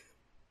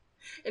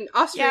 An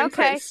Austrian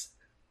prince.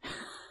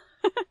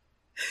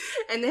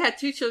 And they had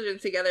 2 children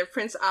together,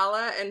 Prince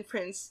Alla and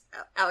Prince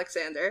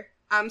Alexander.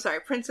 I'm sorry,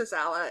 Princess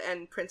Alla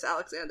and Prince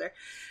Alexander.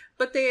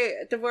 But they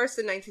divorced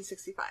in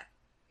 1965.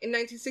 In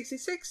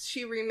 1966,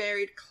 she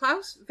remarried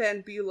Klaus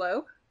Van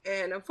Bulow,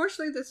 and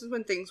unfortunately this is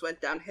when things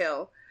went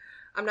downhill.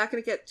 I'm not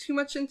going to get too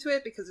much into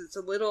it because it's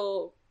a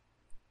little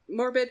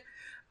morbid,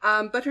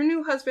 but her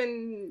new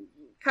husband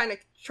kind of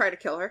tried to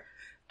kill her,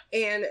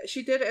 and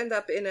she did end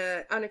up in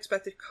an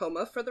unexpected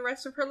coma for the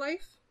rest of her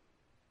life.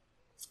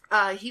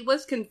 He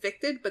was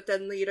convicted, but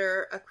then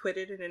later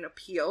acquitted in an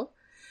appeal,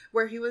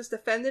 where he was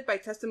defended by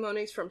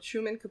testimonies from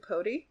Truman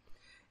Capote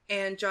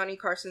and Johnny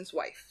Carson's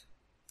wife.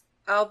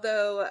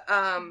 Although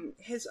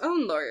his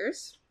own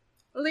lawyers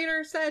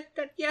later said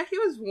that, yeah, he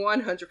was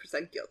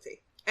 100%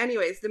 guilty.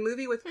 Anyways, the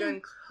movie with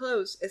Glenn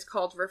Close is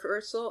called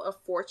Reversal of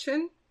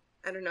Fortune.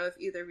 I don't know if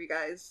either of you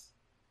guys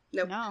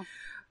know.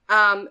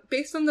 No.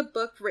 Based on the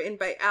book written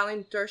by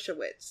Alan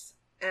Dershowitz.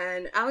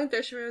 And Alan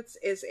Dershowitz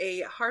is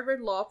a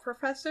Harvard law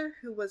professor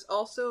who was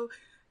also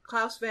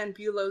Klaus Van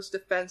Bulow's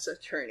defense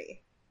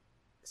attorney.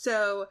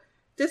 So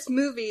this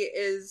movie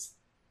is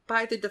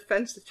by the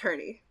defense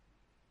attorney.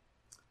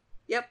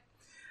 Yep.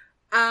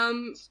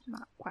 It's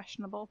not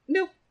questionable.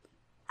 Nope.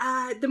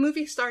 The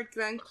movie starred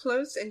Glenn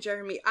Close and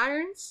Jeremy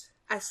Irons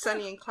as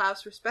Sunny and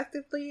Klaus,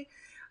 respectively.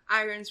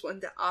 Irons won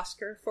the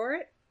Oscar for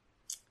it.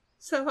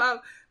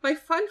 So, my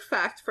fun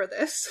fact for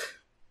this,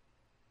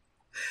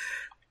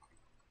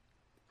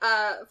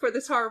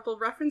 horrible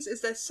reference,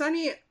 is that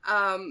Sunny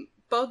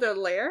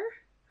Baudelaire,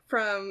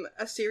 from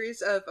a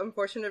series of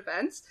unfortunate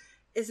events,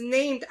 is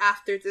named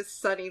after this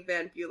Sunny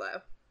Van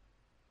Bulow.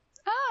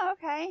 Oh,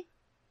 okay.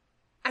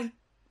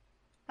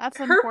 That's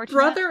her unfortunate.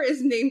 brother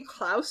is named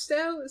Klaus,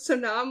 though, so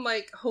now I'm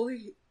like,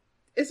 holy,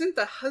 isn't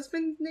the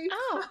husband named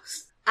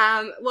Klaus?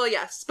 Well,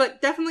 yes,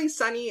 but definitely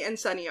Sunny and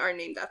Sunny are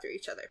named after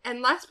each other.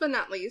 And last but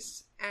not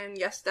least, and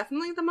yes,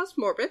 definitely the most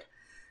morbid,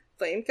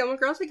 playing Gilmore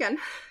Girls again,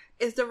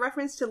 is the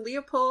reference to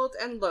Leopold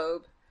and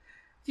Loeb.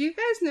 Do you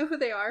guys know who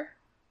they are?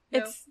 No?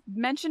 It's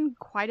mentioned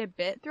quite a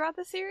bit throughout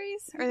the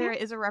series, or there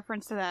is a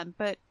reference to them,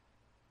 but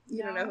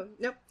you don't know who?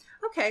 Nope.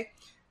 Okay.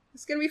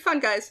 It's gonna be fun,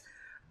 guys.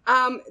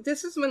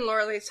 This is when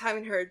Lorelai's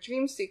having her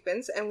dream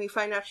sequence, and we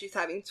find out she's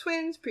having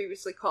twins,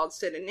 previously called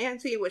Sid and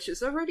Nancy, which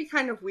is already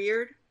kind of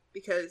weird,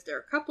 because they're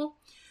a couple,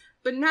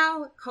 but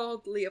now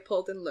called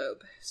Leopold and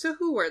Loeb. So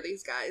who were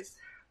these guys?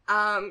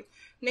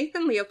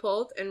 Nathan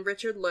Leopold and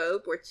Richard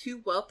Loeb were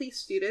 2 wealthy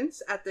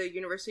students at the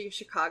University of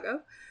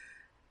Chicago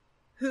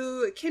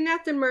who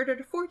kidnapped and murdered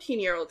a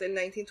 14-year-old in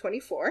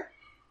 1924.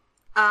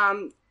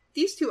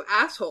 These 2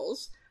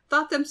 assholes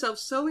thought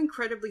themselves so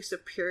incredibly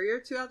superior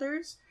to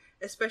others,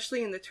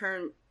 especially in the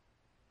term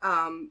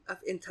of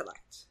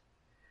intellect.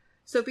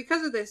 So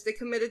because of this, they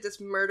committed this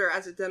murder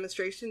as a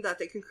demonstration that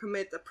they can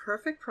commit the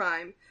perfect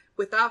crime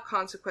without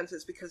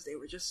consequences because they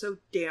were just so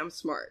damn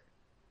smart.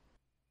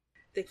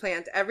 They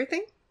planned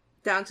everything,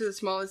 down to the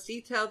smallest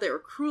detail. They were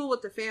cruel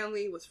with the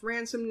family, with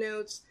ransom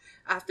notes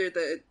after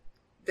the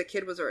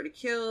kid was already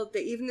killed.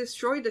 They even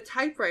destroyed the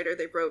typewriter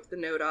they wrote the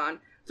note on,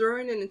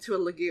 throwing it into a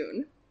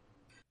lagoon.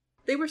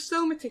 They were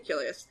so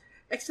meticulous,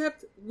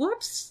 except,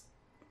 whoops,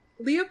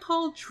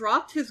 Leopold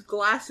dropped his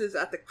glasses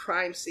at the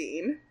crime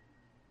scene.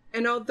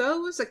 And although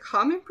it was a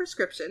common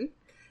prescription,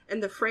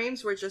 and the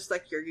frames were just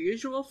like your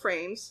usual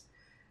frames,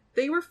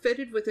 they were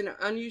fitted with an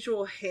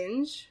unusual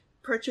hinge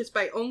purchased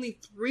by only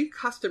 3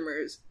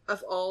 customers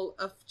of all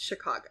of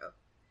Chicago.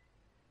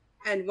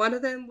 And one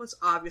of them was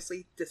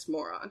obviously this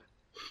moron.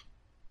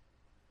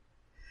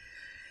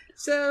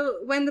 So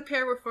when the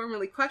pair were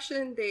formally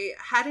questioned, they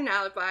had an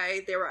alibi.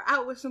 They were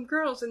out with some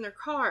girls in their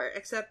car,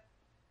 except,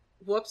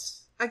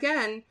 whoops,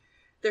 again,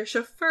 their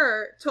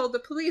chauffeur told the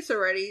police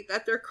already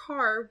that their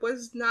car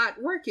was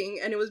not working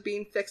and it was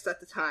being fixed at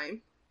the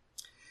time.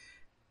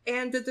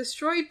 And the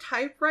destroyed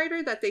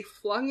typewriter that they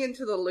flung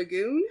into the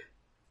lagoon,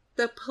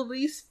 the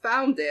police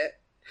found it.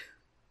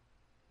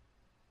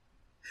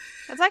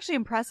 That's actually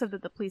impressive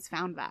that the police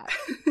found that.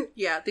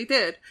 Yeah, they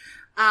did.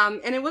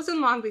 And it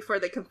wasn't long before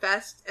they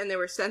confessed, and they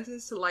were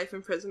sentenced to life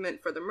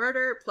imprisonment for the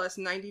murder, plus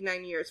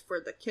 99 years for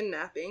the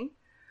kidnapping.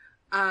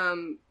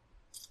 Fun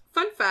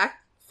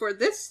fact for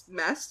this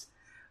mess,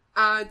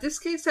 this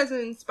case has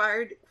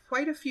inspired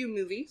quite a few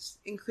movies,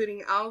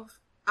 including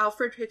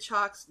Alfred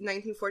Hitchcock's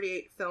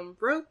 1948 film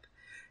Rope,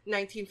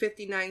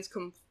 1959's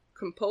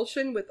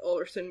Compulsion with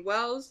Orson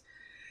Welles,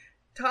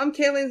 Tom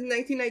Kalin's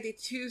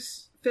 1992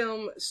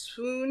 film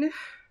Swoon,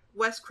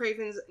 Wes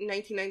Craven's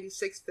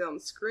 1996 film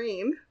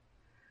Scream,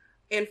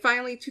 and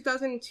finally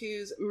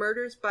 2002's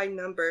Murders by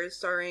Numbers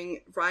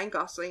starring Ryan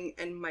Gosling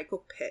and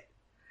Michael Pitt.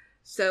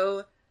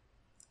 So,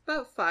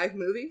 about 5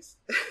 movies.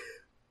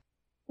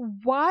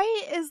 Why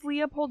is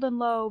Leopold and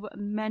Loeb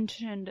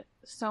mentioned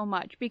so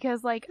much?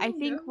 Because, like, I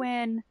think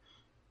when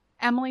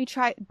Emily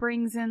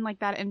brings in, like,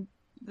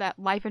 that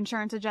life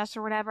insurance adjuster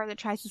or whatever that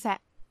tries to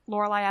set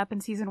Lorelai up in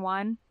season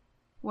 1,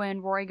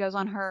 when Rory goes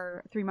on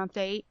her 3-month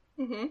date,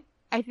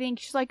 I think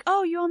she's like,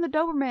 oh, you own the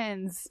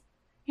Dobermans.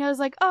 You know, I was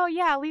like, oh,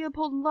 yeah,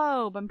 Leopold and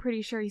Loeb. I'm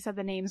pretty sure he said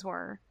the names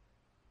were.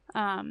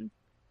 I'm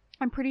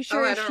pretty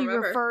sure she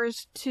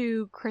refers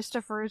to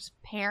Christopher's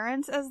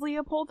parents as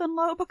Leopold and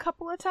Loeb a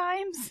couple of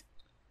times.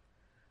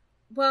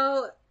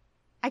 Well,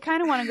 I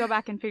kind of want to go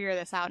back and figure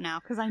this out now,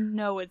 because I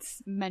know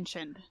it's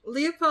mentioned.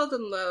 Leopold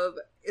and Loeb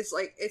is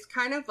like, it's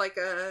kind of like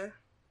a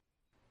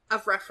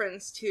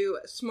reference to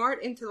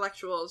smart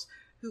intellectuals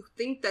who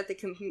think that they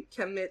can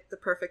commit the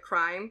perfect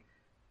crime,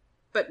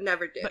 but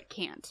never did. But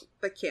can't.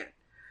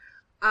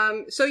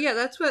 So yeah,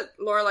 that's what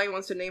Lorelai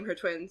wants to name her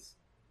twins.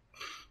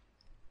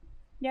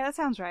 Yeah, that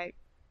sounds right.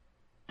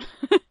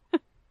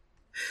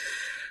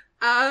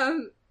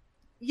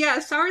 Yeah,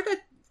 sorry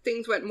that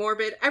things went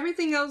morbid.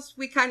 Everything else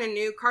we kind of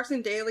knew.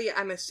 Carson Daly,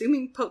 I'm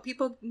assuming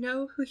people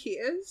know who he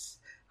is.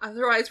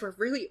 Otherwise, we're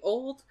really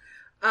old.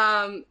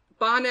 Bono,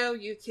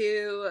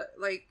 U2,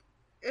 like,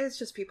 it's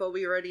just people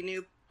we already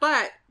knew.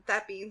 But,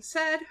 that being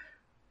said,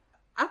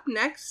 up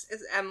next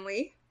is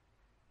Emily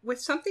with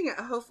something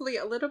hopefully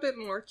a little bit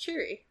more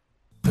cheery.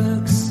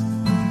 Books,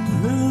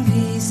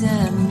 movies,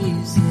 and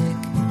music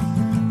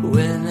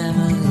with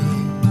Emily.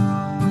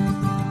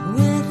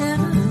 With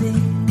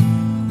Emily.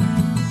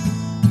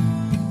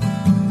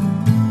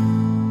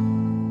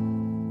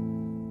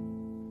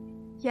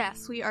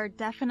 Yes, we are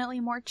definitely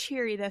more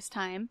cheery this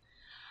time.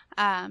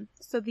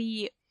 So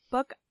the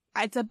book,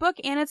 it's a book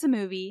and it's a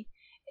movie.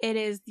 It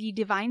is The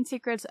Divine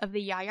Secrets of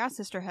the Yaya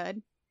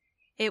Sisterhood.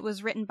 It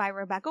was written by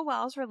Rebecca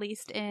Wells,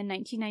 released in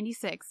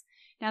 1996.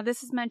 Now,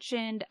 this is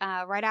mentioned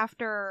right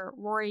after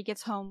Rory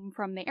gets home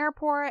from the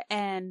airport,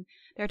 and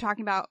they're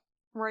talking about,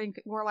 Rory and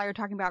Lorelai are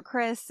talking about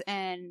Chris,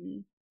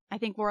 and I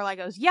think Lorelai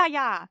goes,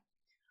 yeah.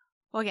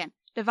 Well, again,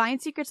 Divine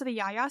Secrets of the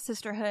Yaya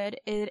Sisterhood,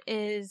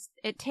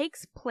 it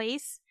takes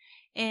place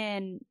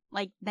in,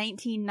 like,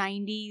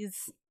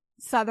 1990s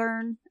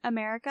Southern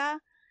America.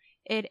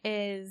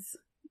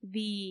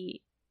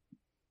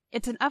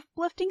 It's an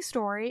uplifting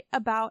story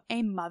about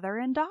a mother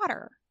and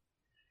daughter.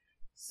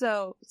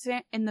 So,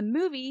 in the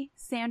movie,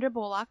 Sandra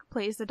Bullock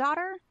plays the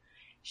daughter.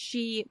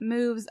 She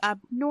moves up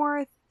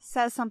north,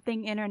 says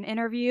something in an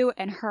interview,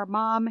 and her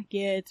mom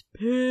gets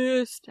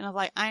pissed. And I was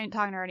like, I ain't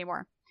talking to her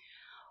anymore.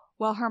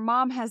 Well, her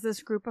mom has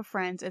this group of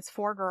friends. It's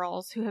 4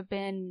 girls who have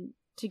been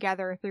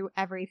together through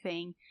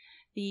everything.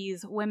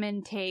 These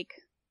women take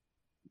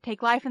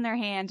life in their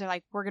hands and are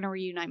like, we're going to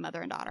reunite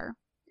mother and daughter.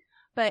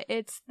 But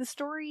it's the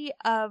story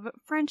of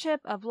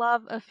friendship, of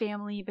love, of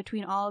family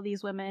between all of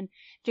these women.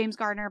 James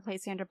Gardner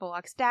plays Sandra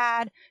Bullock's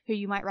dad, who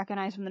you might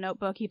recognize from The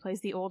Notebook. He plays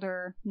the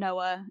older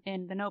Noah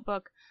in The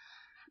Notebook.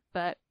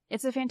 But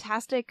it's a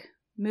fantastic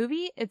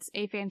movie. It's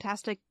a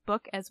fantastic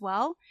book as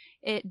well.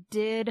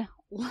 It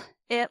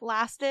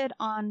lasted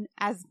on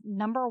as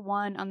number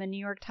 1 on the New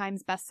York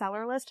Times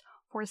bestseller list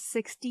for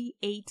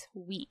 68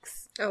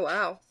 weeks. Oh,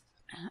 wow.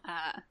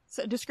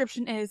 So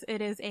description is,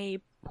 it is a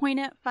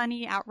poignant,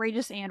 funny,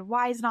 outrageous, and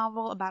wise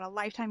novel about a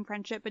lifetime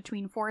friendship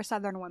between 4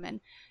 Southern women.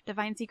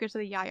 Divine Secrets of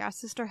the Yaya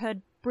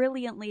Sisterhood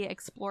brilliantly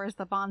explores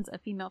the bonds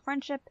of female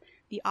friendship,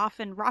 the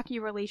often rocky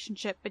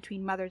relationship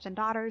between mothers and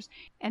daughters,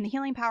 and the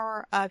healing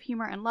power of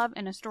humor and love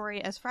in a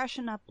story as fresh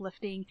and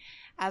uplifting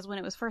as when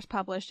it was first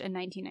published in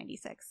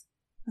 1996.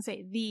 Let's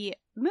say the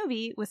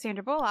movie with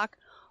Sandra Bullock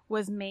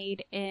was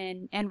made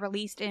and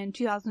released in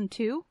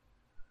 2002.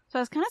 So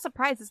I was kind of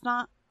surprised it's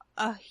not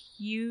a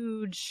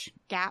huge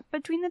gap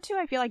between the two.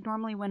 I feel like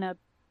normally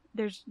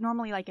there's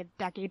normally like a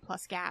decade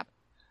plus gap.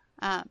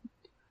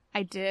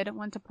 I did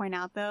want to point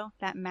out though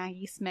that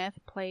Maggie Smith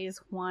plays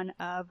one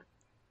of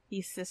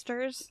these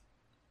sisters.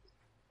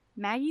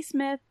 Maggie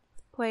Smith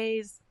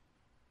plays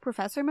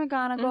Professor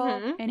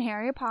McGonagall in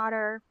Harry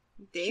Potter.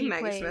 Dame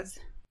Maggie Smith.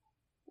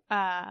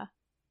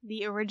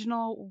 The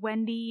original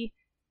Wendy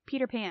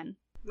Peter Pan.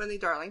 Wendy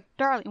Darling.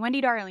 Wendy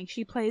Darling.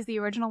 She plays the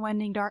original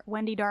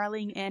Wendy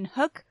Darling in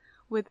Hook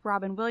with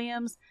Robin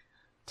Williams.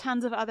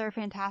 Tons of other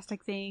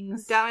fantastic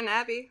things. Downton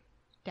Abbey.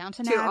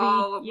 Downton Abbey. To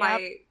all of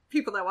my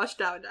people that watch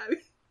Downton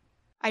Abbey.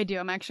 I do.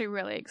 I'm actually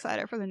really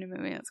excited for the new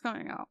movie that's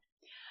coming out.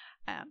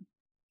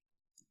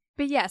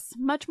 But yes,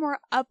 much more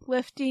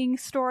uplifting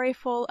story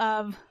full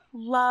of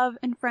love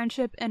and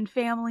friendship and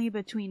family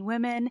between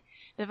women.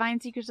 Divine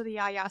Secrets of the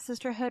Ya-Ya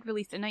Sisterhood,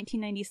 released in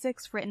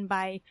 1996, written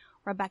by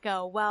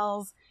Rebecca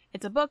Wells.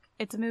 It's a book,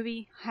 it's a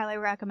movie, highly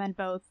recommend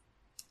both.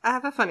 I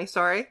have a funny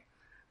story.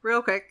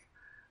 Real quick.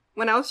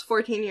 When I was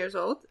 14 years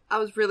old, I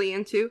was really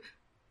into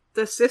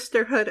the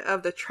Sisterhood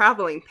of the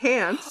Traveling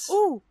Pants.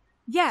 Oh,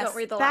 yes. Don't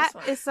read the that last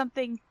one. is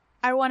something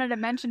I wanted to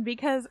mention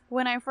because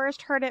when I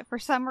first heard it, for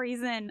some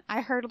reason,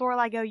 I heard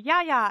Lorelai go, ya,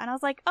 and I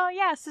was like, oh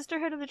yeah,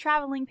 Sisterhood of the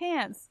Traveling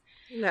Pants.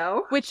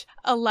 No. Which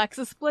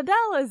Alexis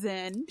Bledel is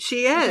in.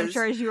 She is. Which I'm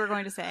sure as you were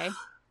going to say.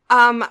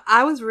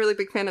 I was a really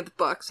big fan of the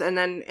books, and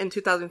then in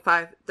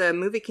 2005, the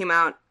movie came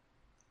out.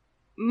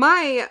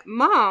 My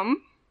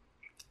mom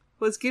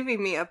was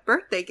giving me a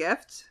birthday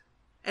gift,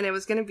 and it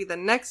was going to be the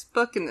next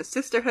book in the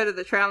Sisterhood of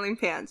the Traveling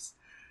Pants.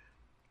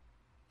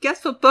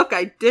 Guess what book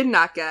I did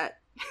not get?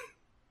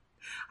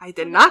 I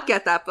did not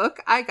get that book.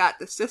 I got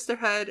the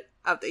Sisterhood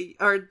of the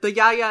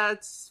Ya-Ya,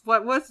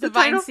 what was the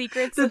Divine title?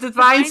 Secrets. The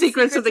Divine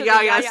Secrets of the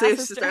Ya-Ya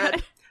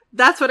Sisterhood.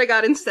 That's what I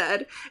got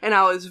instead, and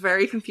I was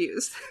very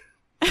confused.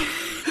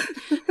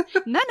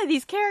 None of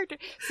these characters.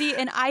 See,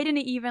 and I didn't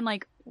even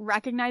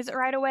recognize it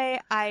right away.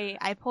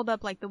 I pulled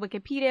up the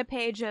Wikipedia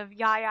page of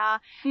Ya-Ya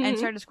and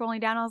started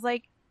scrolling down. I was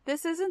like,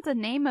 this isn't the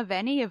name of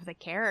any of the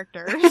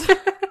characters.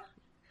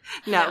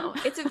 No.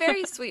 It's a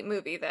very sweet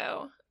movie,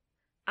 though.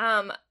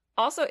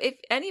 Also, if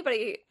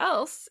anybody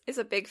else is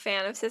a big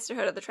fan of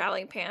Sisterhood of the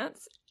Traveling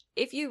Pants,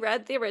 if you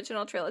read the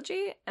original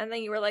trilogy and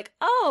then you were like,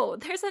 oh,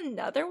 there's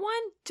another one,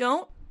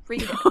 don't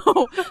read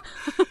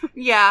it.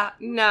 Yeah,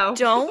 no.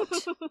 Don't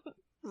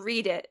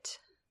read it.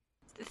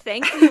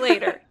 Thank me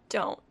later.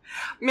 Don't.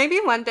 Maybe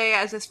one day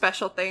as a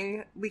special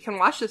thing, we can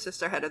watch the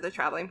Sisterhood of the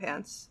Traveling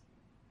Pants.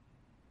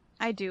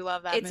 I do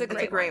love that It's movie.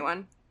 a great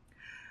one.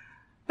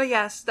 But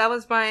yes, that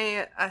was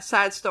my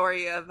sad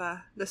story of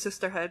the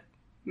Sisterhood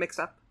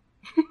mix-up.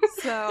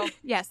 So,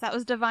 yes, that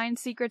was Divine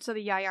Secrets of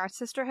the Ya-Ya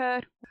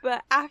Sisterhood.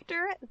 But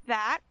after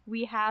that,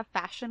 we have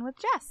Fashion with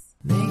Jess.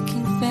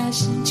 Making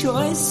fashion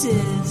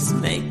choices,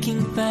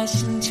 making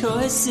fashion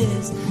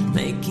choices,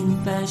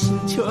 making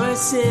fashion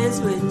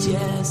choices with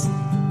Jess.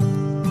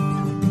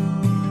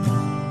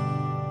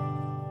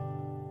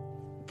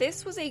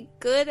 This was a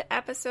good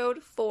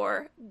episode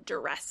for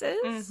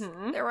dresses.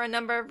 Mm-hmm. There were a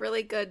number of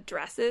really good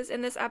dresses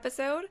in this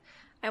episode.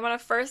 I want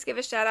to first give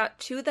a shout out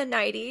to the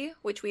nightie,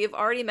 which we have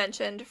already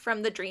mentioned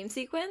from the dream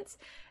sequence.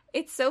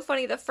 It's so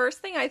funny. The first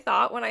thing I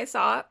thought when I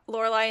saw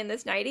Lorelai in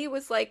this nightie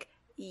was like,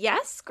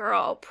 yes,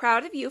 girl,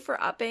 proud of you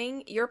for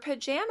upping your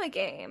pajama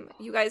game.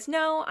 You guys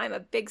know I'm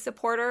a big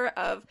supporter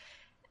of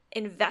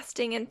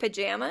investing in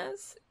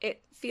pajamas.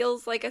 It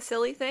feels like a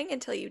silly thing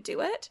until you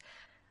do it.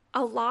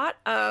 A lot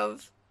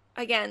of,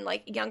 again,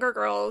 younger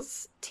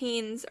girls,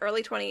 teens,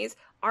 early 20s,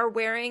 are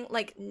wearing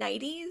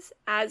nighties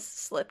as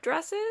slip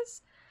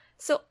dresses.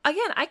 So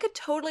again, I could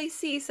totally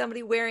see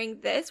somebody wearing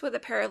this with a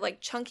pair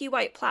of chunky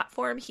white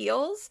platform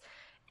heels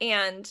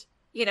and,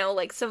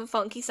 some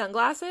funky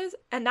sunglasses,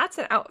 and that's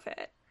an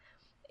outfit.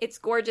 It's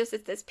gorgeous.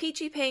 It's this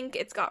peachy pink.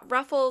 It's got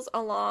ruffles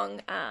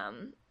along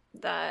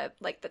the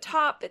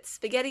top. It's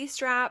spaghetti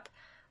strap.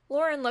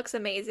 Lauren looks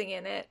amazing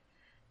in it.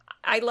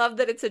 I love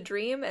that it's a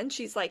dream, and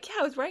she's like, yeah,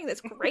 I was wearing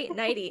this great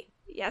nightie.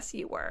 Yes,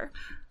 you were.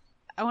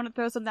 I want to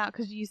throw something out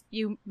because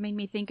you made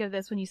me think of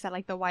this when you said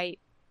the white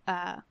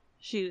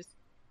shoes.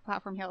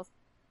 Platform heels.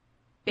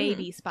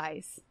 Baby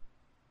Spice.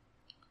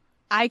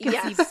 I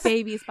can see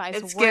Baby Spice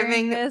it's wearing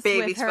giving this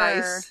Baby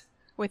Spice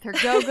with her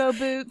go-go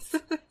boots.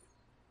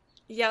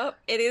 Yep,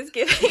 it is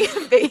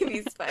giving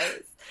Baby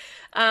Spice.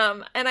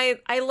 And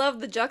I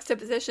love the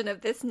juxtaposition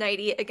of this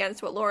nightie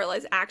against what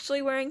Lorelai's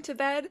actually wearing to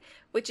bed,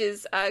 which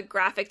is a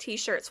graphic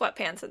t-shirt,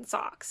 sweatpants, and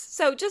socks.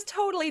 So just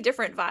totally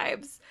different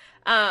vibes.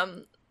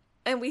 And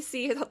we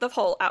see the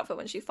whole outfit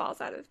when she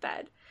falls out of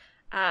bed.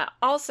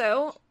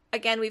 Also,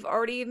 again, we've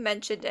already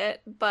mentioned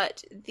it,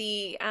 but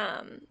the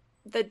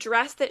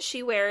dress that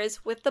she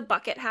wears with the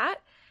bucket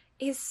hat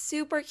is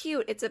super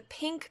cute. It's a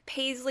pink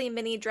paisley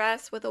mini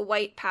dress with a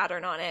white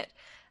pattern on it.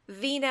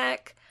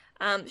 V-neck.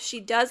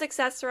 She does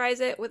accessorize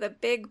it with a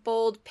big,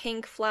 bold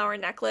pink flower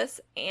necklace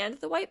and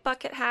the white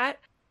bucket hat.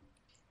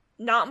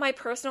 Not my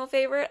personal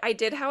favorite. I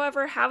did,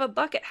 however, have a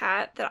bucket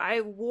hat that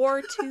I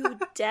wore to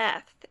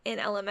death in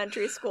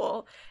elementary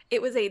school.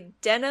 It was a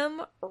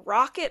denim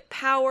rocket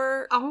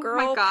power,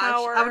 girl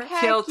power. I would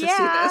kill to see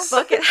this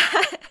bucket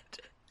hat.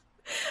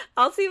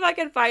 I'll see if I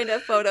can find a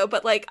photo,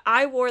 but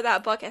I wore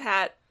that bucket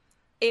hat.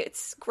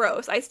 It's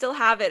gross. I still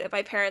have it at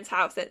my parents'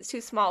 house, and it's too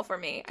small for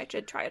me. I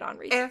should try it on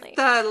recently. If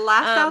the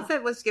last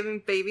outfit was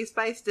giving Baby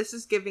Spice, this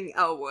is giving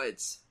Elle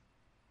Woods.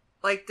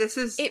 This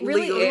is it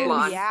really legally is.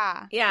 blonde.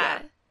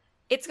 Yeah.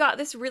 It's got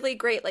this really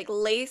great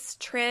lace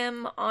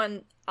trim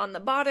on the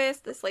bodice,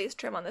 this lace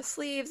trim on the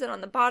sleeves and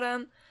on the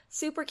bottom.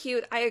 Super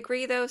cute. I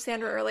agree, though.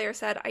 Sandra earlier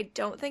said I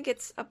don't think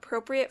it's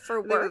appropriate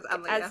for work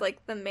as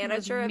the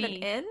manager of an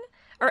inn.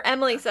 Or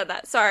Emily said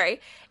that. Sorry.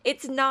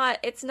 It's not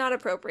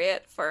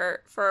appropriate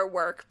for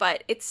work,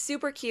 but it's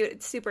super cute.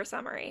 It's super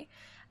summery.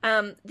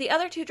 The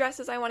other two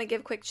dresses I want to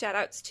give quick shout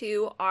outs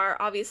to are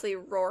obviously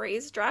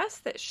Rory's dress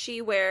that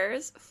she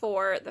wears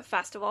for the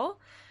festival.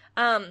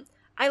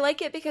 I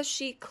like it because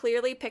she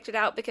clearly picked it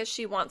out because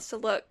she wants to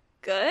look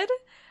good.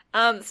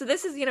 So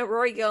this is,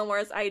 Rory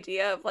Gilmore's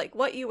idea of like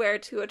what you wear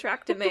to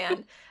attract a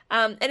man.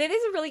 And it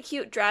is a really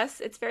cute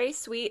dress. It's very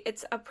sweet.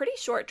 It's a pretty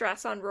short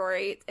dress on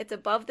Rory. It's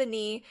above the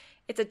knee.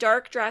 It's a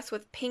dark dress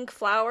with pink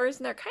flowers,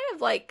 and they're kind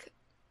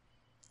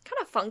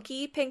of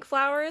funky pink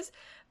flowers.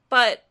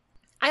 But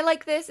I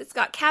like this. It's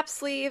got cap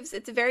sleeves.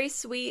 It's very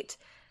sweet.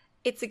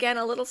 It's, again,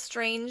 a little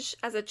strange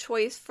as a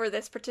choice for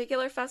this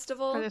particular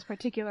festival. For this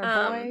particular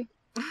boy.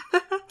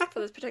 For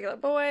this particular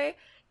boy.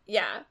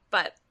 Yeah,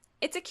 but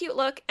it's a cute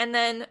look. And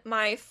then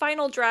my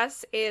final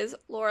dress is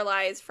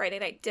Lorelai's Friday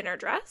night dinner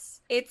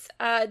dress. It's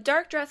a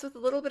dark dress with a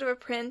little bit of a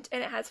print,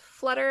 and it has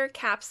flutter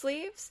cap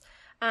sleeves,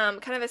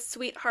 kind of a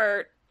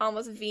sweetheart,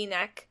 almost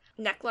V-neck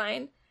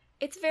neckline.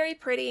 It's very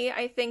pretty.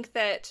 I think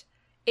that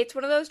it's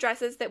one of those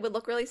dresses that would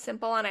look really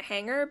simple on a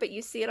hanger, but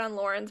you see it on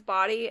Lauren's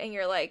body, and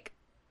you're like,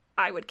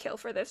 I would kill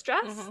for this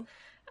dress.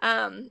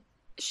 Mm-hmm.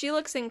 She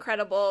looks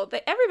incredible,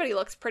 but everybody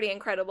looks pretty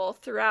incredible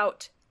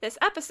throughout this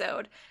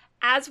episode,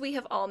 as we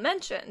have all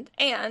mentioned.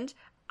 And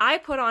I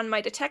put on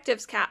my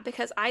detective's cap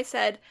because I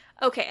said,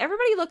 okay,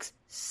 everybody looks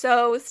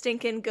so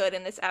stinking good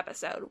in this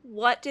episode.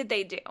 What did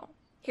they do?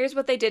 Here's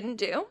what they didn't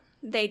do.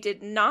 They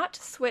did not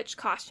switch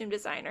costume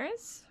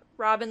designers.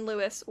 Robin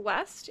Lewis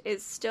West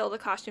is still the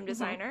costume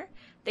designer.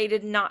 They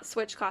did not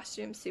switch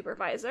costume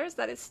supervisors.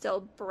 That is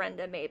still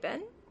Brenda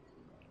Mabin.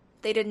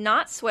 They did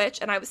not switch,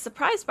 and I was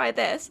surprised by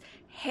this,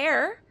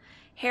 hair.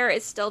 Hair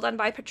is still done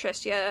by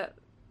Patricia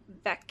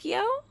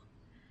Vecchio.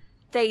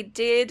 They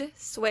did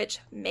switch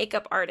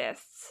makeup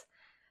artists.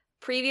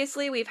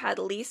 Previously, we've had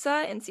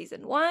Lisa in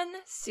season 1,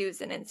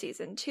 Susan in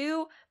season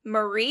 2.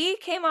 Marie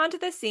came onto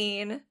the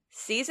scene,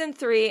 season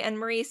 3, and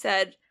Marie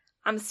said,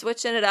 I'm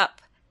switching it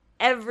up.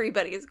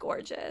 Everybody's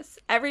gorgeous.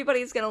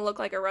 Everybody's going to look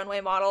like a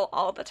runway model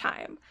all the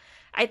time.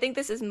 I think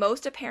this is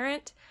most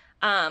apparent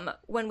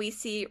when we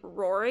see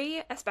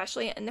Rory,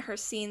 especially in her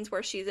scenes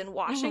where she's in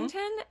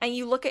Washington, and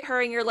you look at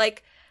her and you're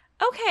like,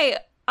 okay,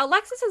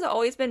 Alexis has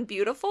always been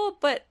beautiful,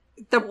 but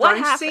the what brunch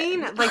happened?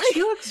 scene, like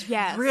she looks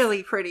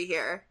really pretty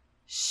here.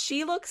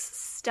 She looks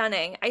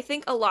stunning. I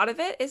think a lot of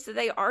it is that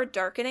they are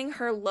darkening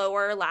her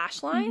lower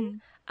lash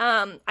line.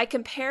 I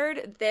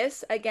compared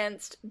this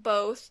against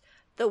both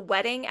the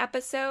wedding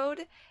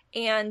episode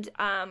and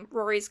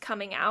Rory's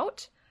coming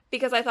out,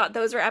 because I thought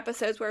those are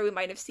episodes where we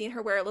might have seen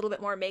her wear a little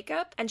bit more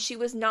makeup, and she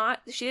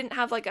didn't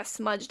have like a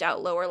smudged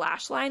out lower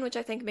lash line, which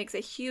I think makes a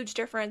huge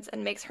difference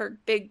and makes her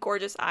big,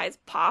 gorgeous eyes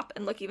pop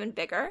and look even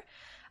bigger.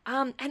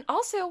 And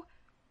also,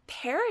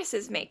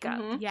 Paris's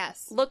makeup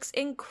looks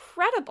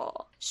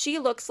incredible. She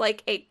looks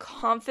like a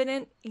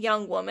confident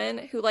young woman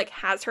who like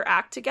has her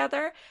act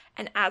together,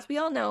 and as we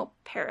all know,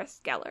 Paris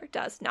Geller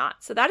does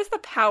not. So that is the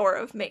power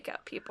of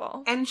makeup,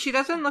 people. And she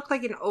doesn't look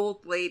like an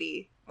old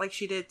lady like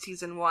she did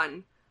season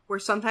 1, where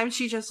sometimes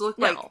she just looked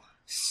like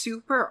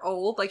super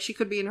old, like she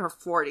could be in her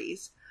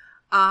 40s.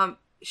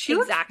 She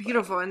looks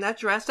beautiful, and that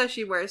dress that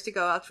she wears to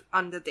go out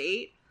on the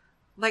date,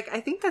 like I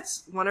think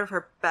that's one of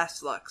her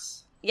best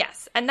looks.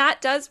 Yes, and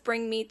that does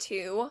bring me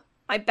to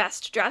my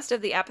best dressed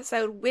of the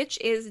episode, which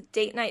is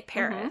Date Night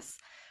Paris.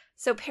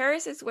 So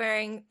Paris is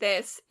wearing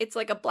this, it's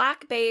like a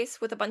black base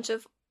with a bunch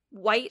of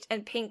white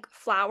and pink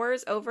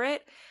flowers over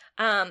it.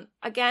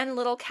 Again,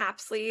 little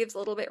cap sleeves, a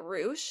little bit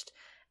ruched.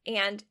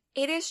 And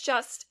it is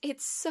just,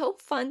 it's so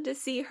fun to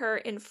see her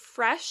in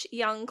fresh,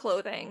 young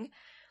clothing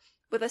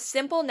with a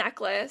simple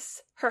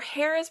necklace. Her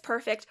hair is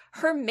perfect.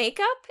 Her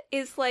makeup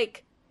is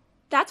like,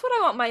 that's what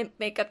I want my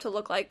makeup to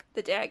look like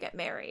the day I get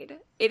married.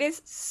 It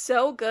is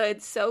so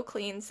good, so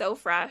clean, so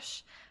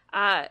fresh.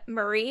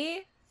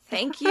 Marie,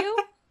 thank you.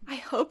 I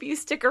hope you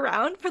stick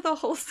around for the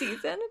whole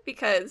season,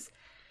 because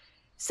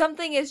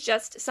something is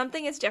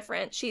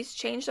different. She's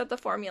changed up the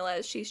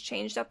formulas. She's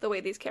changed up the way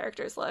these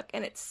characters look,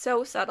 and it's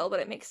so subtle, but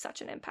it makes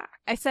such an impact.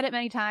 I said it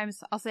many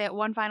times. I'll say it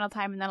one final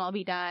time, and then I'll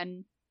be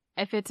done.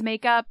 If it's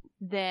makeup,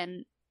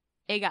 then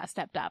it got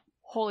stepped up.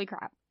 Holy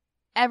crap.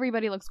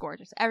 Everybody looks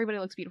gorgeous. Everybody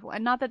looks beautiful.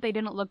 And not that they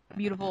didn't look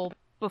beautiful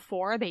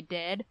before, they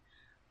did,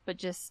 but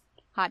just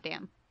hot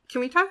damn. Can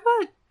we talk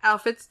about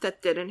outfits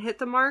that didn't hit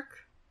the mark?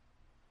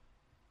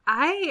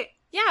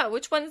 Yeah,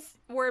 which ones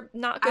were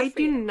not good for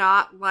you? I do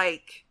not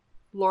like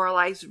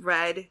Lorelai's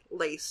red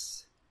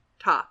lace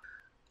top.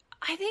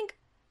 I think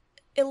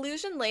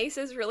illusion lace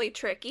is really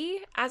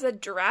tricky. As a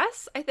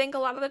dress, I think a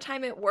lot of the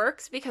time it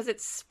works because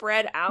it's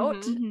spread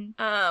out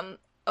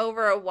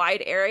over a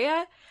wide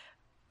area.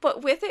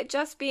 But with it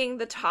just being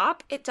the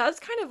top, it does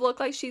kind of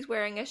look like she's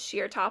wearing a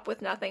sheer top with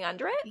nothing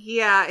under it.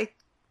 Yeah,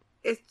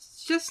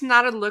 it's just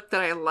not a look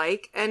that I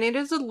like. And it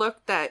is a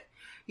look that,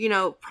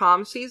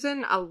 prom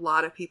season, a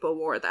lot of people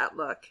wore that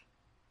look.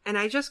 And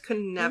I just could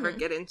never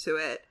get into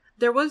it.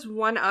 There was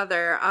one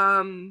other,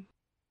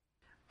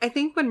 I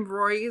think when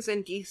Rory's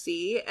in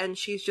DC and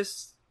she's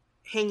just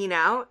hanging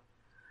out.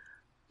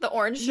 The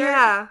orange shirt?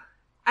 Yeah.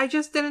 I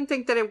just didn't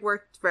think that it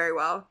worked very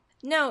well.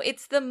 No,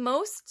 it's the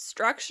most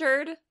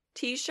structured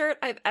t-shirt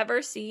I've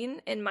ever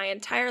seen in my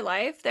entire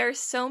life. There are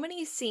so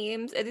many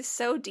seams. It is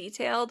so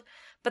detailed,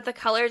 but the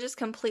color just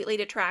completely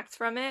detracts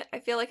from it. I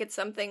feel like it's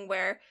something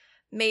where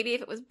maybe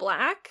if it was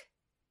black,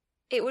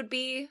 it would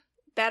be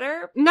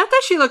better. Not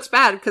that she looks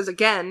bad, because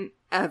again,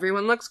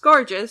 everyone looks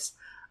gorgeous.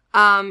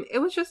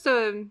 It was just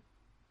a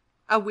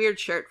weird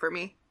shirt for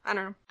me. I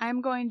don't know.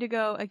 I'm going to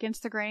go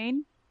against the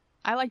grain.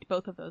 I liked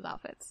both of those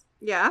outfits.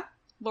 Yeah?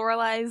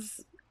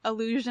 Lorelai's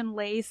illusion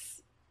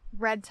lace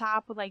red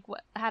top with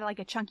had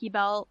a chunky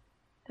belt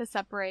to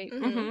separate.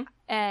 Mm-hmm.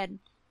 And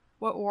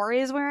what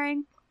Rory is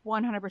wearing,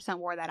 100%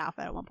 wore that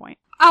outfit at one point.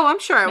 Oh, I'm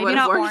sure I would Maybe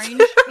have not worn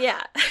orange.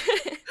 Yeah.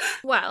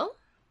 Well,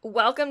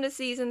 welcome to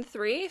season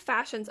 3.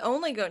 Fashion's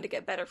only going to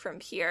get better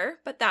from here,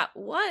 but that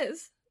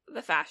was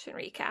the fashion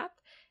recap.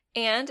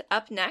 And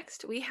up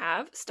next, we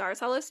have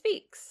Stars Hollow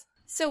Speaks.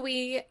 So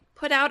we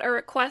put out a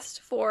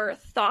request for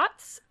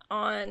thoughts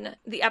on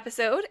the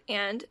episode,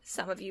 and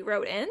some of you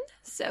wrote in.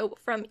 So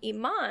from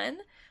Iman,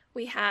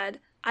 we had,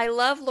 I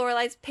love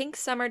Lorelai's pink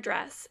summer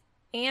dress,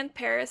 and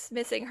Paris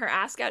missing her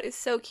ask-out is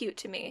so cute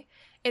to me.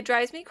 It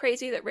drives me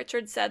crazy that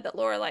Richard said that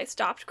Lorelai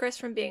stopped Chris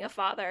from being a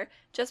father.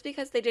 Just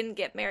because they didn't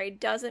get married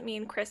doesn't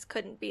mean Chris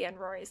couldn't be in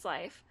Rory's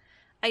life.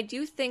 I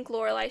do think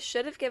Lorelai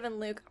should have given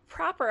Luke a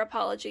proper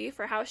apology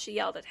for how she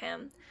yelled at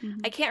him. Mm-hmm.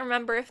 I can't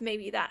remember if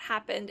maybe that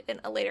happened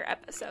in a later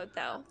episode,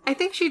 though. I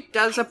think she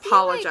does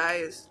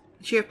apologize.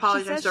 She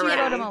apologized She already.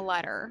 wrote him a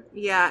letter.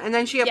 Yeah, and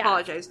then she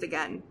apologized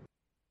again.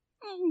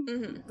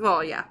 Mm-hmm.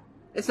 Well, yeah.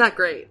 It's not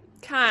great.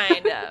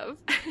 Kind of.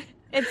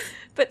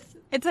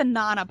 It's a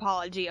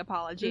non-apology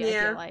apology, Yeah.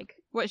 I feel like.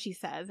 What she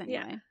says,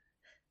 anyway. Yeah.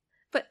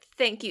 But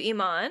thank you,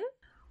 Iman.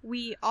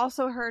 We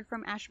also heard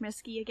from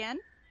Ashmisky again.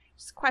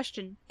 Just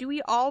question, do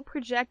we all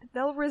project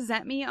they'll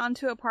resent me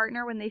onto a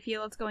partner when they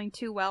feel it's going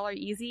too well or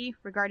easy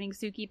regarding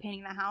Suki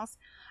painting the house?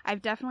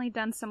 I've definitely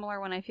done similar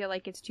when I feel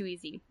like it's too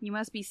easy. You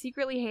must be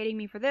secretly hating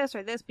me for this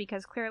or this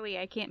because clearly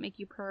I can't make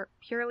you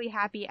purely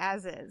happy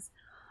as is.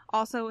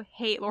 Also,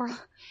 hate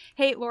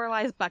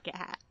Lorelai's bucket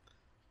hat.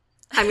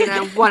 I mean, I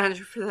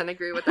 100%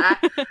 agree with that.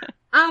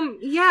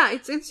 Yeah,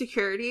 it's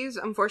insecurities.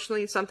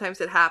 Unfortunately, sometimes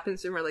it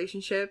happens in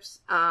relationships,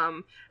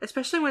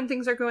 especially when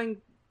things are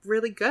going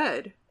really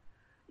good.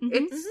 Mm-hmm.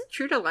 It's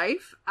true to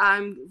life.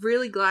 I'm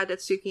really glad that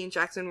Suki and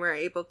Jackson were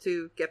able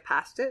to get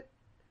past it.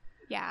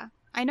 Yeah.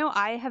 I know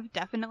I have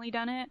definitely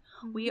done it.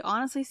 We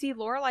honestly see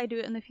Lorelai do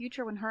it in the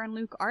future when her and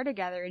Luke are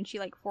together and she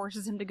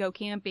forces him to go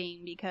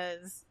camping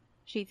because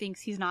she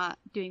thinks he's not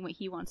doing what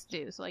he wants to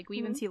do. So we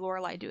even see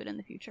Lorelai do it in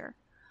the future.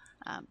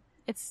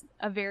 It's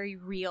a very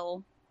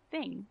real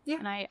thing. Yeah.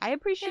 And I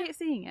appreciate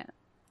seeing it.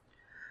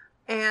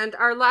 And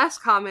our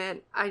last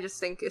comment, I just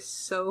think is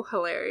so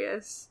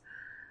hilarious.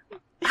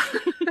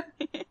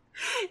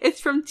 It's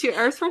from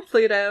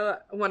Pluto,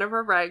 one of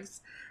our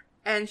regs,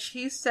 and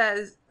she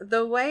says,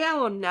 the way I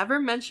will never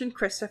mention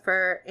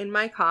Christopher in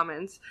my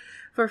comments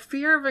for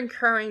fear of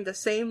incurring the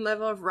same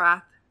level of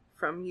wrath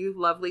from you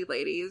lovely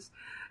ladies.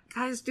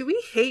 Guys, do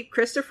we hate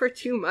Christopher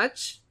too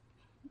much?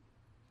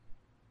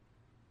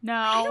 No.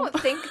 I don't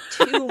think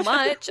too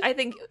much. I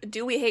think,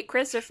 do we hate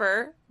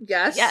Christopher?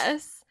 Yes.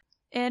 Yes.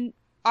 In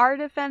our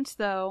defense,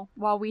 though,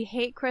 while we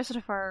hate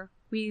Christopher,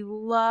 we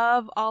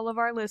love all of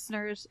our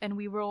listeners, and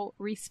we will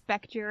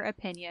respect your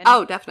opinion.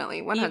 Oh,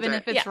 definitely. 100. Even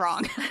if it's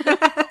wrong.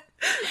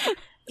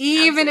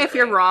 Even if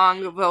you're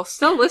wrong, we'll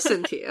still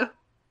listen to you.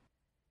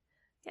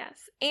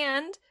 Yes.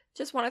 And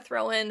just want to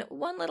throw in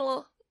one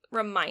little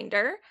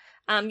reminder.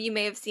 You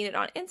may have seen it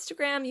on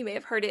Instagram. You may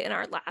have heard it in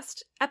our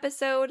last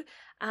episode.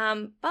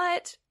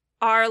 But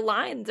our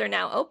lines are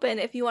now open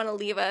if you want to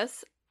leave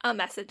us a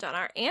message on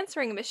our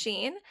answering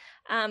machine.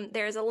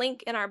 There's a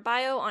link in our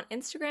bio on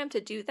Instagram to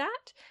do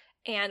that.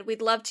 And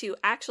we'd love to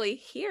actually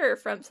hear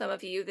from some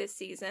of you this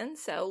season.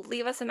 So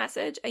leave us a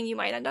message and you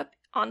might end up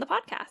on the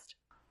podcast.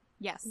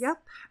 Yes.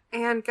 Yep.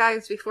 And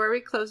guys, before we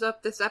close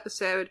up this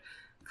episode,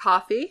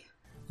 coffee.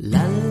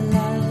 La la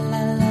la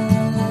la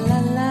la la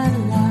la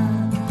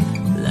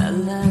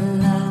la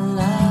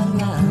la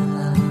la.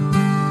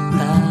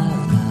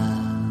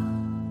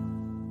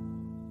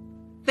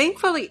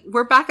 Thankfully,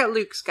 we're back at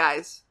Luke's,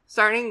 guys.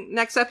 Starting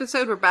next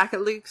episode, we're back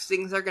at Luke's.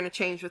 Things are going to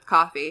change with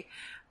coffee.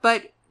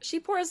 But she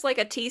pours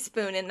a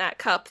teaspoon in that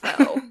cup,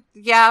 though.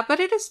 Yeah, but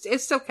it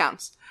still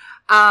counts.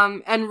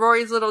 And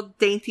Rory's little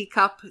dainty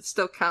cup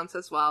still counts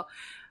as well.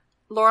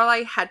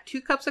 Lorelai had 2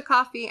 cups of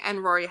coffee,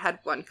 and Rory had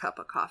 1 cup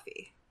of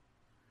coffee.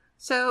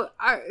 So,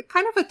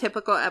 kind of a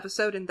typical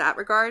episode in that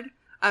regard.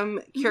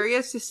 I'm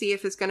curious to see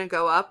if it's going to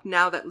go up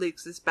now that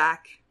Luke's is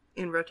back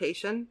in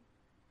rotation.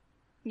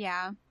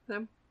 Yeah.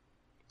 So,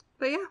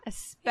 but yeah.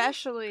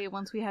 Especially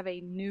once we have a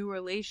new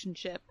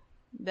relationship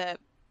that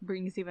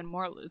brings even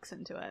more Luke's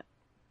into it.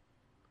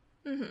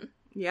 Mm-hmm.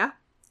 Yeah.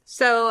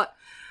 So,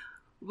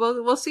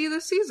 we'll see you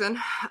this season.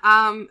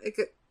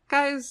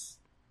 Guys,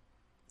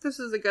 this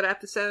is a good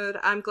episode.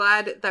 I'm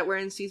glad that we're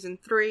in season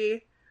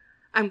 3.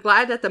 I'm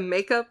glad that the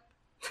makeup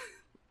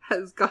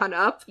has gone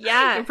up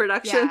in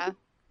production. Yeah.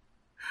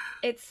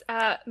 It's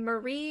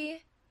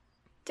Marie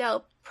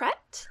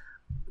Delpret.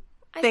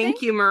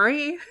 Thank you,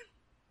 Marie.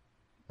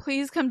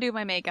 Please come do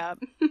my makeup.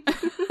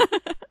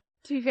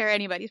 To be fair,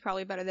 anybody's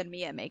probably better than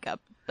me at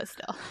makeup, but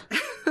still.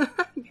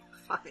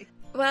 Fine.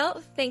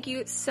 Well, thank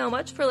you so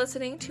much for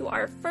listening to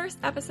our first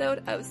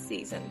episode of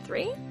Season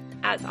 3.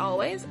 As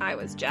always, I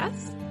was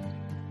Jess.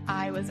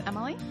 I was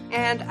Emily.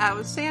 And I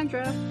was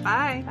Sandra.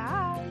 Bye.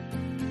 Bye.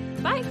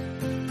 Bye.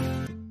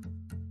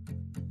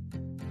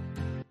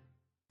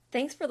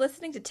 Thanks for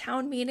listening to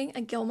Town Meeting,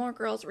 a Gilmore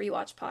Girls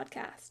rewatch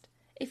podcast.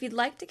 If you'd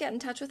like to get in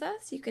touch with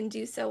us, you can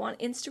do so on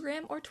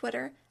Instagram or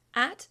Twitter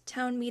at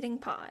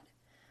townmeetingpod.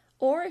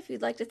 Or if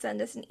you'd like to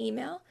send us an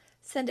email,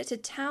 send it to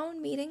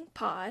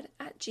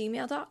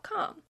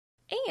townmeetingpod@gmail.com.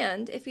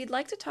 And if you'd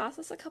like to toss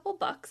us a couple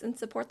bucks and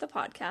support the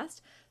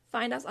podcast,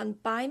 find us on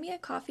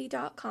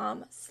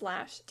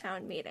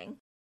buymeacoffee.com/townmeeting.